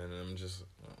system. And I'm just...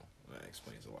 Well, that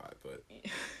explains a lot, but...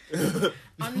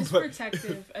 I'm just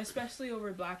protective, especially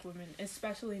over black women.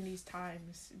 Especially in these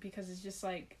times. Because it's just,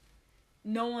 like...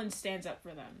 No one stands up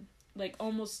for them. Like,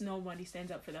 almost nobody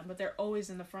stands up for them. But they're always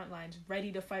in the front lines,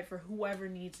 ready to fight for whoever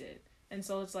needs it. And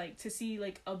so it's like, to see,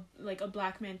 like a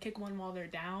black man kick one while they're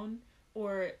down,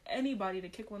 or anybody to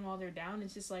kick one while they're down,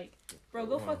 it's just like, bro,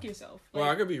 go fuck yourself. Like,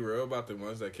 well, I could be real about the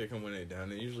ones that kick them when they're down.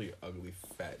 They're usually ugly,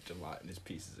 fat, gelatinous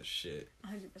pieces of shit.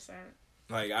 100%.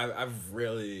 Like, I've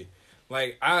really...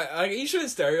 Like, you shouldn't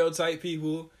stereotype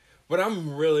people... But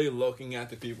I'm really looking at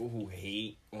the people who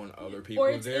hate on other people. Or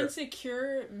it's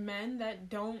insecure men that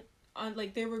don't,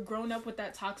 like, they were grown up with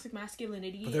that toxic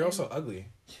masculinity. But they're also ugly.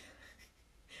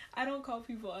 I don't call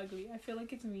people ugly. I feel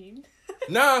like it's mean.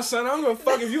 Nah, son, I don't give a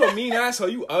fuck if you a mean asshole.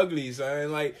 You ugly,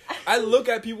 son. Like, I look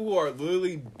at people who are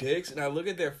literally dicks, and I look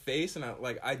at their face, and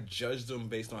I judge them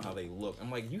based on how they look.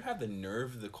 I'm like, you have the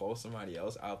nerve to call somebody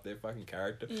else out their fucking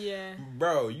character? Yeah.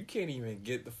 Bro, you can't even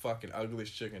get the fucking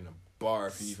ugliest chick in the bar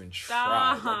if you even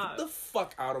try. Like, get the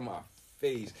fuck out of my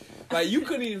face. Like, you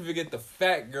couldn't even get the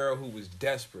fat girl who was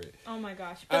desperate. Oh my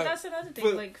gosh. But that's another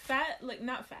thing. Like, fat, like,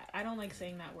 not fat. I don't like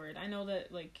saying that word. I know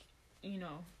that, like, you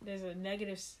know, there's a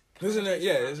negative connotation.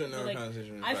 There's a negative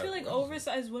connotation. I feel like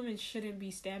oversized women shouldn't be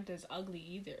stamped as ugly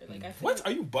either. Like, I feel what?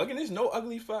 Are you bugging? There's no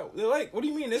ugly fat. Like, what do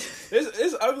you mean?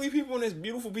 There's ugly people and there's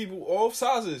beautiful people, all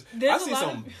sizes. I see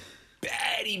some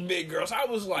baddie big girls. I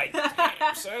was like,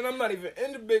 damn, son, I'm not even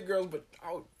into big girls, but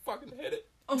I would fucking hit it.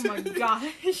 Oh my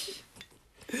gosh.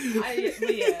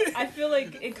 But yeah, I feel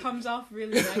like it comes off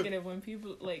really negative when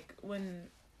people, like, when...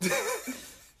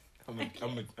 I'm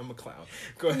a clown.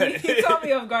 Go ahead. You caught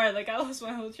me off guard. Like, I lost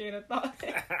my whole train of thought.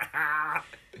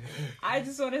 I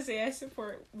just want to say I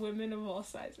support women of all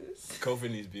sizes. COVID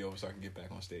needs to be over so I can get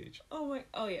back on stage. Oh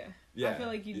yeah. I feel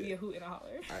like you'd be a hoot and a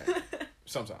holler.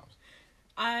 Sometimes.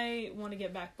 I want to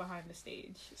get back behind the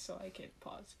stage so I can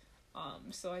pause.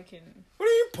 So I can... What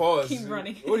do you pause? Keep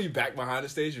running. What are you, back behind the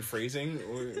stage? You're phrasing?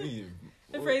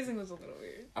 The phrasing was a little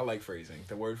weird. I like phrasing.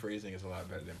 The word phrasing is a lot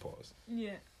better than pause.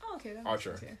 Yeah. Oh, okay. That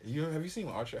Archer. Sense, yeah. Have you seen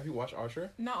Archer? Have you watched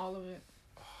Archer? Not all of it.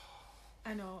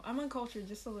 I know. I'm uncultured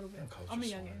just a little bit. I'm a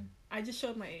youngin'. I just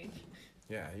showed my age.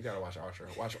 Yeah, you gotta watch Archer.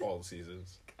 Watch all the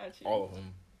seasons. Gotcha. All of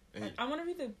them. I want to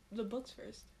read the books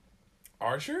first.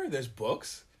 Archer? There's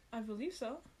books? I believe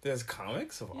so. There's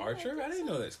comics of Archer? I didn't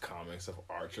know there's comics of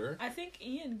Archer. I think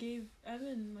Ian gave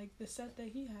Evan, like, the set that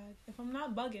he had. If I'm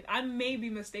not bugging. I may be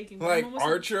mistaken. Like,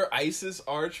 Archer, ISIS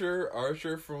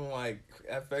Archer from, like,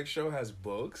 FX show has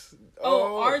books?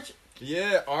 Oh, Archer.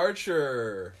 Yeah,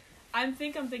 Archer. I'm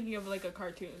thinking of, like, a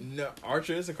cartoon. No,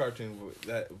 Archer is a cartoon,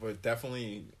 but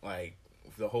definitely, like,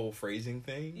 the whole phrasing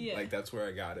thing. Yeah. Like, that's where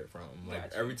I got it from. Like,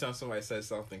 gotcha. Every time somebody says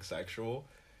something sexual,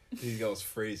 he goes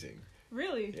phrasing.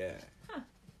 Really? Yeah. Huh.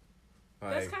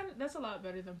 Like, that's a lot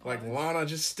better than pause. Like, Lana,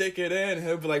 just stick it in.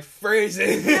 He'll be like,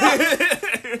 phrasing.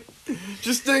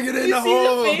 Just stick it in you the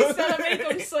hole. You see the face that I make?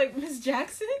 I'm just like, Miss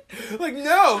Jackson? Like,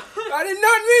 no. I did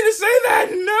not mean to say that.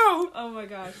 No. Oh, my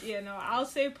gosh. Yeah, no. I'll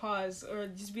say pause or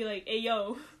just be like, hey,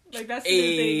 yo. Like, that's the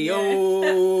hey, thing.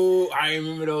 yo. Yeah. I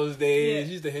remember those days. Yeah.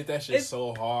 You used to hit that shit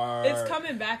so hard. It's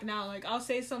coming back now. Like, I'll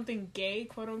say something gay,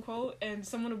 quote unquote, and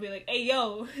someone will be like, hey,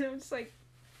 yo. And I'm just like,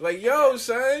 yo,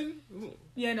 son.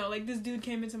 Yeah, no, like, this dude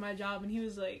came into my job, and he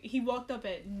was like, he walked up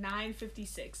at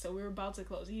 9:56, so we were about to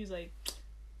close. He was like,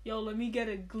 yo, let me get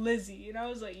a glizzy. And I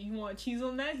was like, you want cheese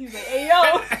on that? He was like, hey,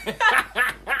 yo.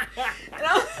 And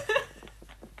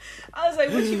I was like,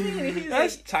 what you mean? And he was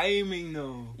That's like, timing,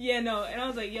 though. Yeah, no. And I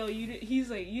was like, yo, he's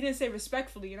like, you didn't say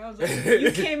respectfully. And I was like,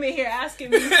 you came in here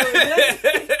asking me for a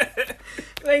glizzy.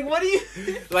 Like, what do you...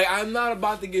 Like, I'm not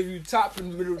about to give you top in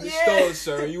the middle of the store,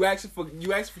 sir. You asked for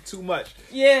too much.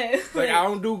 Yeah. Like, I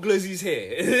don't do glizzies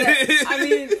here. Yeah. I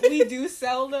mean, we do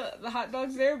sell the hot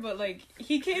dogs there, but, like,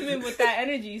 he came in with that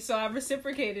energy, so I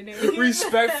reciprocated it.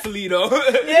 Respectfully, though.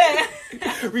 Yeah.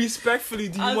 Respectfully,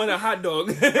 do you want a hot dog?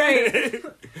 Right.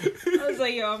 I was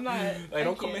like, yo, I'm not... Like,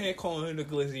 don't come in here calling it a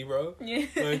glizzy, bro. Yeah.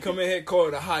 Like, come in here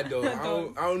calling it a hot dog.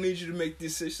 I don't need you to make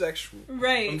this sexual.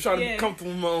 Right. I'm trying to be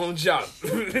comfortable in my own job.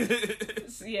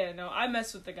 Yeah, no, I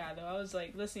messed with the guy, though. I was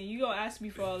like, listen, you gonna ask me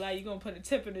for all that, you gonna put a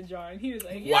tip in the jar. And he was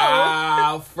like, yo.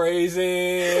 Wow, phrasing.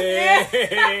 Yeah.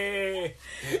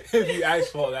 If you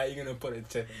ask for all that, you're gonna put a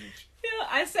tip in the jar. Yeah,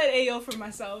 I said Ayo for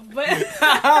myself, but...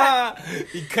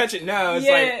 You catch it now. It's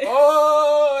yeah. like,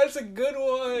 oh, that's a good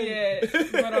one. Yeah,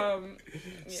 but, yeah.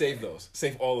 Save those.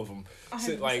 Save all of them.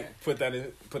 Like, put that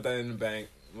in the bank.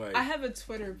 Like, I have a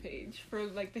Twitter page for,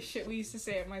 like, the shit we used to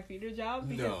say at my theater job.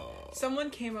 Because someone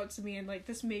came up to me and, like,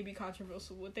 this may be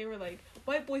controversial, but they were like,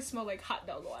 white boys smell like hot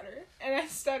dog water. And I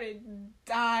started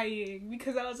dying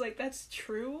because I was like, that's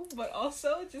true, but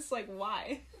also just, like,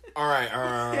 why? All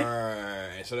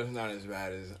right. So that's not as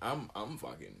bad as I'm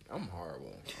horrible. I'm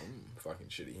a fucking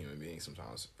shitty human being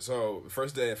sometimes. So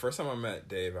first time I met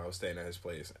Dave, I was staying at his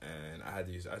place and I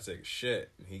take a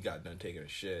shit and he got done taking a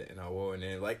shit and I went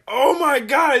in like, oh my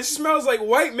god, it smells like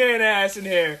white man ass in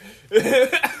here.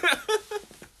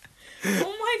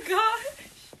 Oh my god.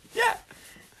 Yeah.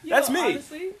 That's me.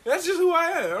 Honestly, that's just who I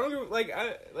am. I don't like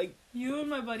you and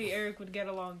my buddy Eric would get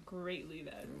along greatly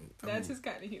then. That's his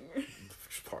kind of humor.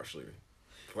 Partially.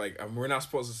 Like, we're not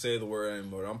supposed to say the word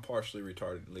anymore. I'm partially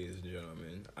retarded, ladies and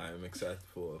gentlemen. I am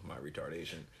acceptable of my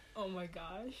retardation. Oh my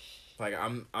gosh. Like,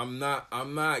 I'm not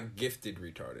gifted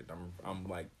retarded. I'm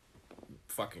like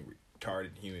fucking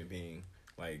retarded human being.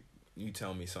 Like, you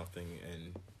tell me something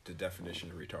and the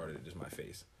definition of retarded is my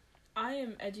face. I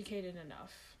am educated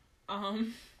enough.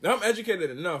 I'm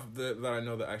educated enough that I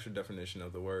know the actual definition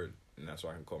of the word, and that's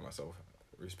why I can call myself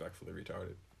respectfully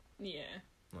retarded. Yeah.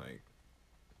 Like,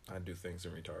 I do things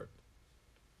in retard.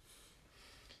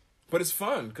 But it's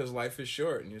fun, because life is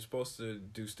short, and you're supposed to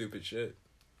do stupid shit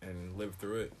and live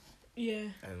through it.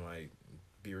 Yeah. And, like,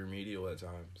 be remedial at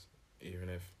times, even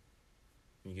if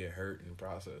you get hurt in the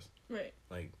process. Right.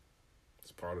 Like,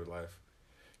 it's part of life.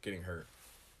 Getting hurt,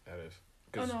 that is.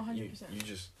 Oh, no, 100%. You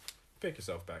just pick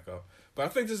yourself back up. But I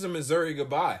think this is a Missouri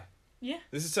goodbye. Yeah.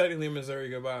 This is technically a Missouri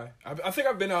goodbye. I think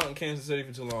I've been out in Kansas City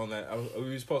for too long that we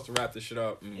were supposed to wrap this shit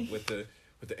up with the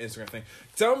Instagram thing.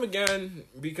 Tell them again,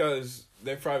 because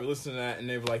they're probably listening to that and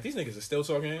they're like, these niggas are still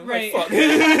talking. Right. Like, fuck.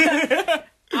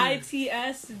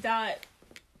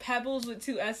 its.pebbles with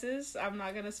 2 S's. I'm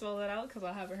not going to spell that out because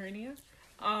I'll have a hernia.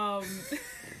 My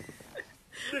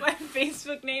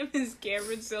Facebook name is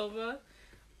Camryn Silva.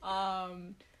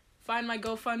 Find my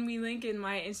GoFundMe link in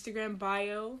my Instagram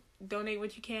bio. Donate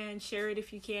what you can. Share it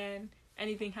if you can.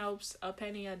 Anything helps. A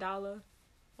penny, a dollar.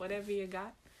 Whatever you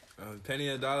got. A penny,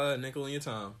 a dollar, a nickel in your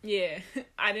time. Yeah.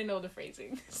 I didn't know the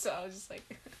phrasing. So I was just like...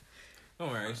 Don't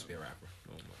worry. I used to be a rapper.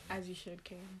 As you should,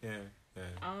 King. Yeah.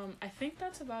 I think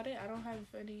that's about it. I don't have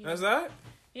any... That's that?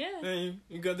 Yeah.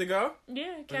 You good to go?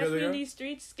 Yeah, catch me in these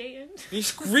streets skating. He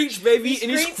screech, baby.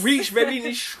 And he screech, baby. And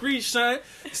he screech, son.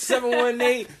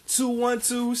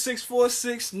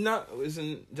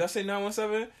 718-212-646. Did I say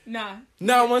 917? Nah.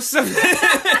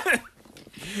 917.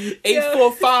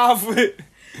 845.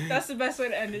 That's the best way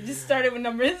to end it. Just start it with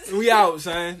numbers. We out,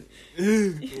 son.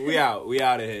 We out. We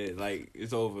out of here. Like,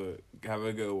 it's over. Have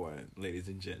a good one, ladies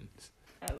and gents.